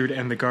wizard,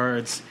 and the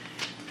guards.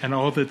 And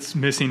all that's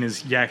missing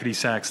is Yakety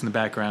Sax in the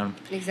background.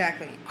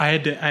 Exactly.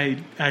 I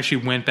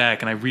actually went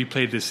back and I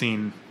replayed the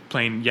scene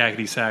playing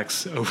Yakety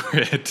Sax over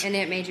it. And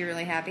it made you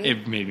really happy?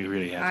 It made me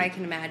really happy. I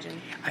can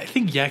imagine. I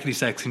think Yakety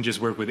Sax can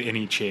just work with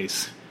any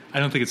chase. I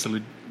don't think it's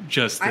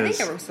just this. I think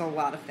it works with a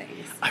lot of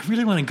things. I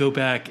really want to go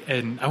back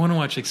and I want to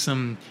watch like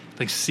some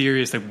like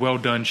serious, like well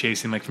done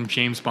chasing, like from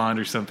James Bond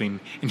or something,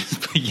 and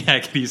just play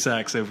Yakety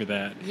Sax over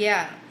that.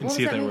 Yeah. And what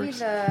see was if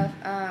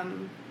that that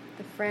movie?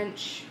 The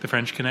French. The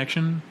French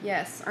Connection?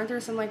 Yes. Aren't there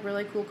some like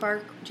really cool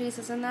car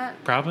chases in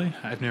that? Probably.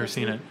 I've never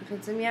seen it.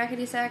 Put some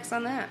Yakety Sax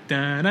on that.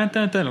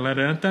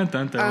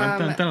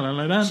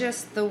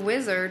 Just the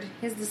wizard,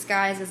 his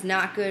disguise is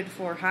not good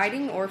for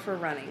hiding or for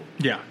running.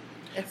 Yeah.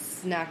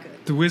 It's not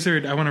good. The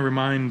wizard, I want to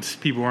remind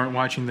people who aren't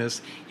watching this,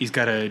 he's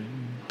got a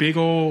big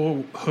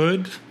old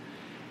hood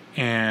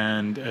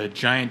and a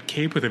giant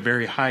cape with a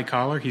very high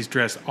collar. He's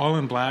dressed all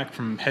in black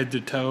from head to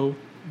toe,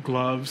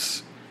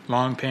 gloves,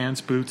 long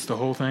pants, boots, the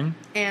whole thing.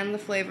 And the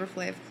Flavor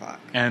Flav clock.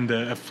 And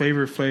a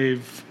Flavor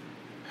Flav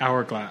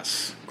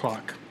hourglass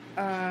clock.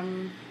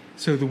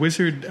 So the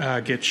wizard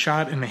gets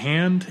shot in the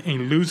hand and he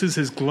loses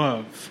his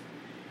glove.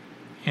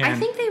 And I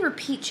think they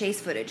repeat chase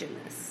footage in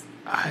this.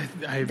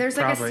 There's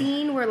like a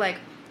scene where like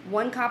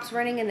one cop's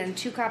running and then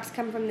two cops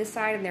come from this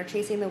side and they're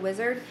chasing the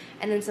wizard,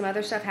 and then some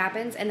other stuff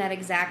happens and that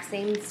exact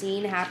same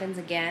scene happens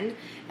again,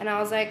 and I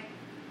was like,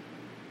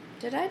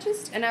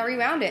 and I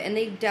rewound it, and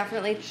they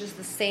definitely just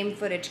the same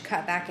footage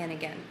cut back in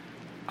again.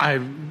 I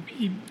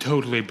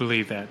totally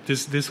believe that.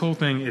 This whole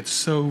thing, it's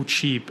so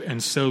cheap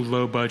and so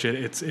low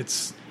budget.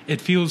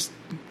 It feels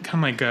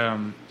kind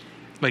of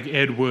like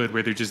Ed Wood,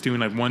 where they're just doing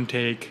like one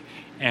take,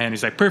 and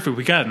he's like, perfect,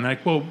 we got it. And I'm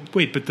like, well,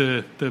 wait, but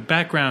the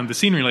background, the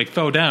scenery like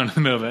fell down in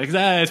the middle of it.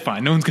 It's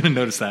fine. No one's going to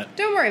notice that.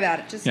 Don't worry about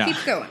it. Just keep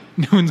going.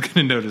 No one's going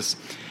to notice.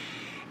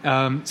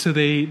 So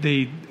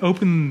they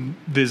open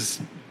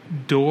this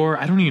door.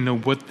 I don't even know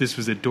what this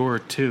was a door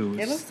to.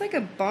 It looks like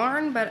a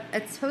barn, but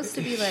it's supposed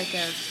to be like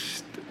a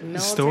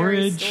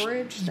military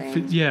storage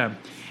thing. Yeah.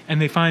 And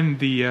they find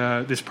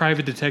this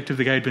private detective,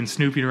 the guy who'd been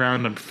snooping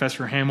around on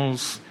Professor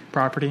Hamill's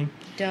property.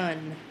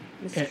 Dunn.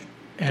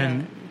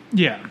 And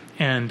yeah,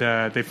 and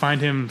they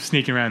find him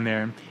sneaking around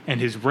there,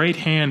 and his right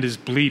hand is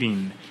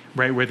bleeding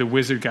right where the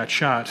wizard got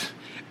shot,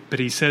 but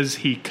he says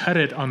he cut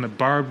it on the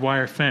barbed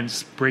wire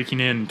fence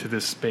breaking into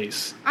this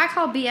space. I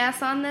call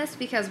BS on this,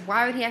 because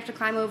why would he have to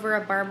climb over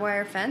a barbed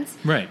wire fence?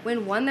 Right.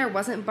 When, one, there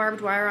wasn't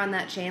barbed wire on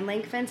that chain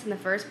link fence in the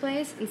first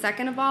place, and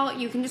second of all,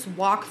 you can just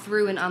walk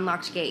through an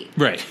unlocked gate.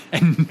 Right,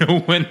 and no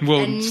one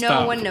will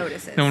stop. No one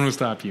notices. No one will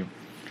stop you.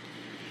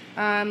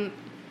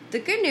 The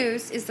good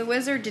news is the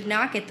wizard did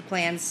not get the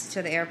plans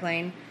to the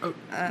airplane.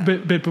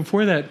 But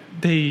before that,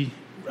 they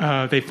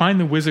find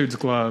the wizard's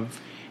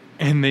glove,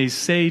 and they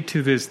say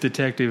to this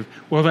detective,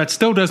 "Well, that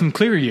still doesn't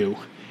clear you."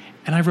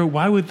 And I wrote,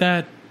 "Why would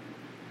that?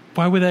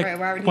 Why would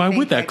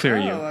that clear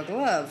you?" Oh, a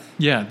glove.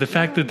 Yeah, the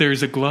fact that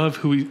there's a glove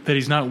that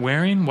he's not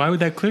wearing, why would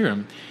that clear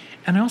him?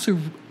 And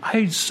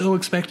I so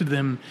expected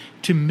them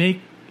to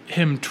make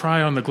him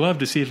try on the glove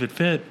to see if it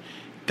fit.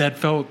 That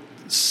felt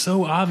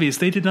so obvious.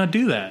 They did not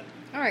do that.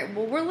 All right,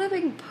 well, we're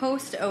living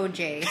post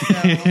OJ, so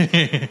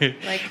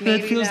like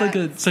maybe that feels like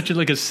such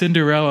a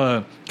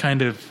Cinderella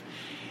kind of.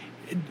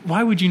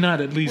 Why would you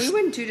not at least? We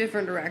went two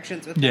different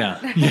directions with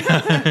that.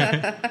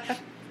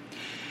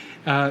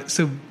 Yeah.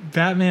 So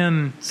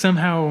Batman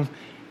somehow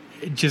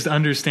just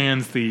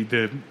understands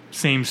the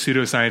same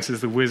pseudoscience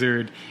as the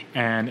wizard,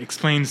 and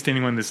explains to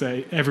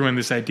everyone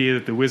this idea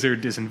that the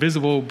wizard is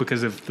invisible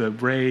because of the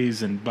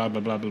rays and blah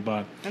blah blah blah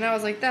blah. And I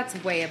was like, that's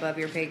way above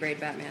your pay grade,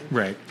 Batman.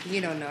 Right.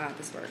 You don't know how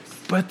this works.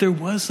 But there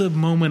was a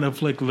moment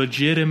of like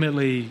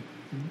legitimately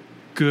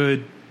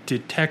good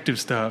detective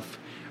stuff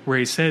where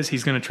he says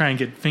he's going to try and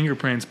get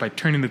fingerprints by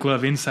turning the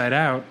glove inside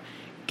out,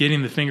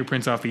 getting the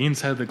fingerprints off the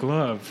inside of the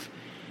glove,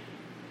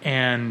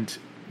 and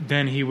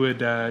then he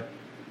would.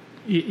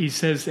 He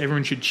says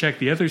everyone should check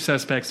the other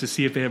suspects to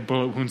see if they have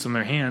bullet wounds on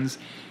their hands.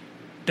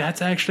 That's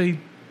actually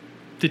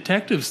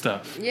detective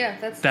stuff. Yeah,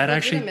 that's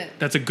legitimate.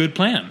 That's a good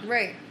plan.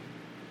 Right.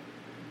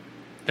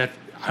 That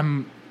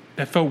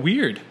felt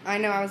weird. I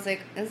know. I was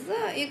like,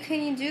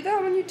 can you do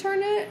that when you turn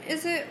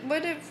it?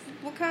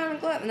 What kind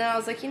of glove? And then I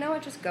was like, you know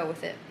what? Just go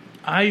with it.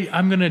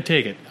 I'm going to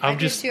take it. I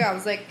did too. I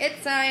was like,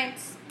 it's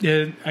science.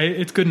 Yeah,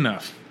 it's good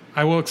enough.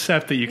 I will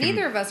accept that you can...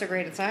 Neither of us are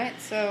great at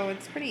science, so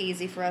it's pretty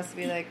easy for us to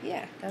be like,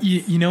 yeah, that's...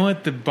 You know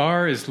what? The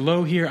bar is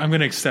low here. I'm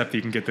going to accept that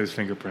you can get those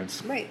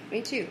fingerprints. Right,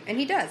 me too. And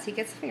he does. He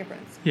gets the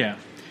fingerprints. Yeah.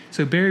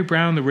 So Barry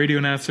Brown, the radio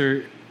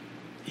announcer,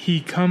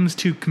 he comes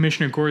to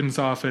Commissioner Gordon's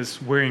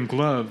office wearing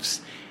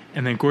gloves,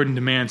 and then Gordon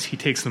demands he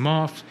takes them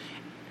off,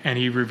 and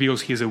he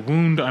reveals he has a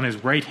wound on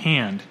his right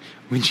hand,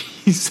 which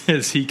he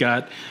says he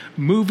got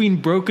moving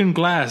broken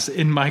glass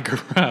in my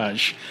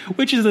garage,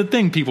 which is a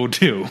thing people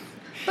do.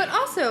 But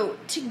also,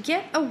 to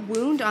get a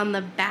wound on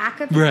the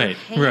back of your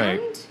hand?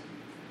 Right.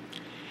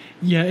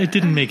 Yeah, it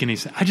didn't make any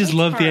sense. I just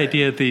love the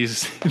idea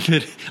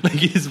that like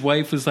his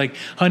wife was like,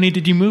 honey,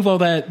 did you move all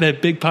that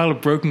big pile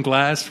of broken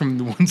glass from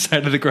the one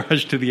side of the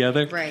garage to the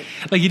other? Right.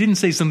 Like, he didn't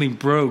say something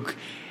broke.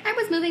 I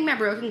was moving my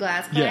broken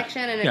glass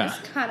collection, and it was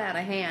cut out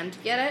of hand.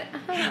 Get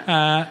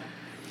it?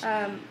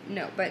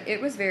 No, but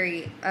it was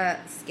very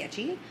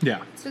sketchy.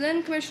 Yeah. So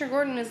then Commissioner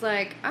Gordon is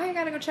like, I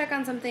gotta go check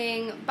on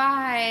something.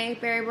 Bye,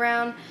 Barry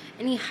Brown.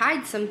 And he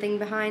hides something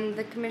behind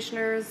the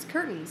commissioner's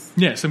curtains.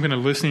 Yeah, some kind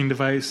of listening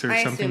device or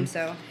something. I assume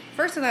so.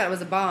 First I thought it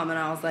was a bomb, and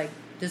I was like,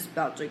 this is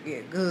about to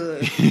get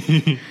good.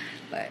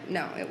 But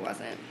no, it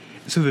wasn't.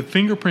 So the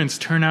fingerprints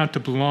turn out to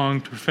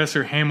belong to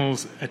Professor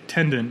Hamill's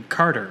attendant,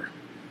 Carter.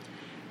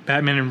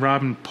 Batman and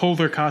Robin pull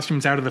their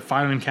costumes out of the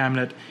filing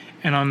cabinet,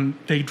 and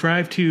they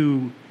drive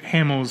to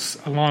Hamill's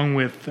along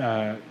with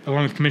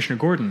Commissioner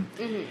Gordon.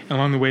 Mm-hmm.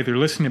 Along the way, they're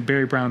listening to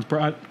Barry Brown's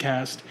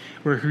broadcast,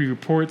 where he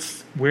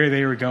reports where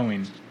they are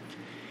going.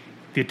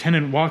 The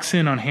attendant walks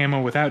in on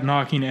Hamill without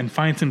knocking and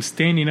finds him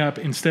standing up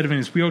instead of in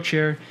his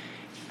wheelchair.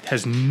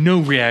 Has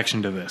no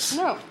reaction to this.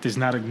 No. Does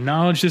not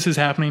acknowledge this is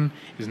happening.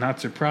 Is not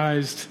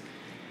surprised.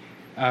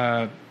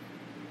 Nothing.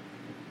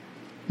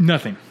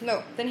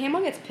 No. Then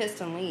Hamill gets pissed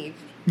and leaves.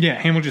 Yeah,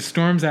 Hamill just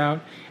storms out,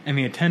 and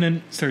the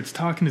attendant starts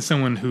talking to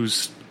someone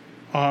who's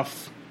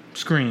off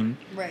screen.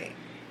 Right.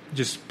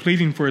 Just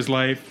pleading for his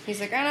life.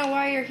 He's like, I know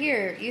why you're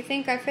here. You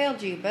think I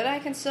failed you, but I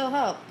can still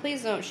help.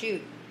 Please don't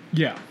shoot.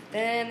 Yeah.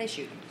 Then they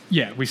shoot him.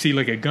 Yeah, we see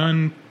like a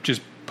gun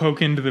just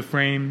poke into the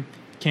frame.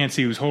 Can't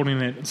see who's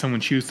holding it.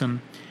 Someone shoots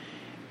them.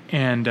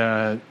 And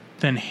then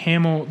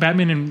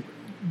Batman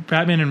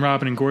and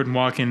Robin and Gordon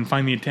walk in,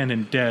 find the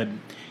attendant dead.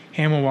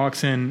 Hamill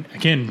walks in.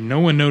 Again, no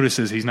one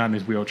notices he's not in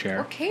his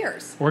wheelchair.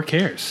 Or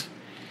cares.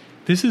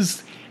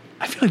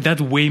 I feel like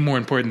that's way more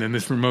important than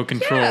this remote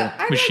control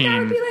machine. I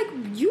would be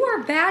like, you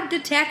are bad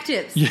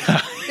detectives.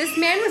 Yeah. This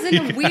man was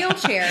in a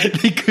wheelchair.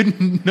 They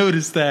couldn't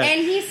notice that.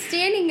 And he's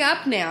standing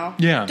up now.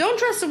 Yeah. Don't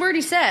trust a word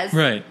he says.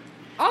 Right.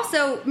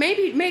 Also,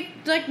 maybe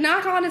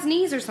knock on his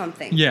knees or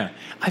something. Yeah.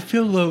 I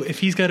feel, though, if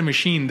he's got a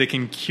machine that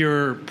can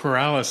cure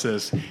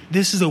paralysis,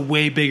 this is a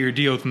way bigger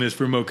deal than this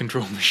remote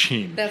control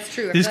machine. That's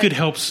true. This could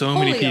help so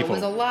many people. Polio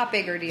was a lot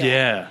bigger deal.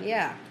 Yeah.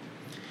 Yeah.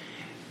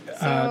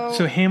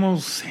 So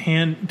Hamill's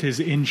hand is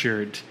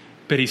injured,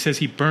 but he says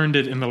he burned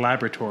it in the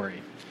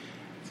laboratory.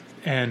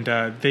 And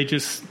they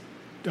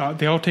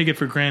all take it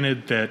for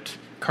granted that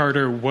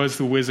Carter was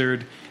the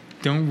wizard,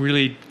 don't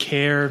really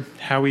care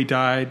how he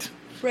died.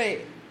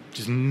 Right.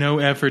 Just no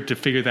effort to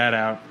figure that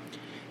out.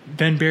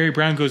 Then Barry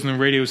Brown goes on the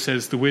radio,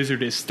 says the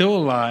wizard is still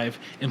alive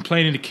and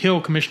planning to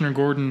kill Commissioner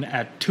Gordon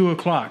at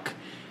 2:00.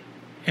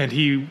 And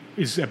he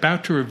is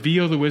about to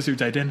reveal the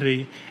wizard's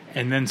identity,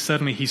 and then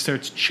suddenly he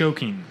starts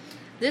choking.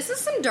 This is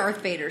some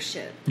Darth Vader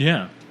shit.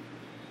 Yeah.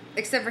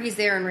 Except for he's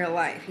there in real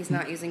life. He's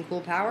not using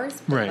cool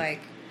powers. But right.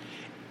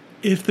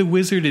 If the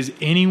wizard is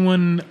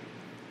anyone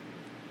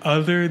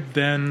other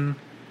than...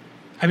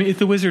 if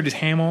the wizard is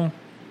Hamill,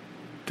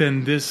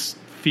 then this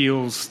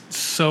feels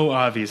so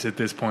obvious at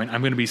this point.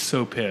 I'm going to be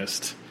so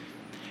pissed.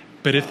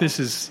 But if this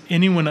is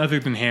anyone other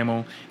than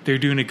Hamill, they're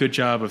doing a good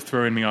job of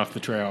throwing me off the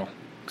trail.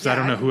 Because I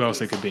don't know who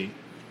else it could be.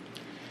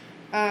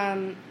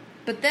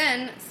 But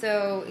then,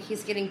 so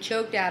he's getting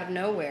choked out of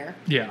nowhere.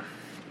 Yeah.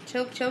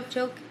 Choke.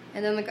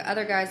 And then the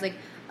other guy's like,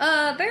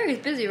 Barry's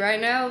busy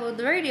right now with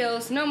the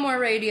radios. No more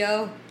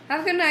radio.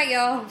 Have a good night,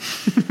 y'all.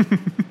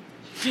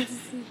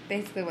 That's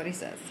basically what he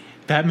says.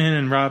 Batman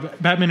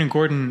and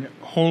Gordon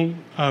hold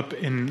up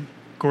in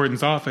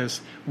Gordon's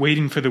office,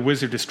 waiting for the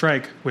wizard to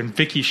strike when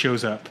Vicky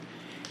shows up.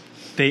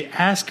 They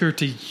ask her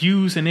to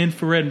use an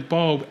infrared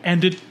bulb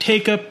and to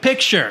take a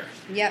picture.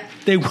 Yep.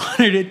 They want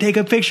her to take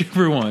a picture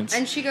for once.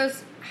 And she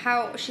goes...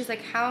 She's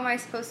like, how am I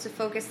supposed to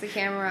focus the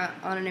camera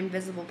on an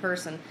invisible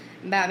person?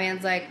 And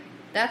Batman's like,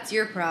 that's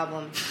your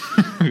problem.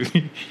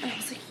 And I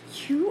was like,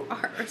 you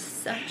are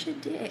such a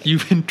dick.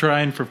 You've been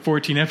trying for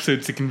 14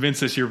 episodes to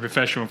convince us you're a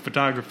professional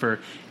photographer.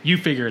 You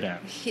figure it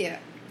out. Yeah.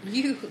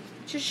 You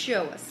just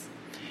show us.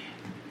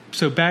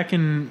 So back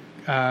in...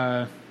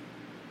 So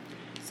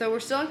we're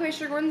still in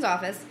Commissioner Gordon's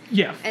office.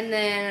 Yeah. And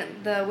then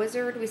the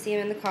wizard, we see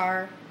him in the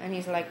car, and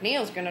he's like,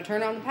 Neil's going to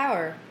turn on the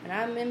power, and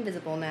I'm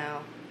invisible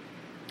now.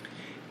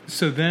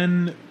 So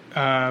then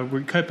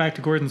we cut back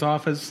to Gordon's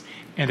office,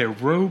 and a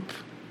rope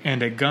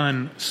and a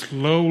gun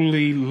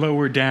slowly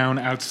lower down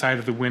outside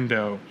of the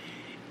window.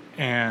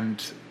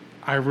 And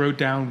I wrote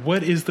down,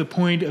 what is the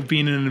point of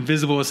being an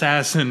invisible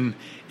assassin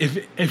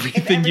if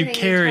everything you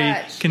carry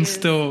can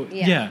still...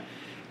 Yeah.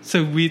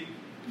 So we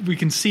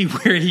can see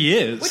where he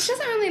is. Which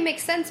doesn't really make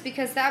sense,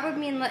 because that would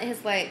mean that his,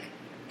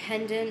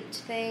 pendant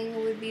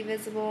thing would be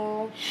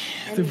visible.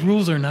 The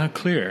rules are not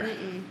clear.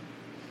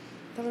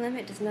 The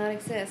limit does not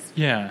exist.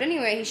 Yeah. But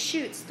anyway, he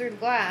shoots through the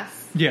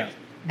glass. Yeah.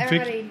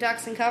 Everybody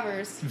ducks and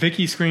covers.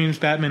 Vicky screams,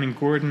 Batman and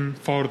Gordon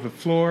fall to the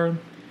floor.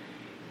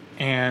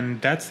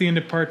 And that's the end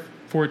of part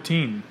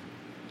 14.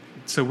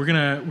 So we're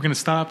gonna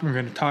stop and we're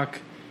gonna talk.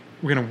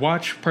 We're gonna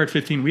watch part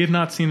 15. We have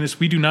not seen this.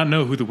 We do not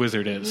know who the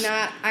wizard is.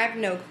 I have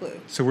no clue.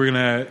 So we're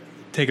gonna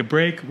take a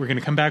break. We're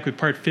gonna come back with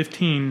part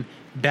 15,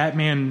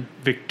 Batman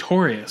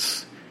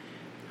Victorious.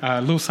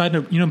 Little side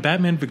note,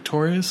 Batman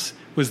Victorious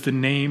was the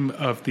name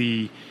of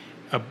the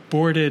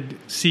aborted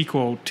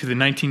sequel to the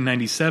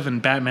 1997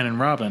 Batman and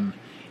Robin.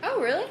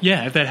 Oh, really?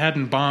 Yeah, if that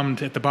hadn't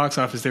bombed at the box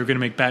office, they were going to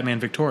make Batman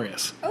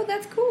Victorious. Oh,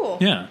 that's cool.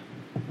 Yeah.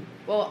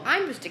 Well,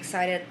 I'm just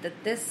excited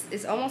that this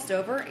is almost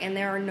over and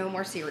there are no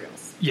more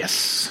serials.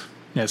 Yes.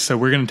 Yes, so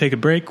we're going to take a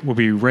break. We'll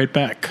be right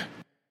back.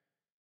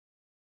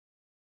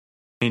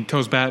 He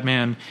tells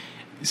Batman,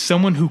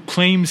 someone who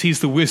claims he's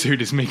the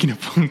wizard is making a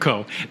phone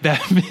call.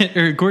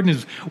 Gordon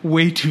is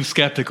way too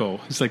skeptical.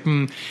 He's like,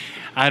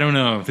 I don't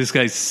know. This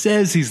guy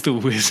says he's the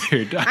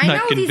wizard. I'm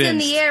not convinced. He's in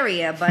the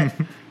area, but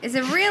is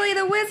it really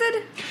the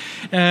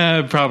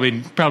wizard?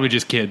 Probably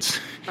just kids.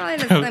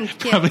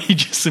 Probably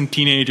just some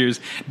teenagers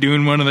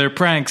doing one of their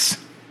pranks.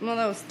 One of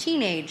those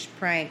teenage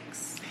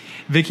pranks.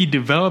 Vicky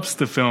develops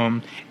the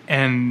film,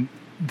 and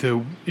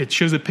it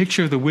shows a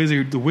picture of the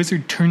wizard. The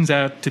wizard turns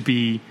out to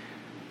be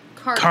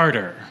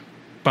Carter.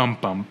 Bum,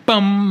 bum,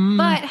 bum.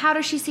 But how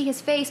does she see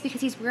his face?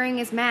 Because he's wearing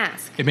his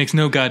mask. It makes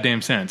no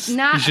goddamn sense.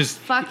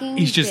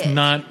 He's just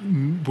not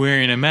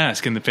wearing a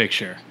mask in the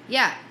picture.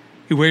 Yeah.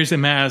 He wears a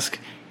mask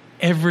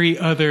every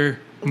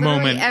other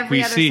moment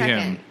we see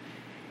him.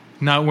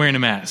 Not wearing a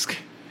mask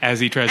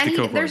as he tries to kill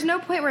Gordon. There's no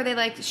point where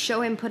they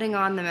show him putting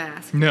on the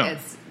mask. No.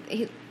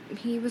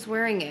 He was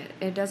wearing it.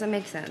 It doesn't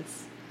make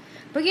sense.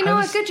 But you know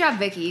what? Good job,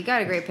 Vicky. You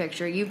got a great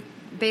picture. You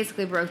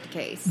basically broke the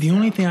case. The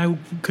only thing I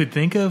could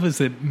think of is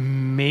that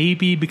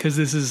maybe because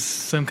this is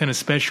some kind of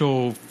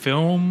special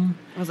film.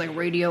 It was like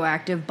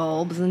radioactive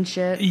bulbs and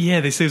shit. Yeah,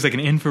 they say it's like an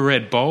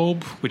infrared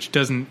bulb, which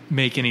doesn't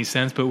make any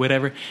sense, but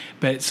whatever.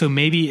 But so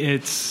maybe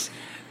it's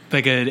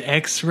like an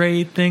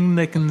X-ray thing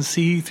that can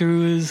see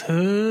through his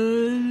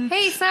hood.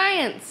 Hey,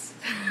 science!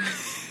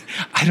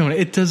 I don't know.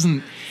 It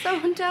doesn't.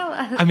 Someone tell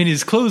us. I mean,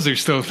 his clothes are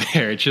still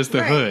there. It's just the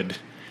Right. hood.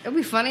 It'd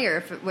be funnier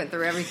if it went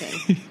through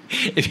everything.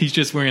 If he's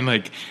just wearing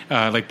like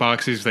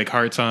boxers with like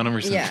hearts on them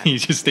or something, Yeah.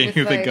 he's just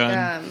standing with a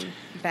gun.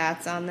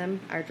 Bats on them.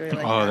 I'd really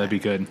like Oh, that. that'd be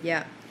good.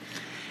 Yeah.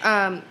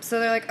 So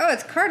they're like, oh,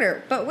 it's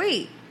Carter. But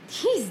wait,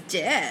 he's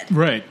dead.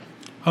 Right.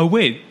 Oh,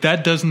 wait,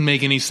 that doesn't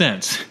make any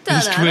sense.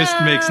 This Da-da-da.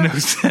 twist makes no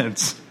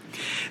sense.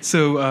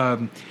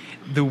 So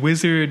the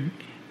wizard,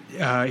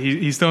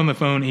 he's still on the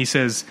phone. He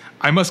says,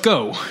 I must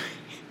go.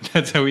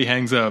 That's how he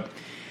hangs up.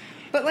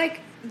 But,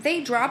 like,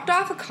 they dropped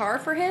off a car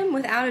for him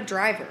without a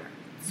driver.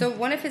 So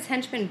one of his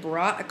henchmen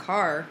brought a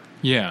car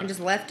Yeah. and just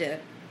left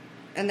it.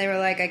 And they were,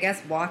 like, I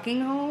guess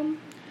walking home?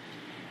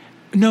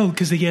 No,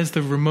 because he has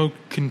the remote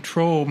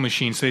control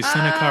machine, so they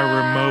sent a car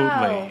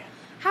remotely.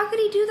 How could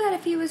he do that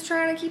if he was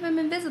trying to keep him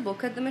invisible?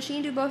 Could the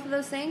machine do both of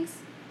those things?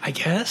 I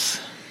guess.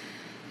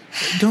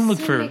 Don't look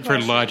So for, many for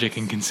questions. logic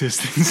and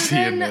consistency So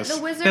then in this.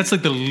 the wizard- That's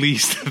like the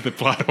least of the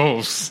plot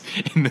holes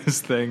in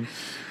this thing.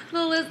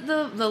 The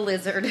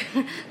lizard.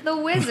 The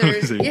wizard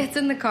Wizard. gets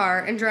in the car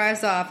and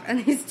drives off,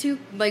 and these two,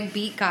 like,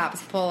 beat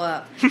cops pull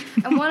up.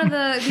 And one of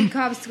the beat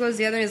cops goes to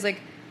the other and is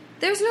like,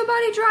 there's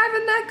nobody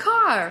driving that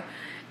car.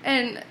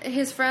 And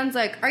his friend's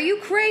like, are you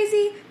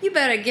crazy? You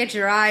better get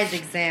your eyes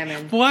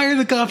examined. Why are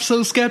the cops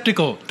so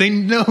skeptical? They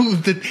know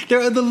that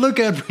they're on the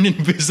lookout for an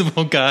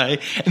invisible guy,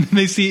 and then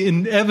they see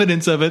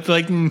evidence of it,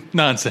 like,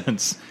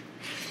 nonsense.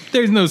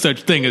 There's no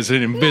such thing as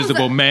an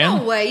invisible man.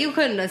 No way, you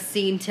couldn't have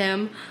seen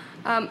Tim.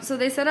 So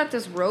they set up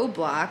this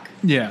roadblock,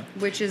 Yeah.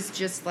 which is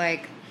just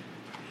like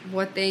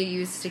what they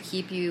use to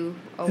keep you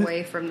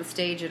away from the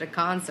stage at a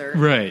concert.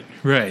 Right,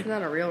 right. It's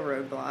not a real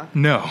roadblock.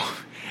 No.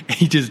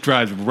 He just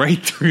drives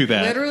right through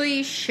that.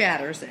 Literally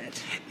shatters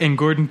it. And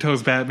Gordon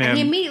tells Batman... And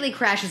he immediately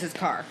crashes his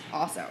car,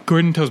 also.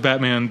 Gordon tells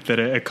Batman that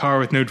a car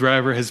with no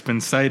driver has been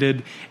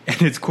sighted,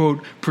 and it's,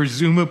 quote,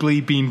 presumably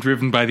being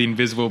driven by the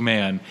Invisible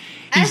Man.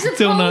 As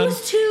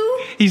opposed to,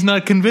 He's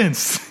not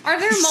convinced. are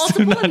there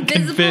Still multiple not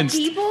invisible convinced.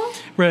 people?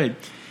 Right.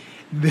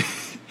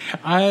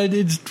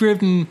 It's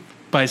driven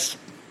by...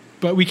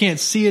 But we can't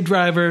see a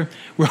driver.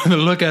 We're on the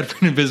lookout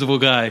for an invisible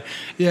guy.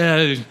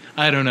 Yeah,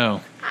 I don't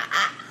know.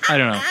 I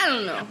don't know. I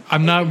don't know.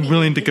 I'm not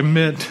willing to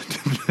commit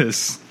to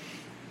this.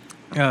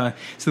 So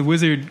the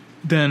wizard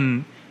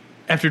then,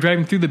 after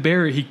driving through the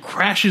barrier, he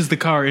crashes the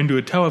car into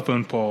a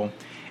telephone pole,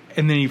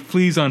 and then he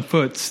flees on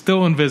foot,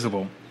 still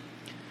invisible.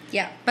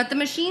 Yeah, but the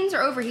machines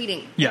are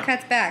overheating. Yeah. It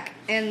cuts back,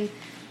 and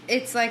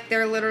it's like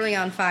they're literally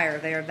on fire.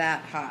 They are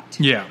that hot.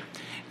 Yeah.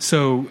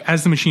 So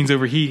as the machines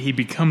overheat, he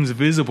becomes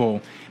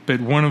visible, but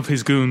one of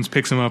his goons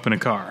picks him up in a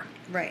car.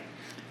 Right.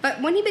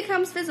 But when he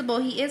becomes visible,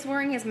 he is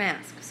wearing his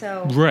mask.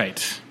 So,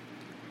 Right.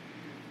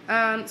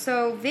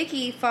 so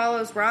Vicky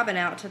follows Robin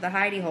out to the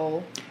hidey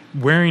hole.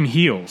 Wearing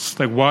heels,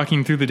 like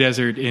walking through the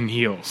desert in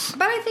heels.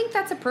 But I think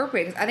that's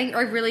appropriate.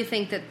 I really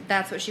think that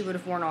that's what she would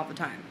have worn all the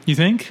time. You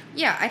think?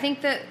 Yeah, I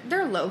think that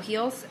they're low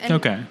heels. And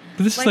Okay.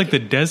 But this is like the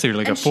desert,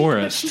 like a and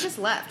forest. She just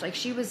left. Like,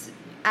 she was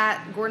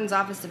at Gordon's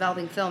office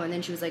developing film, and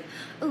then she was like,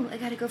 oh, I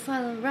gotta go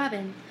follow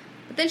Robin.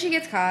 But then she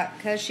gets caught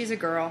because she's a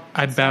girl.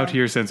 I bow to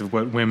your sense of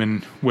what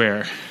women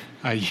wear.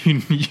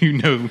 You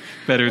know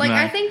better Like, than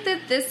I think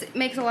that this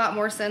makes a lot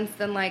more sense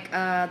than, like,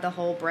 the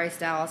whole Bryce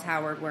Dallas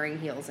Howard wearing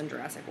heels in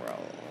Jurassic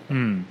World.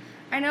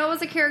 I know it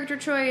was a character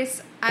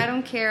choice. I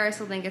don't care. I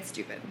still think it's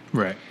stupid.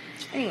 Right.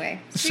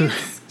 Anyway, So,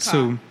 she's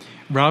so caught,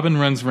 Robin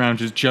runs around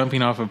just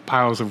jumping off of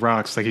piles of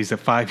rocks like he's a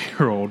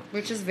 5-year-old.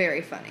 which is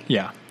very funny.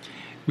 Yeah.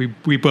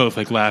 We both,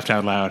 like, laughed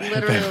out loud. at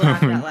Literally that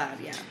laughed moment. out loud,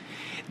 yeah.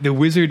 The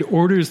wizard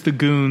orders the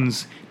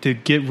goons to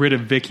get rid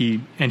of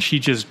Vicky, and she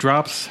just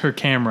drops her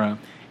camera,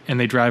 and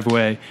they drive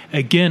away.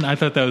 Again, I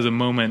thought that was a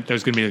moment that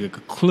was going to be like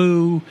a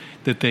clue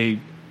that they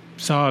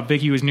saw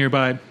Vicky was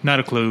nearby. Not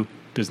a clue.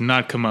 Does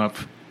not come up.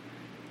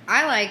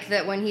 I like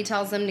that when he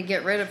tells them to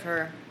get rid of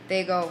her,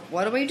 they go,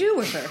 what do we do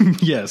with her?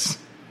 Yes.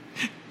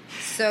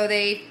 So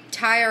they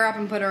tie her up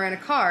and put her in a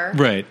car.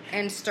 Right.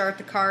 And start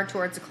the car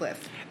towards a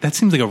cliff. That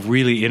seems like a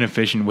really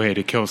inefficient way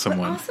to kill But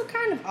someone. also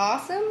kind of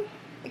awesome,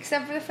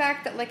 except for the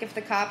fact that, like, if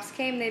the cops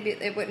came,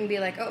 it wouldn't be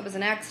like, oh, it was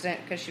an accident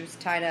because she was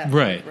tied up.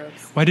 Right. With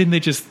ropes. Why didn't they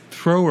just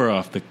throw her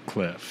off the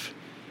cliff?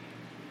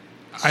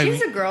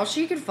 She's a girl.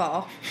 She could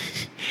fall.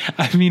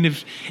 I mean,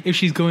 if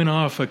she's going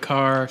off a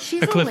car,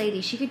 She's a a cliff,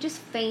 lady. She could just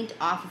faint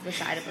off of the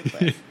side of a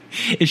cliff.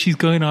 if she's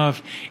going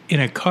off in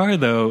a car,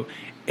 though,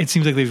 it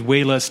seems like there's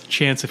way less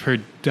chance of her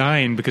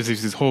dying because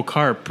there's this whole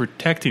car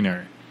protecting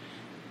her.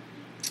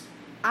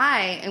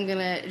 I am going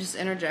to just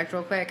interject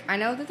real quick. I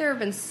know that there have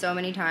been so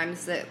many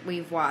times that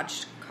we've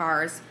watched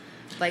cars,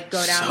 like,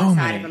 go down So the side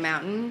many. of a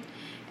mountain.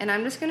 And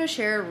I'm just going to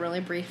share a really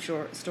brief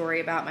short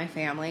story about my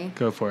family.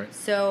 Go for it.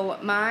 So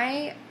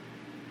my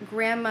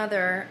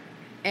grandmother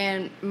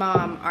and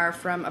Mom are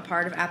from a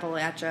part of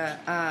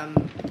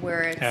Appalachia,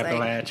 where it's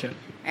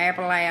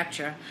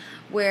Appalachia,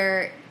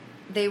 where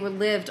they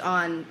lived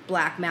on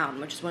Black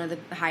Mountain, which is one of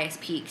the highest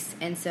peaks.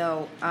 And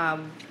so,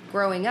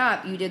 growing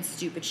up, you did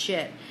stupid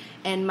shit.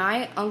 And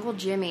my Uncle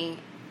Jimmy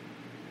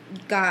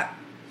got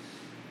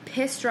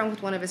pissed drunk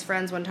with one of his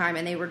friends one time,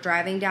 and they were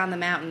driving down the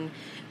mountain.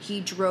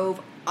 He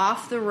drove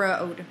off the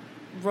road,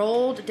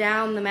 rolled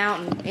down the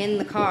mountain in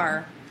the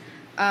car,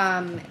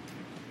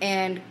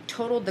 and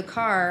totaled the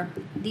car.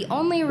 The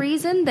only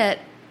reason that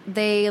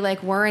they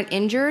weren't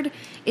injured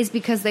is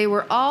because they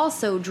were all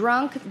so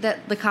drunk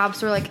that the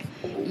cops were like,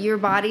 your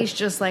bodies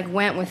just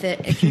went with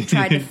it. If you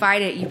tried to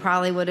fight it, you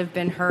probably would have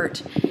been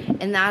hurt.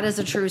 And that is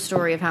a true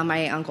story of how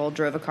my uncle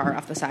drove a car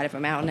off the side of a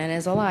mountain and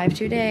is alive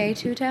today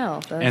to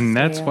tell. And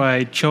that's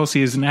why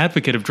Chelsea is an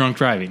advocate of drunk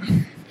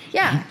driving.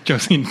 Yeah.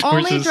 Chelsea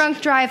endorses. Only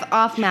drunk drive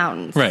off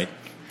mountains. Right.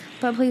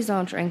 But please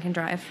don't drink and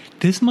drive.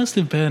 This must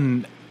have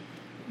been...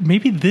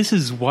 Maybe this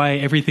is why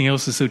everything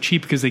else is so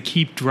cheap, because they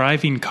keep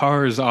driving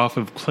cars off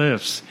of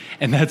cliffs,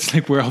 and that's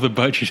where all the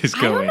budget is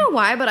going. I don't know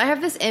why, but I have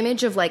this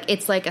image of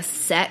it's a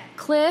set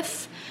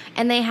cliff,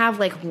 and they have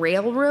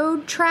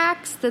railroad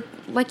tracks that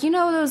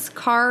those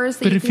cars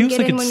that you can get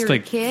in when you're a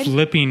kid. But it feels like it's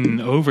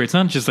flipping over. It's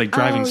not just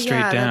driving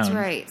straight down. That's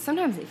right.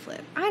 Sometimes they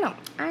flip. That's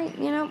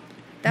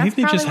maybe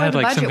they just had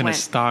some kind went. of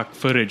stock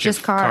footage just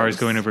of cars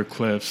going over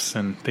cliffs,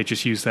 and they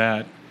just use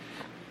that.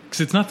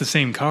 Because it's not the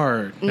same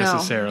car,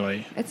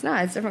 necessarily. No, it's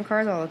not. It's different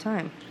cars all the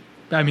time.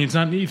 I mean, it's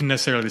not even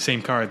necessarily the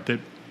same car that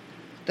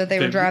they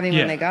were driving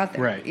when they got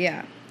there. Right.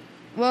 Yeah.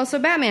 Well, so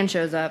Batman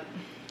shows up.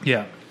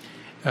 Yeah.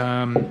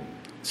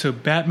 So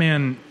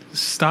Batman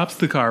stops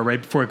the car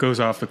right before it goes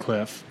off the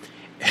cliff.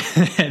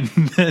 And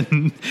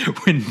then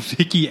when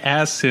Vicky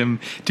asks him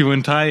to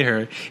untie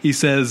her, he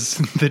says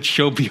that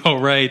she'll be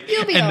all right.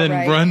 You'll be and all then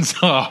right. runs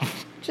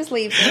off. Just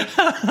leaves him.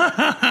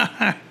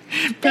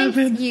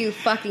 Thank you,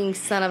 fucking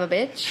son of a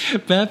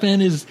bitch.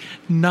 Batman is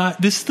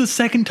not... This is the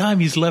second time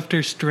he's left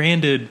her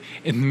stranded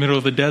in the middle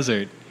of the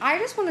desert. I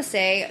just want to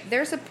say,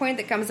 there's a point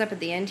that comes up at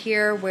the end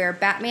here where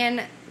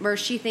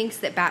she thinks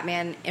that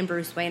Batman and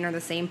Bruce Wayne are the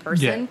same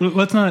person. Yeah,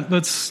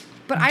 let's...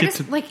 But I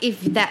just,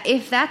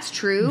 if that's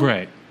true...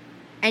 Right.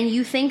 And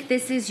you think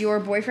this is your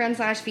boyfriend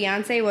 /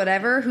 fiance,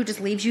 whatever, who just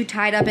leaves you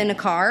tied up in a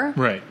car...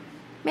 Right.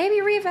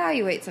 Maybe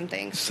reevaluate some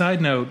things. Side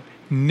note...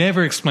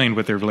 Never explained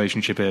what their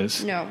relationship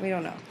is. No, we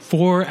don't know.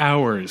 4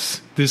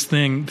 hours. This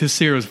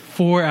series,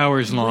 4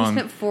 hours long. We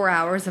spent 4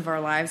 hours of our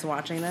lives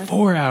watching this.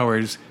 4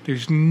 hours.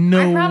 There's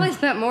no... I probably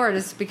spent more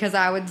just because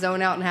I would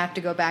zone out and have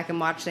to go back and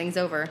watch things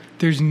over.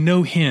 There's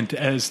no hint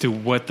as to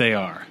what they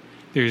are.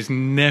 It's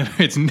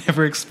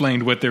never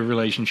explained what their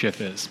relationship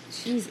is.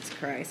 Jesus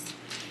Christ.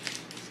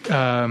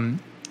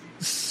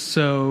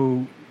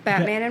 So...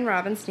 Batman and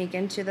Robin sneak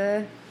into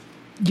the...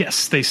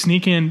 Yes, they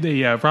sneak in.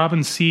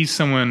 Robin sees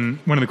one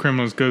of the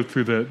criminals go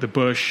through the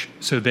bush,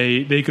 so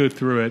they go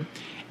through it,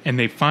 and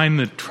they find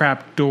the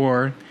trap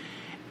door,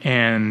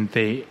 and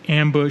they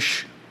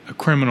ambush a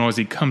criminal as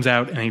he comes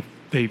out, and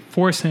they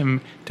force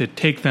him to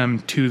take them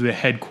to the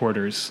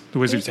headquarters, the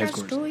Wizard's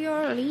headquarters. To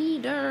your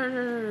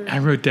leader. I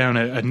wrote down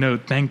a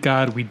note. Thank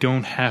God we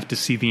don't have to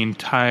see the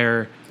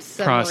entire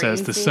process,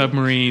 the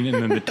submarine,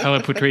 and then the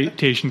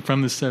teleportation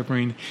from the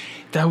submarine.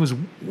 That was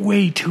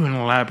way too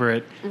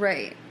elaborate.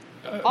 Right.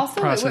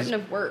 Also, process. It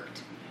wouldn't have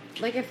worked.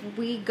 If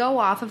we go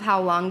off of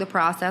how long the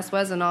process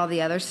was and all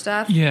the other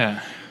stuff,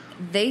 yeah,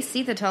 they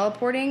see the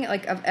teleporting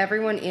of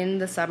everyone in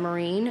the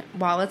submarine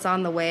while it's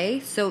on the way.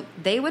 So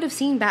they would have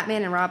seen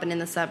Batman and Robin in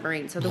the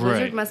submarine. So the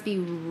wizard must be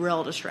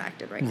real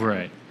distracted right now.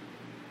 Right.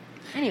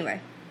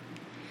 Anyway.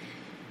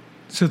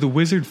 So the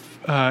wizard,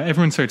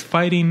 everyone starts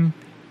fighting.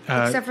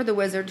 Except for the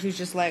wizard who's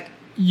just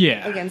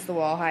against the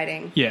wall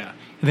hiding. Yeah.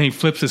 And then he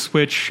flips a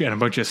switch, and a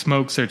bunch of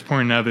smoke starts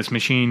pouring out of this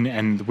machine,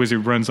 and the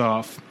wizard runs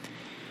off.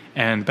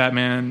 And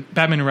Batman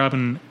and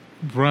Robin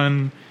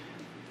run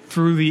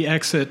through the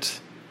exit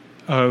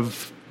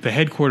of the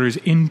headquarters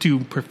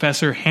into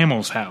Professor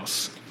Hamill's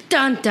house.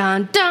 Dun,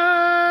 dun,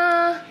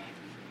 dun!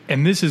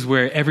 And this is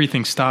where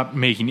everything stopped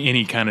making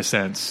any kind of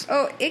sense.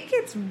 Oh, it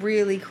gets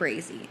really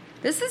crazy.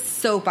 This is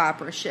soap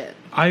opera shit.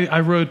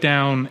 I wrote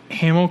down,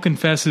 Hamill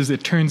confesses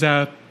it turns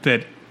out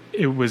that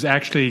it was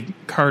actually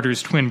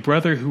Carter's twin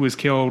brother who was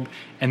killed,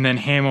 and then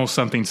Hamill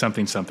something.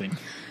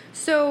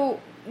 So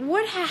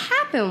what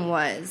happened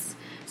was,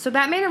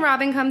 Batman and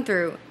Robin come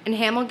through, and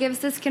Hamill gives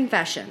this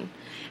confession.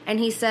 And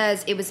he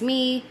says, it was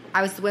me,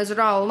 I was the wizard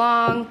all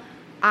along,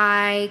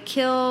 I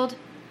killed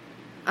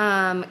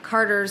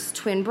Carter's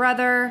twin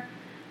brother.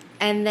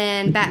 And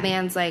then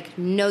Batman's like,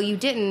 no you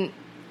didn't,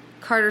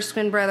 Carter's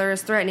twin brother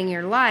is threatening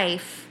your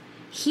life,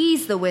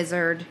 he's the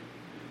wizard,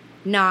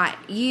 not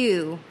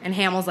you. And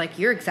Hamill's like,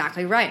 you're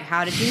exactly right.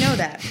 How did you know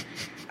that?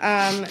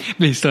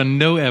 Based on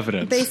no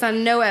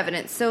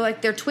evidence. So,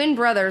 they're twin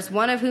brothers,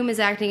 one of whom is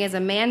acting as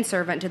a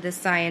manservant to this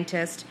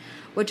scientist,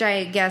 which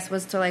I guess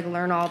was to,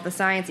 learn all the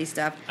sciencey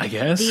stuff. I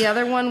guess. The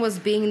other one was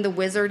being the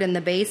wizard in the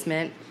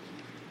basement,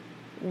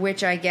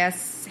 which I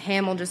guess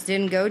Hamill just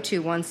didn't go to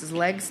once his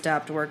legs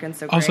stopped working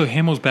so great. Also,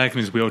 Hamill's back in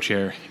his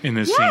wheelchair in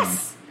this scene.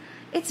 Yes!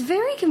 It's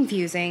very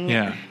confusing.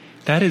 Yeah.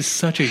 That is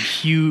such a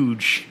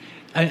huge...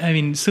 I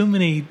mean, so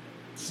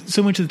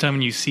much of the time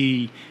when you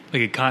see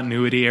like a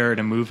continuity error in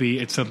a movie,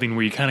 it's something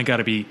where you kind of got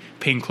to be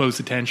paying close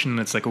attention.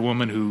 It's like a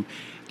woman who,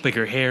 like,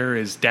 her hair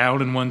is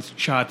down in one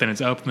shot, then it's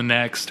up in the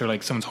next, or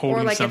like someone's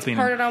holding or like something. It's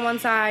parted on one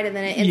side and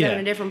then it ends up in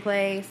a different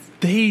place.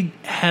 They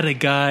had a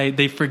guy,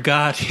 they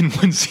forgot in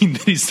one scene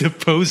that he's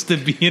supposed to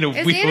be in a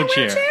wheelchair. Is he in a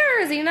wheelchair or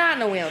is he not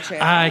in a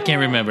wheelchair? I can't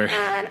remember.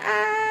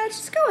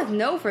 Just go with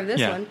no for this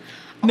one.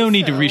 No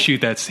need to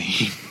reshoot that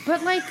scene.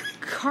 But, like,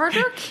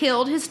 Carter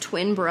killed his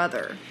twin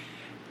brother.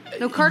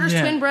 No, Carter's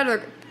twin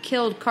brother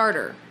killed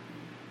Carter.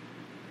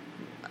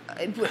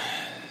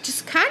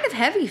 Just kind of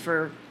heavy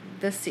for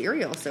the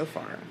serial so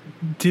far.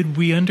 Did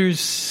we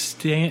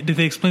understand? Did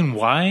they explain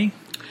why?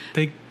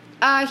 He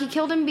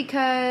killed him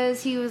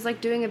because he was, like,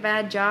 doing a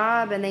bad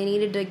job and they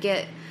needed to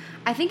get...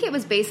 I think it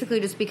was basically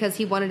just because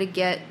he wanted to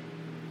get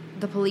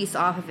the police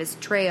off of his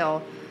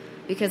trail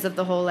because of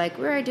the whole, like,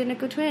 we're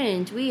identical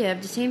twins. We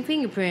have the same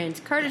fingerprints.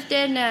 Carter's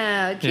dead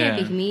now. It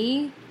can't be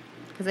me.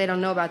 Because they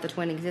don't know about the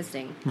twin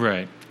existing.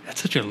 Right.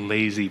 That's such a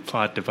lazy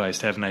plot device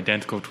to have an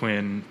identical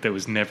twin that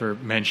was never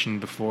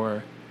mentioned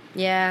before.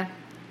 Yeah,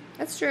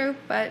 that's true.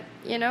 But,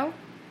 you know,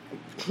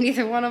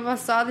 neither one of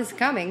us saw this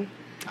coming.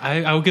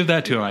 I'll give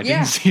that to him. I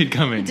didn't see it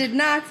coming. Did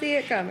not see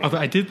it coming. Although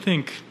I did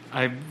think,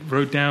 I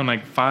wrote down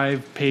like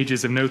 5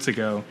 pages of notes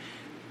ago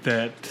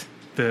that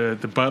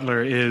the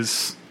butler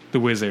is the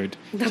wizard.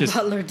 The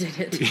butler did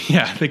it.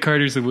 Yeah, the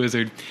Carter's the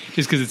wizard.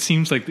 Just because it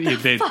seems like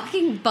the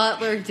fucking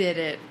butler did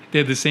it. They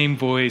had the same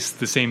voice,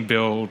 the same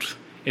build.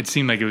 It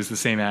seemed like it was the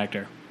same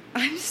actor.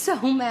 I'm so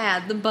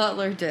mad the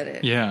butler did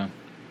it. Yeah.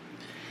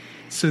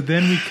 So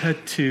then we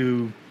cut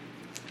to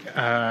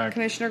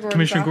Commissioner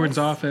Gordon's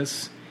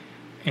office.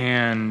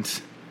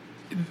 And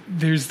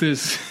there's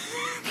this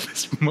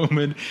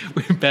moment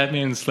where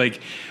Batman's like,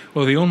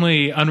 well, the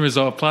only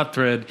unresolved plot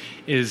thread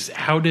is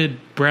how did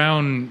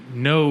Brown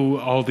know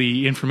all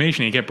the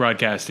information he kept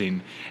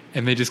broadcasting?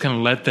 And they just kind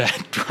of let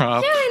that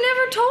drop. Yeah, they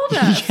never told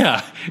us.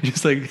 Yeah,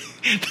 just like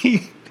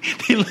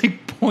they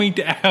like point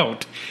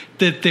out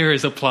that there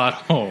is a plot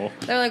hole.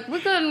 They're like, we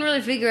couldn't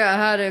really figure out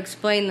how to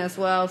explain this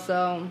well,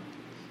 so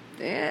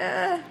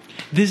yeah.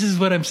 This is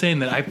what I'm saying,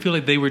 that I feel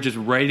like they were just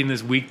writing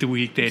this week to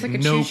week. They had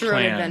no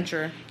plan.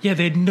 Adventure. Yeah,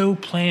 they had no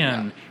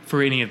plan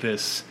for any of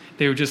this.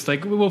 They were just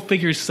like, we'll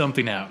figure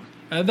something out.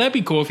 That'd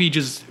be cool if he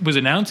just was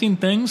announcing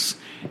things.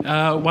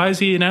 Why is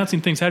he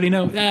announcing things? How do you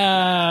know?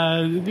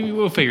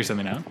 We'll figure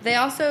something out. They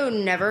also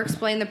never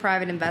explained the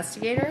private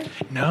investigator.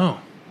 No.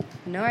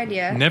 No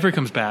idea. Never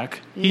comes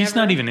back. He's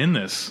not even in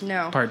this.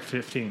 No. Part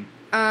 15.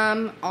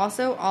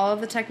 Also, all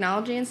of the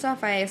technology and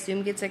stuff, I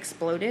assume, gets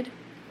exploded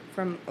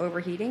from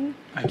overheating.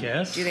 I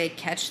guess. Do they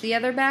catch the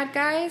other bad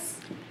guys?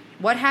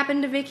 What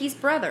happened to Vicky's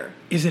brother?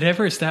 Is it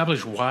ever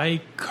established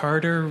why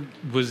Carter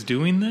was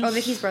doing this? Oh,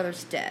 Vicky's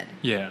brother's dead.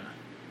 Yeah.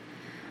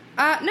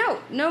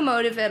 No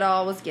motive at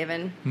all was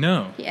given.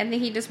 No. I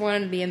think he just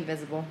wanted to be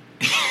invisible.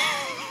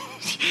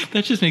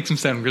 That just makes him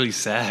sound really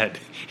sad.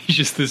 He's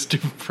just this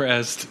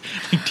depressed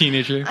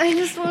teenager. I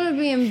just want to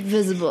be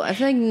invisible. I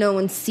feel like no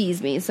one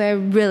sees me, so I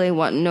really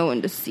want no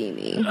one to see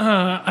me.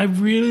 I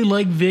really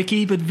like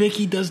Vicky, but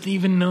Vicky doesn't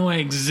even know I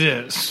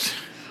exist.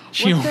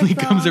 She only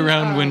comes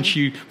around when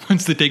she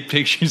wants to take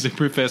pictures of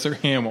Professor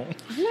Hamill.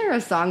 Isn't there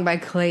a song by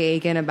Clay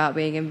Aiken about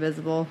being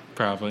invisible?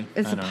 Probably.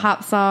 It's a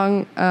pop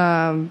song.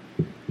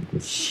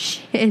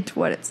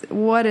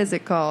 What is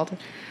it called?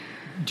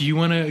 Do you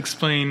want to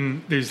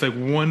explain? There's like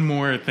one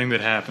more thing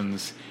that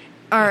happens.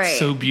 All right. It's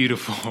so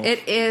beautiful.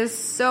 It is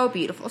so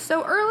beautiful.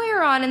 So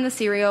earlier on in the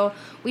serial,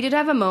 we did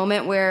have a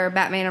moment where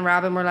Batman and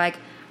Robin were like,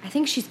 I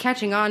think she's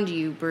catching on to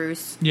you,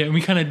 Bruce. Yeah, and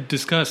we kind of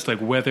discussed like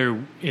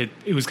whether it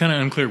was kind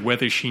of unclear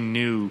whether she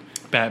knew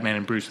Batman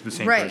and Bruce were the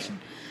same person.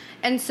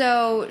 And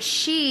so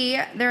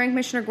they're in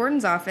Commissioner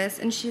Gordon's office,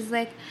 and she's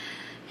like,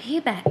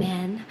 hey,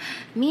 Batman,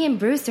 me and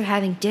Bruce are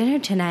having dinner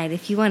tonight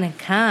if you want to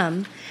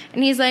come.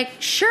 And he's like,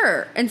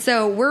 sure. And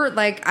so we're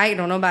like, I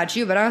don't know about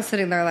you, but I was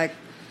sitting there like,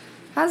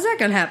 how's that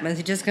going to happen? Is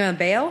he just going to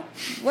bail?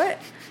 What?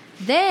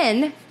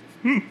 Then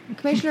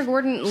Commissioner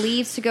Gordon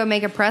leaves to go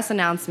make a press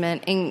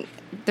announcement, and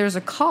there's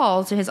a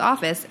call to his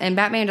office, and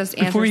Batman just answers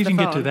the phone. Before you even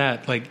get to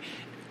that, like,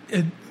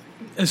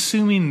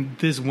 assuming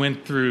this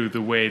went through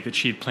the way that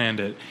she'd planned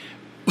it,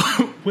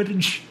 what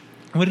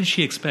did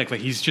she expect?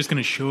 Like, he's just going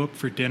to show up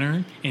for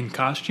dinner in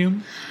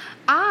costume?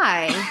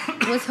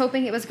 I was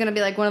hoping it was going to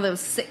be like one of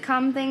those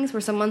sitcom things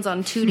where someone's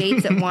on 2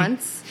 dates at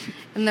once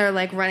and they're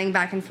like running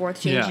back and forth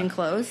changing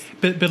clothes.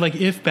 But like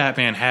if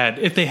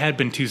they had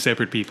been 2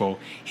 separate people,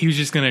 he was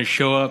just going to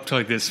show up to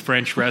like this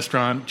French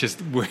restaurant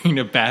just wearing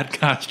a bat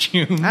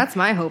costume. That's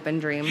my hope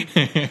and dream.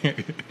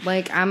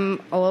 Like,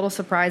 I'm a little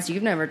surprised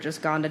you've never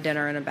just gone to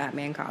dinner in a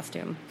Batman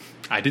costume.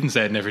 I didn't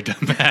say I'd never done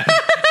that.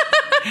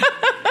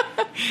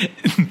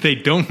 They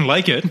don't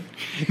like it.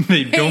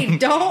 They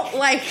don't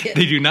like it.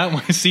 They do not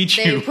want to see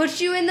you. They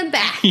put you in the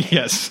back.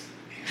 Yes.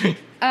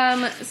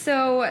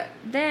 So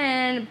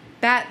then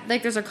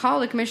there's a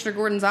call to Commissioner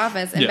Gordon's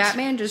office, and Yes.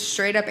 Batman just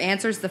straight up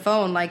answers the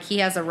phone like he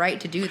has a right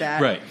to do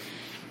that. Right.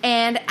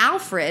 And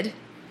Alfred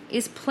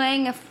is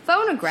playing a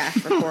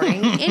phonograph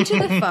recording into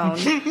the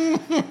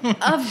phone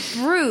of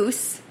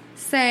Bruce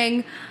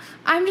saying,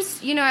 I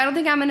don't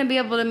think I'm going to be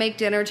able to make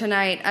dinner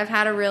tonight. I've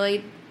had a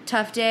really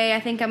tough day. I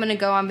think I'm going to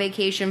go on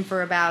vacation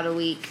for about a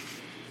week.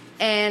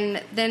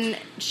 And then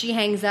she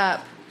hangs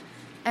up,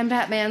 and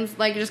Batman's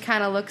like, just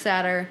kind of looks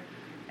at her,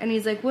 and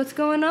he's like, what's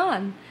going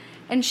on?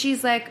 And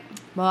she's like,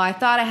 well, I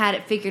thought I had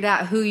it figured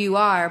out who you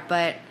are,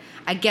 but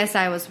I guess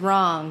I was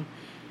wrong.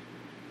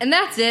 And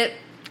that's it.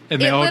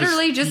 And It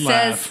literally just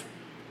laugh. says,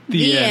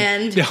 the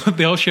end.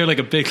 They all share like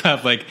a big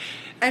laugh, like...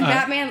 And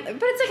Batman,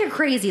 but it's like a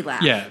crazy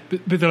laugh. Yeah,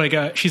 but they're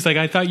like, she's like,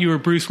 I thought you were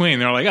Bruce Wayne.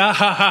 They're like, ah,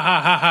 ha, ha, ha,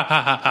 ha,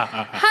 ha,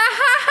 ha,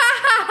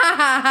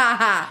 ha,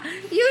 ha.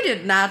 You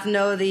did not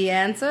know the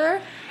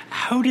answer.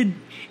 How did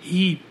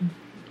he...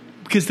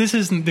 Because this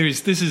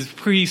is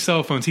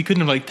pre-cell phones. He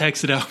couldn't have like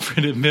texted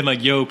Alfred and been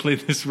like, yo, play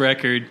this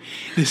record.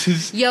 This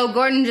is... Yo,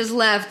 Gordon just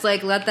left.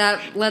 Like, let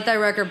that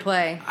record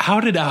play. How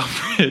did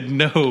Alfred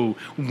know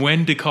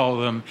when to call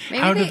them?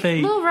 Maybe How did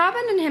they... Well,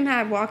 Robin and him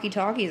had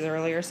walkie-talkies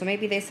earlier, so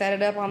maybe they set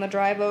it up on the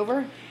drive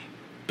over.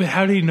 But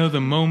how did he know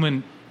the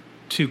moment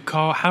to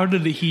call? How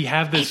did he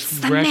have this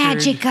It's the record?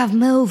 magic of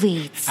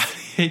movies.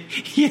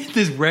 He had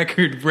this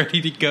record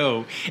ready to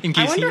go in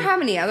case I wonder how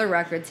many other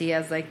records he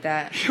has like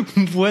that.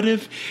 What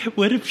if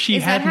she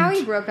Is that hadn't... how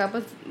he broke up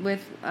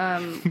with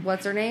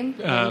what's her name?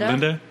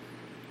 Linda?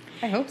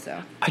 I hope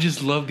so. I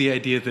just love the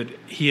idea that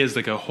he has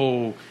like a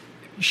whole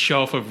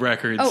shelf of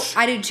records. Oh,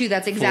 I do too.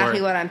 That's exactly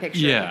for- what I'm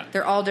picturing. Yeah.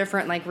 They're all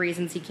different like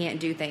reasons he can't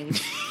do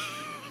things.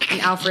 And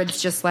Alfred's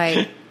just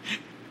like,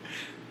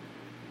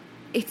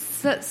 it's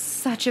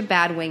such a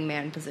bad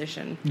wingman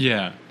position.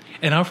 Yeah.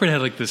 And Alfred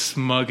had like the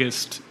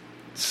smuggest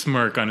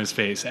smirk on his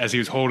face as he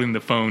was holding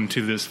the phone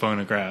to this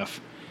phonograph.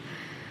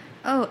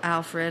 Oh,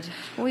 Alfred,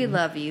 we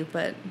love you,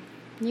 but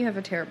you have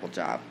a terrible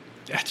job.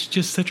 That's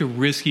just such a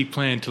risky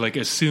plan to like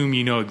assume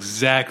you know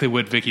exactly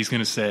what Vicky's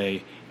going to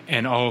say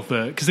and all of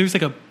the... Because there's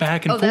like a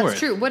back and forth. Oh, that's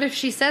true. What if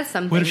she says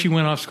something? What if she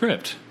went off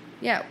script?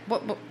 Yeah,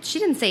 she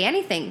didn't say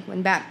anything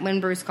when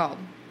Bruce called.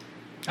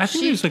 I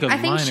think there's like a line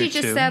I think she or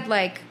just two. said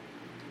like...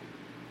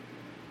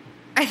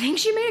 I think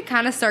she made a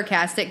kind of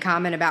sarcastic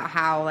comment about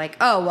how, like,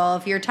 oh, well,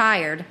 if you're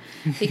tired,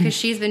 because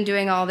she's been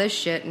doing all this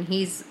shit and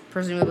he's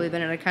presumably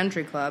been at a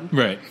country club.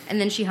 Right. And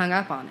then she hung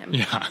up on him.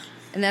 Yeah.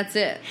 And that's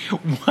it.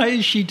 Why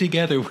is she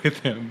together with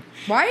him?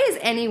 Why is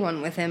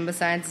anyone with him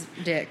besides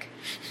Dick?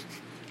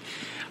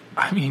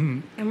 I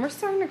mean... And we're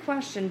starting to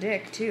question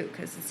Dick, too,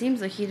 because it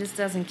seems like he just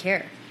doesn't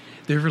care.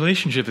 Their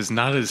relationship is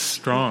not as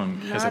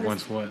strong as it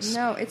once was.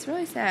 No, it's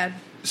really sad.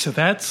 So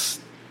that's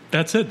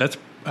it. That's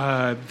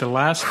the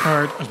last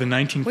part of the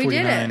 1949. We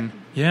did it.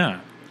 Yeah.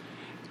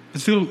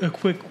 Let's do a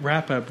quick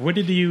wrap up. What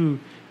do you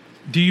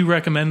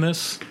recommend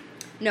this?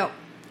 No.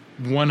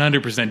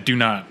 100% do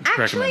not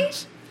Actually, recommend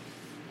this.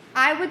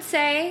 I would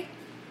say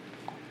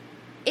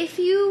if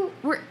you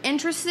were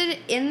interested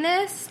in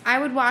this, I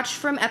would watch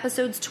from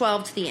episodes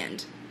 12 to the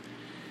end.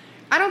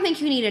 I don't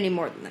think you need any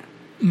more than that.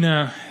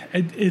 No,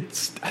 I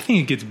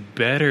think it gets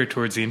better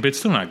towards the end, but it's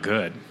still not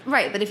good.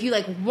 Right, but if you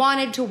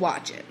wanted to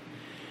watch it.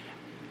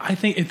 I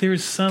think if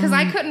there's some... Because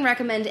I couldn't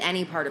recommend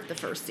any part of the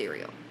first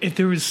serial. If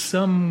there was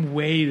some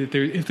way that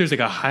if there's like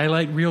a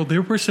highlight reel,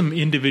 there were some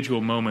individual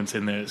moments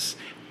in this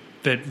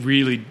that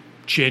really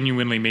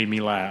genuinely made me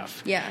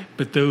laugh. Yeah.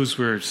 But those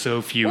were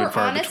so few Or and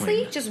far honestly,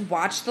 between. just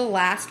watch the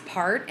last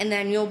part, and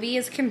then you'll be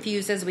as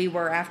confused as we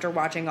were after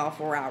watching all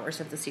 4 hours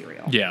of the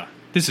serial. Yeah.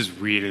 This is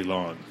really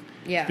long.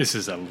 Yeah. This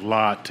is a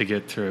lot to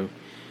get through.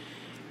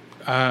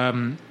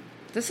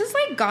 This is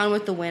like Gone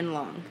with the Wind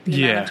long,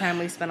 the amount of time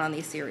we spent on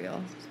these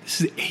serials.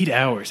 This is 8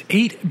 hours.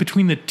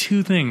 Between the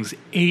two things,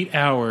 8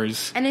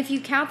 hours. And if you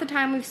count the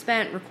time we've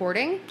spent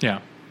recording,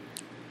 Yeah.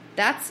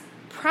 that's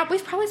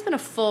we've probably spent a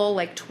full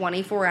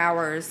 24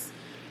 hours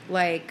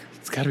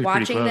It's gotta be pretty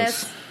watching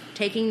close. this,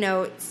 taking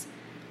notes,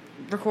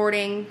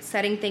 recording,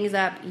 setting things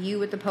up, you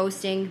with the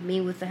posting,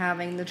 me with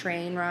having the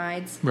train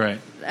rides. Right.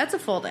 That's a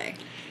full day.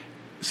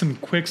 Some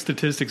quick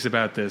statistics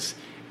about this.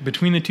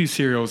 Between the two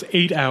serials,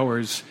 8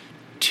 hours,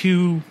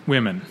 2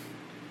 women.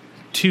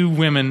 2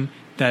 women,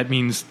 that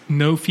means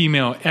no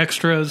female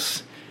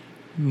extras,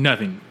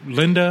 nothing.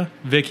 Linda,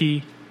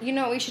 Vicky. You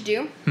know what we should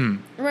do?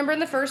 Remember in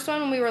the first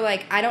one when we were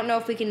like, I don't know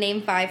if we can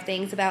name 5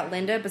 things about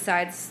Linda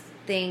besides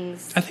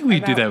things I think we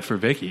could do about- that for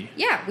Vicky.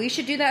 Yeah, we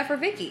should do that for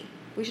Vicky.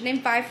 We should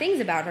name 5 things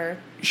about her.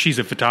 She's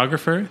a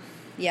photographer.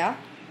 Yeah.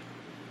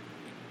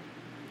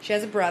 She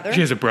has a brother.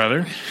 She has a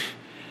brother.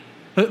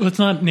 Let's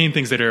not name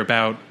things that are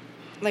about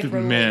like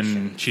the men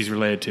relations. she's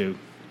related to.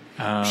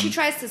 She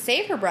tries to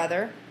save her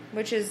brother,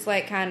 which is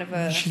kind of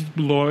a... She's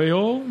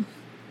loyal.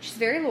 She's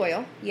very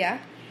loyal, yeah.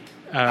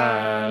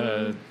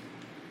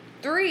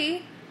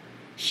 3,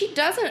 she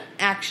doesn't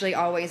actually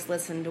always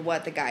listen to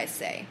what the guys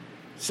say.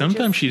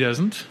 Sometimes she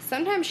doesn't.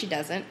 Sometimes she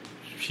doesn't.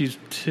 She's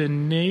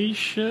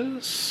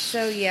tenacious.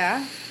 So,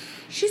 yeah.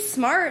 She's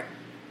smart.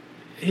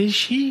 Is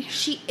she?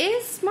 She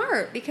is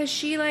smart because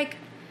she, like,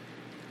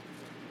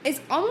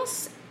 is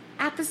almost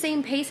at the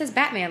same pace as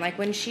Batman. Like,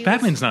 when she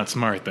Batman's not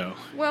smart, though.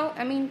 Well,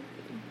 I mean,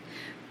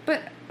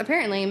 but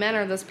apparently men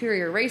are the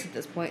superior race at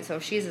this point, so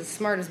if she's as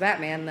smart as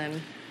Batman,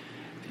 then...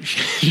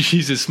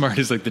 She's as smart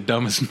as, like, the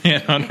dumbest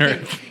man on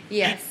Earth.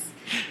 Yes.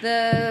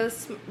 The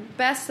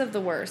best of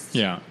the worst.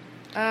 Yeah.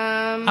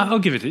 I'll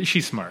give it to...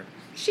 She's smart.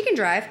 She can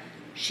drive.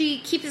 She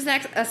keeps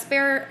a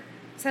spare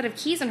set of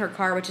keys in her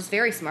car, which is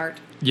very smart.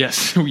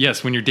 Yes,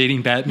 yes, when you're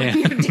dating Batman.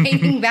 When you're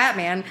dating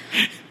Batman.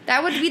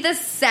 That would be the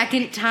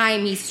second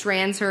time he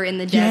strands her in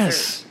the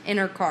desert in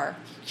her car.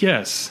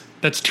 Yes.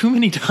 That's too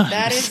many times.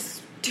 That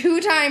is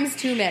 2 times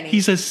too many.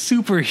 He's a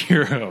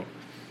superhero.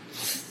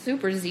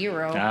 Super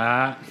zero.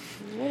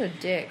 What a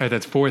dick. All right,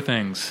 that's 4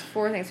 things.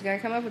 4 things. We gotta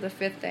come up with a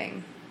 5th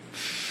thing.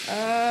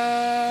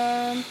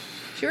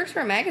 She works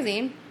for a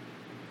magazine.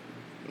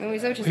 I mean,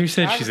 You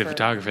said she's a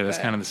photographer. That's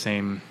kind of the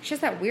same. She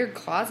has that weird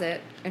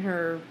closet in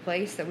her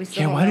place that we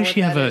still don't know. Why does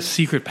she have a is.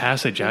 secret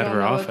passage out of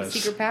her office? What the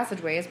secret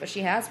passageway is, but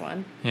she has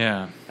one.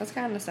 Yeah. That's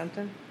kind of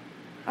something.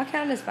 I'll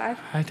count it as 5.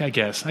 I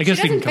guess. She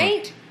doesn't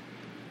faint.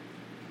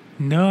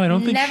 No, I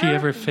don't think she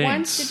ever faints. Never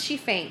once did she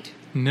faint.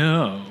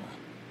 No.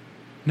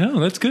 No,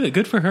 that's good.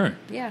 Good for her.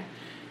 Yeah.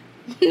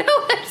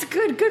 No, that's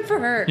good. Good for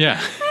her.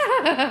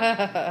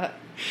 Yeah.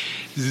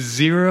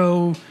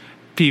 0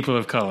 people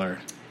of color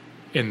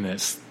in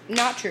this.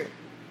 Not true.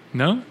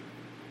 No?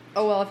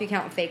 Oh, well, if you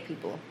count fake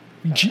people.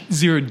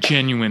 0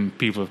 genuine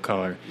people of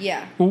color.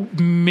 Yeah. Well,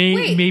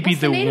 Wait, maybe was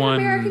the Native one...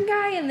 American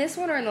guy in this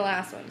one or in the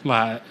last one?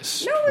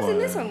 Last No, it was in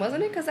this one,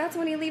 wasn't it? Because that's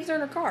when he leaves her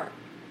in her car.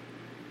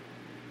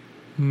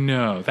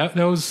 No, that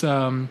was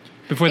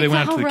before they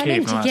went out to the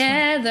cave.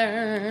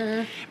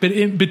 Together. But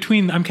in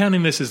between, I'm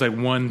counting this as like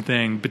one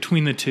thing.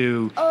 Between the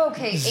two...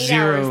 Okay, 8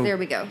 hours. There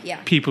we go.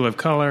 Yeah. People of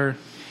color.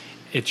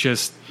 It's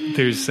just,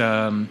 there's...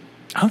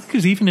 I don't think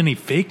there's even any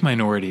fake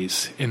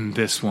minorities in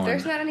this one.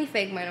 There's not any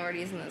fake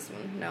minorities in this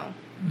one, no.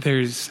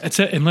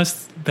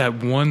 Unless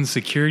that one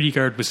security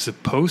guard was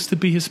supposed to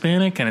be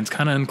Hispanic, and it's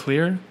kind of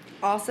unclear.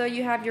 Also,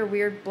 you have your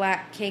weird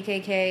black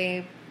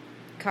KKK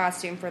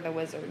costume for the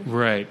wizard.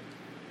 Right.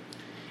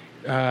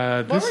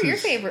 What were your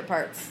favorite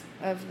parts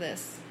of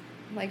this?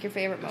 Like your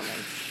favorite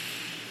moments?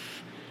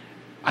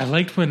 I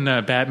liked when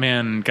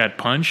Batman got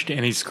punched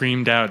and he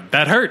screamed out,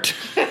 "That hurt!"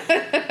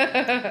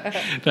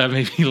 That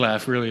made me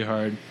laugh really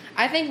hard.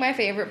 I think my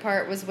favorite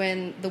part was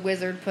when the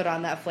wizard put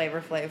on that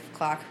Flavor Flav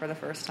clock for the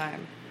first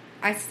time.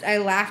 I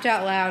laughed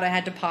out loud. I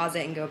had to pause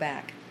it and go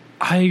back.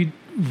 I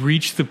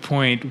reached the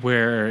point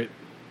where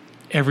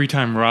every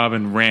time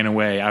Robin ran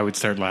away, I would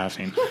start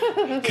laughing.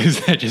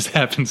 Because that just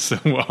happens so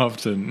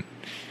often.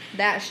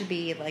 That should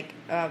be like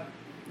a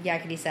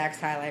Yakety Sax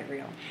highlight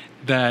reel.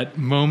 That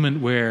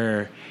moment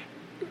where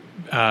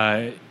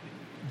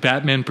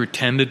Batman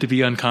pretended to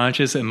be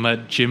unconscious and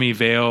let Jimmy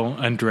Vale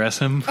undress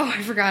him. Oh,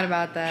 I forgot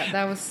about that.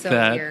 That was so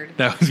weird.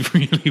 That was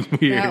really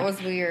weird. That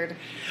was weird.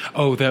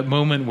 Oh, that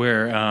moment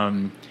where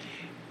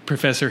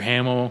Professor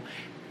Hamill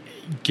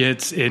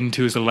gets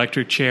into his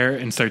electric chair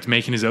and starts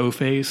making his O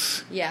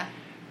face. Yeah.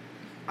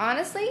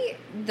 Honestly,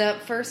 the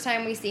first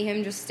time we see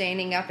him just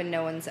standing up and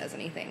no one says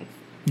anything.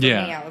 For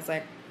me, I was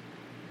like,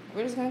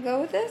 we're just going to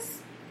go with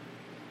this?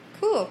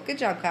 Cool. Good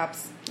job,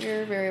 cops.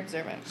 You're very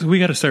observant. So we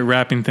got to start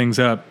wrapping things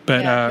up. But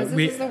because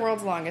this is the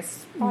world's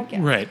longest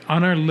podcast. Right.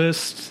 On our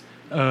list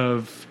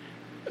of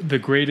the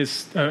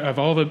greatest, of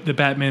all the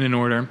Batman in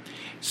order,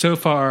 so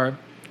far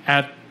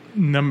at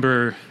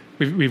number...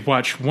 We've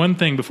watched one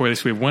thing before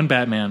this. We have one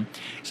Batman.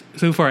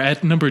 So far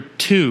at number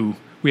 2,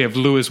 we have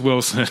Lewis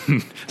Wilson,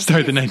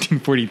 started in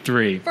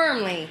 1943.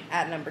 Firmly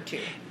at number 2.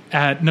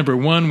 At number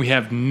 1, we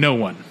have no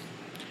one.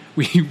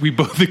 We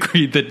both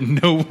agreed that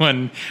no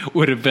one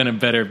would have been a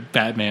better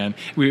Batman.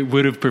 We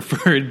would have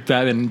preferred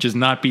Batman just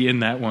not be in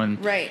that one.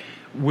 Right.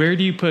 Where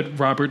do you put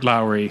Robert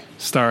Lowry,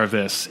 star of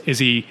this? Is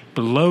he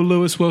below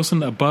Lewis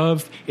Wilson,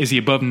 above? Is he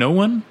above no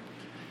one?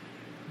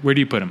 Where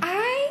do you put him?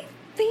 I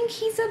think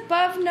he's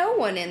above no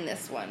one in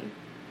this one.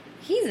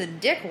 He's a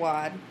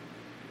dickwad.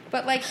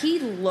 But, like, he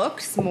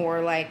looks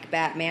more like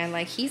Batman.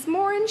 Like, he's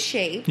more in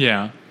shape.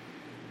 Yeah.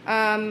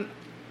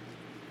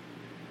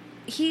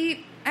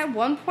 He... at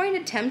one point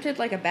attempted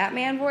like a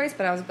Batman voice,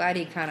 but I was glad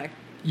he kind of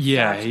he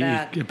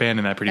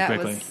abandoned that pretty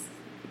quickly. That was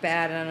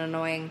bad and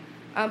annoying.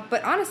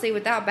 But honestly,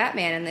 without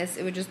Batman in this,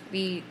 it would just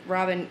be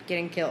Robin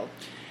getting killed.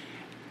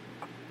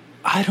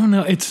 I don't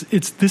know. It's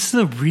this is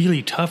a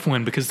really tough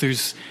one because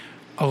there's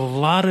a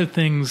lot of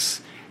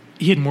things.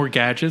 He had more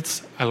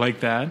gadgets. I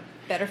like that.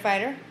 Better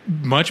fighter.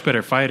 Much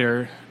better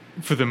fighter.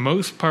 For the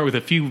most part, with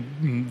a few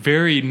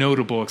very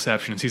notable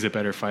exceptions, he's a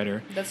better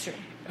fighter. That's true.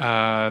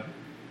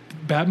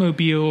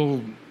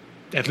 Batmobile,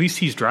 at least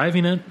he's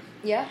driving it.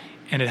 Yeah.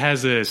 And it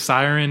has a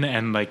siren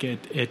and like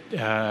it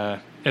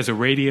has a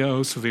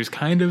radio, so there's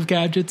kind of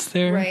gadgets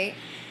there. Right.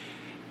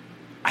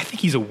 I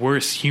think he's a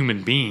worse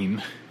human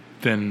being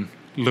than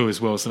Lewis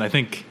Wilson. I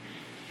think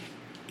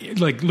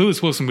like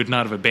Lewis Wilson would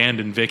not have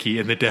abandoned Vicky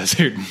in the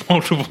desert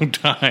multiple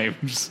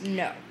times.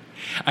 No.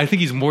 I think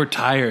he's more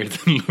tired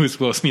than Lewis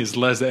Wilson. He has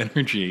less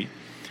energy.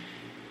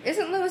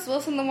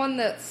 Lewis Wilson the one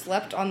that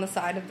slept on the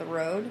side of the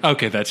road?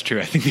 Okay, that's true.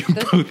 I think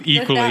they're both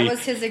equally. That was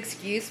his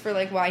excuse for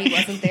like why he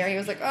wasn't there. He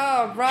was like,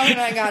 "Oh, Rob and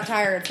I got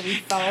tired, so we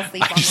fell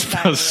asleep on the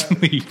side of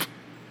the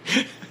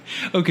road."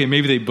 Okay,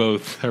 maybe they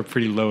both are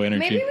pretty low energy.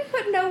 Maybe we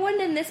put no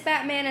one in this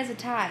Batman as a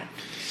tie.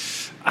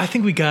 I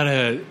think we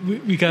gotta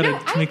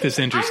make this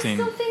interesting.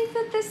 I still think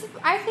that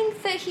I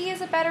think that he is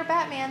a better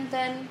Batman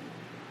than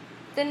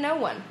no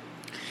one.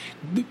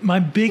 My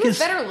biggest. He was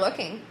better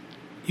looking.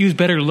 He was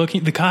better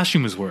looking. The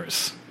costume was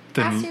worse.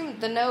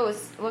 The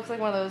nose looks like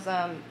one of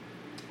those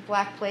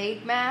Black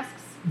Plague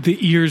masks. The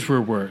ears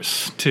were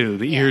worse too.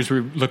 The ears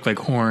looked like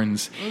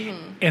horns,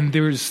 and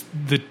there was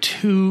the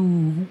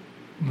two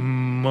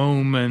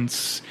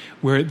moments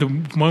where the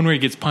one where he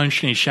gets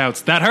punched and he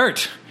shouts, "That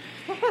hurt!"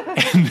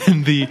 and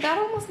then but that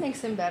almost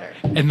makes him better.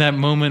 And that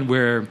moment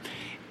where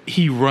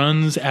he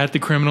runs at the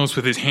criminals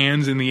with his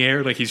hands in the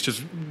air like he's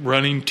just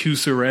running to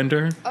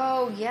surrender.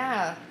 Oh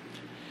yeah.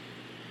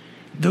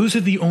 Those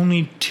are the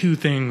only two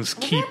things.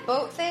 Was that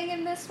boat thing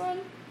in this one?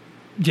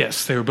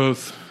 Yes, they were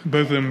both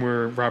of them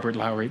were Robert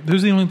Lowry.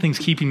 Those are the only things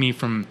keeping me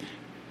from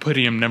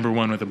putting him number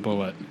one with a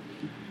bullet.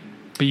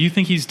 But you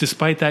think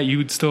despite that, you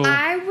would still...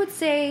 I would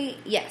say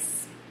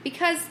yes.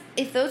 Because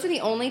if those are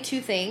the only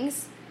two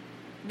things,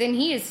 then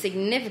he is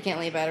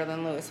significantly better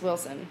than Lewis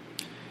Wilson.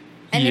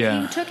 And if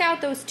you took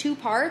out those two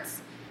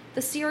parts,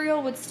 the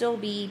serial would still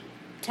be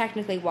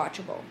technically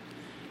watchable.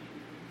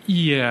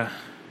 Yeah.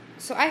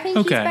 So I think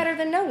he's better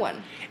than no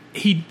one.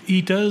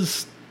 He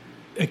does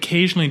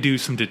occasionally do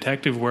some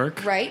detective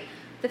work. Right.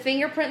 The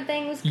fingerprint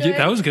thing was good. Yeah,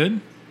 that was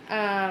good.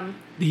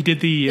 He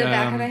did the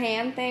back of the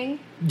hand thing.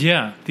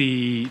 Yeah,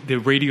 the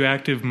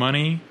radioactive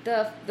money.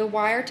 The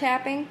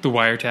wiretapping. The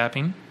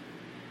wiretapping.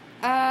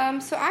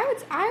 So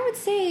I would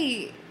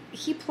say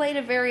he played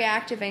a very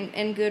active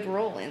and good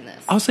role in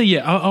this. I'll say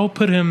I'll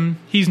put him.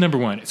 He's number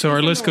one. So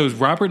our list goes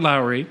Robert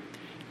Lowry,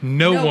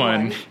 no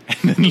one,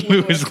 and then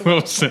Lewis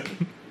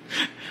Wilson.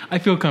 I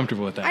feel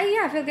comfortable with that.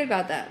 I feel good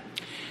about that.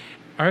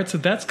 All right, so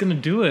that's going to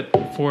do it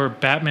for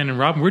Batman and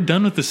Robin. We're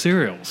done with the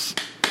serials.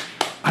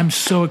 I'm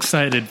so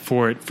excited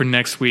for it for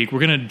next week. We're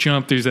going to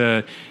jump. There's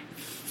a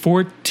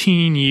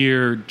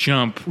 14-year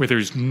jump where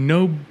there's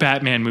no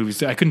Batman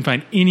movies. I couldn't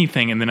find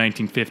anything in the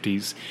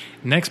 1950s.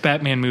 Next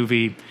Batman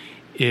movie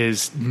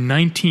is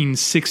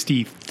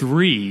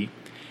 1963.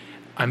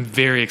 I'm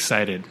very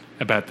excited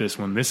about this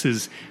one. This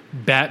is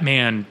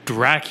Batman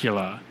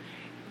Dracula,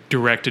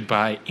 directed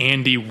by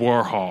Andy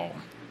Warhol.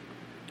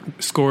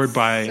 Scored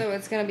by... So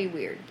it's going to be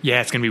weird.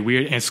 Yeah, it's going to be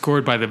weird. And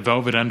scored by the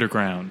Velvet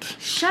Underground.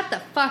 Shut the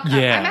fuck up.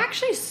 Yeah. I'm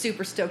actually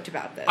super stoked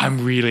about this.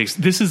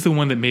 This is the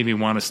one that made me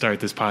want to start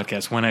this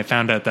podcast. When I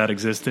found out that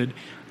existed,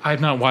 I have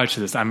not watched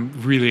this. I'm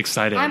really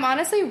excited. I'm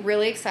honestly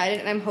really excited,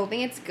 and I'm hoping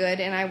it's good,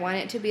 and I want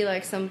it to be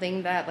like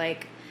something that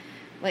like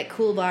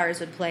cool bars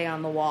would play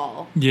on the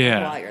wall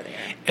while you're there.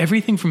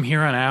 Everything from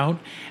here on out,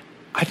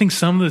 I think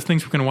some of the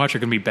things we're going to watch are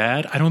going to be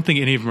bad. I don't think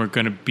any of them are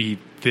going to be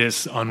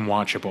this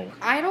unwatchable.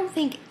 I don't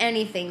think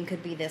anything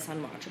could be this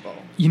unwatchable.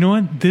 You know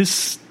what?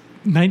 This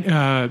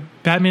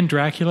Batman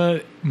Dracula,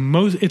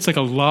 it's like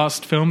a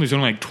lost film. There's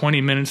only like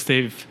 20 minutes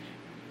they've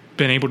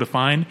been able to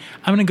find.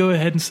 I'm going to go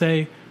ahead and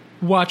say,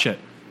 watch it.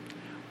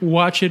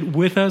 Watch it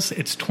with us.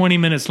 It's 20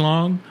 minutes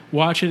long.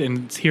 Watch it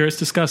and hear us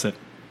discuss it.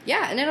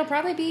 Yeah, and it'll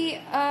probably be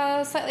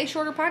a slightly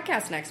shorter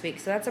podcast next week,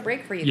 so that's a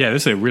break for you. Yeah,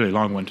 this is a really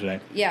long one today.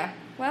 Yeah.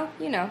 Well,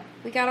 we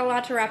got a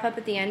lot to wrap up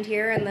at the end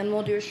here, and then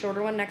we'll do a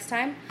shorter one next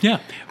time.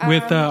 Yeah,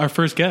 with our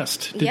first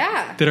guest.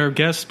 Did our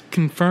guest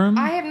confirm?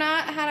 I have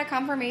not had a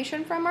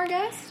confirmation from our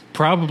guest.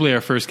 Probably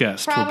our first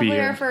guest will be here. Probably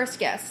our first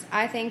guest.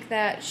 I think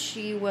that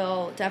she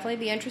will definitely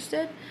be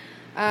interested.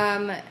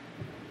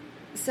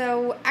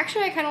 So,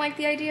 actually, I kind of like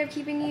the idea of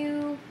keeping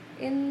you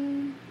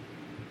in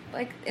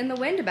the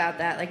wind about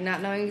that, like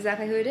not knowing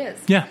exactly who it is.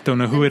 Yeah, don't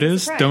know who it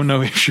is. Surprise. Don't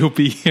know if she'll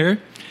be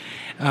here.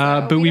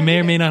 But we may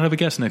or may not have a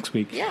guest next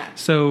week. Yeah.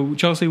 So,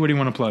 Chelsea, what do you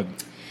want to plug?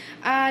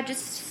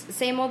 Just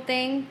same old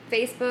thing.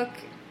 Facebook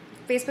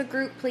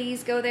group,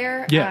 please go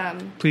there. Yeah.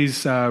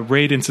 Please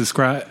rate and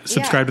subscribe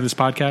to this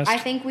podcast. I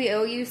think we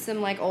owe you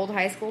some old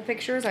high school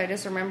pictures. I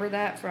just remember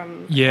that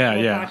from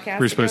podcast.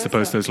 We were supposed to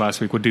post those last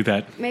week. We'll do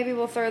that. Maybe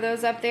we'll throw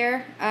those up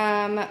there.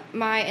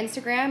 My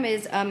Instagram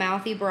is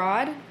Mouthy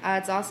Broad.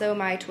 It's also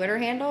my Twitter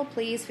handle.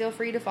 Please feel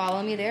free to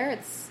follow me there.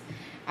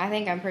 I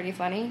think I'm pretty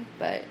funny,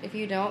 but if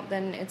you don't,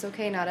 then it's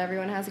okay. Not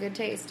everyone has a good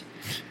taste.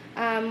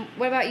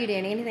 What about you,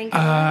 Danny? Anything?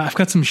 I've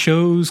got some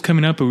shows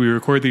coming up, but we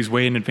record these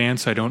way in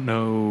advance, so I don't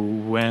know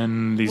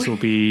when these will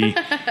be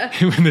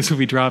when this will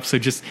be dropped. So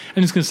I'm just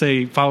going to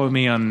say, follow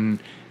me on,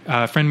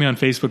 friend me on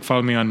Facebook,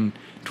 follow me on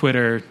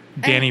Twitter,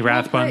 Danny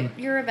Rathbun. We'll put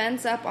your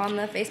events up on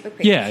the Facebook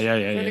page.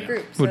 Yeah. For the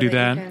group. We'll do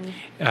that.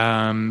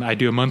 I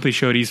do a monthly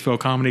show at Eastville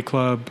Comedy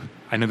Club.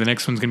 I know the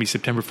next one's going to be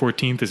September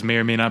 14th. This may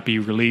or may not be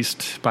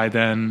released by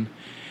then.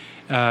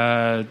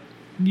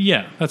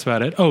 That's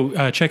about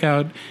it. Check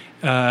out.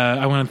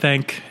 I want to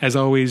thank, as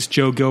always,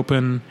 Joe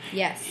Gilpin.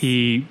 Yes.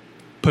 He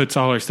puts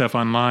all our stuff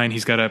online.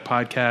 He's got a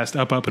podcast,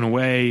 Up and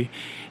Away,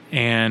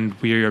 and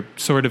we are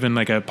sort of in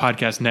a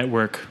podcast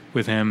network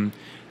with him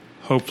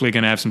hopefully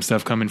going to have some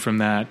stuff coming from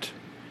that.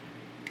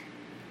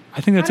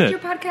 I think that's How did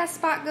it. your podcast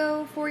spot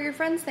go for your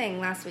friends thing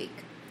last week?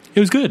 It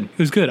was good. It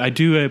was good. I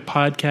do a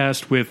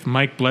podcast with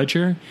Mike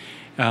Bledger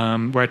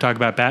where I talk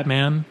about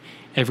Batman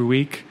every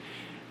week.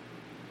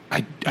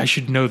 I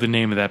should know the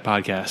name of that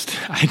podcast.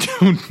 I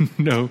don't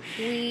know.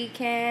 We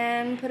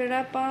can put it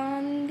up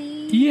on the...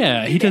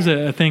 Yeah, he does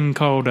a thing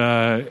called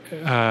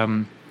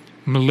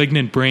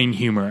Malignant Brain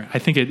Humor. I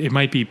think it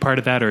might be part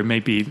of that, or it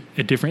might be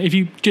a different... If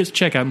you just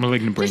check out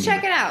Malignant Brain Humor.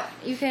 Just check it out.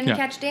 You can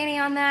catch Danny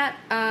on that,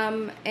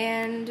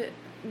 and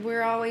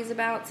we're always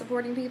about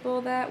supporting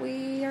people that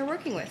we are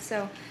working with.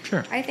 So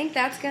Sure. I think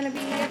that's going to be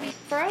it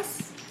for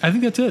us. I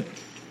think that's it.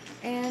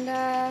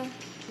 And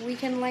we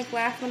can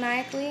laugh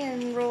maniacally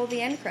and roll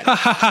the end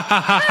credits. The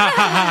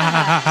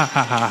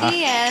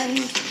end.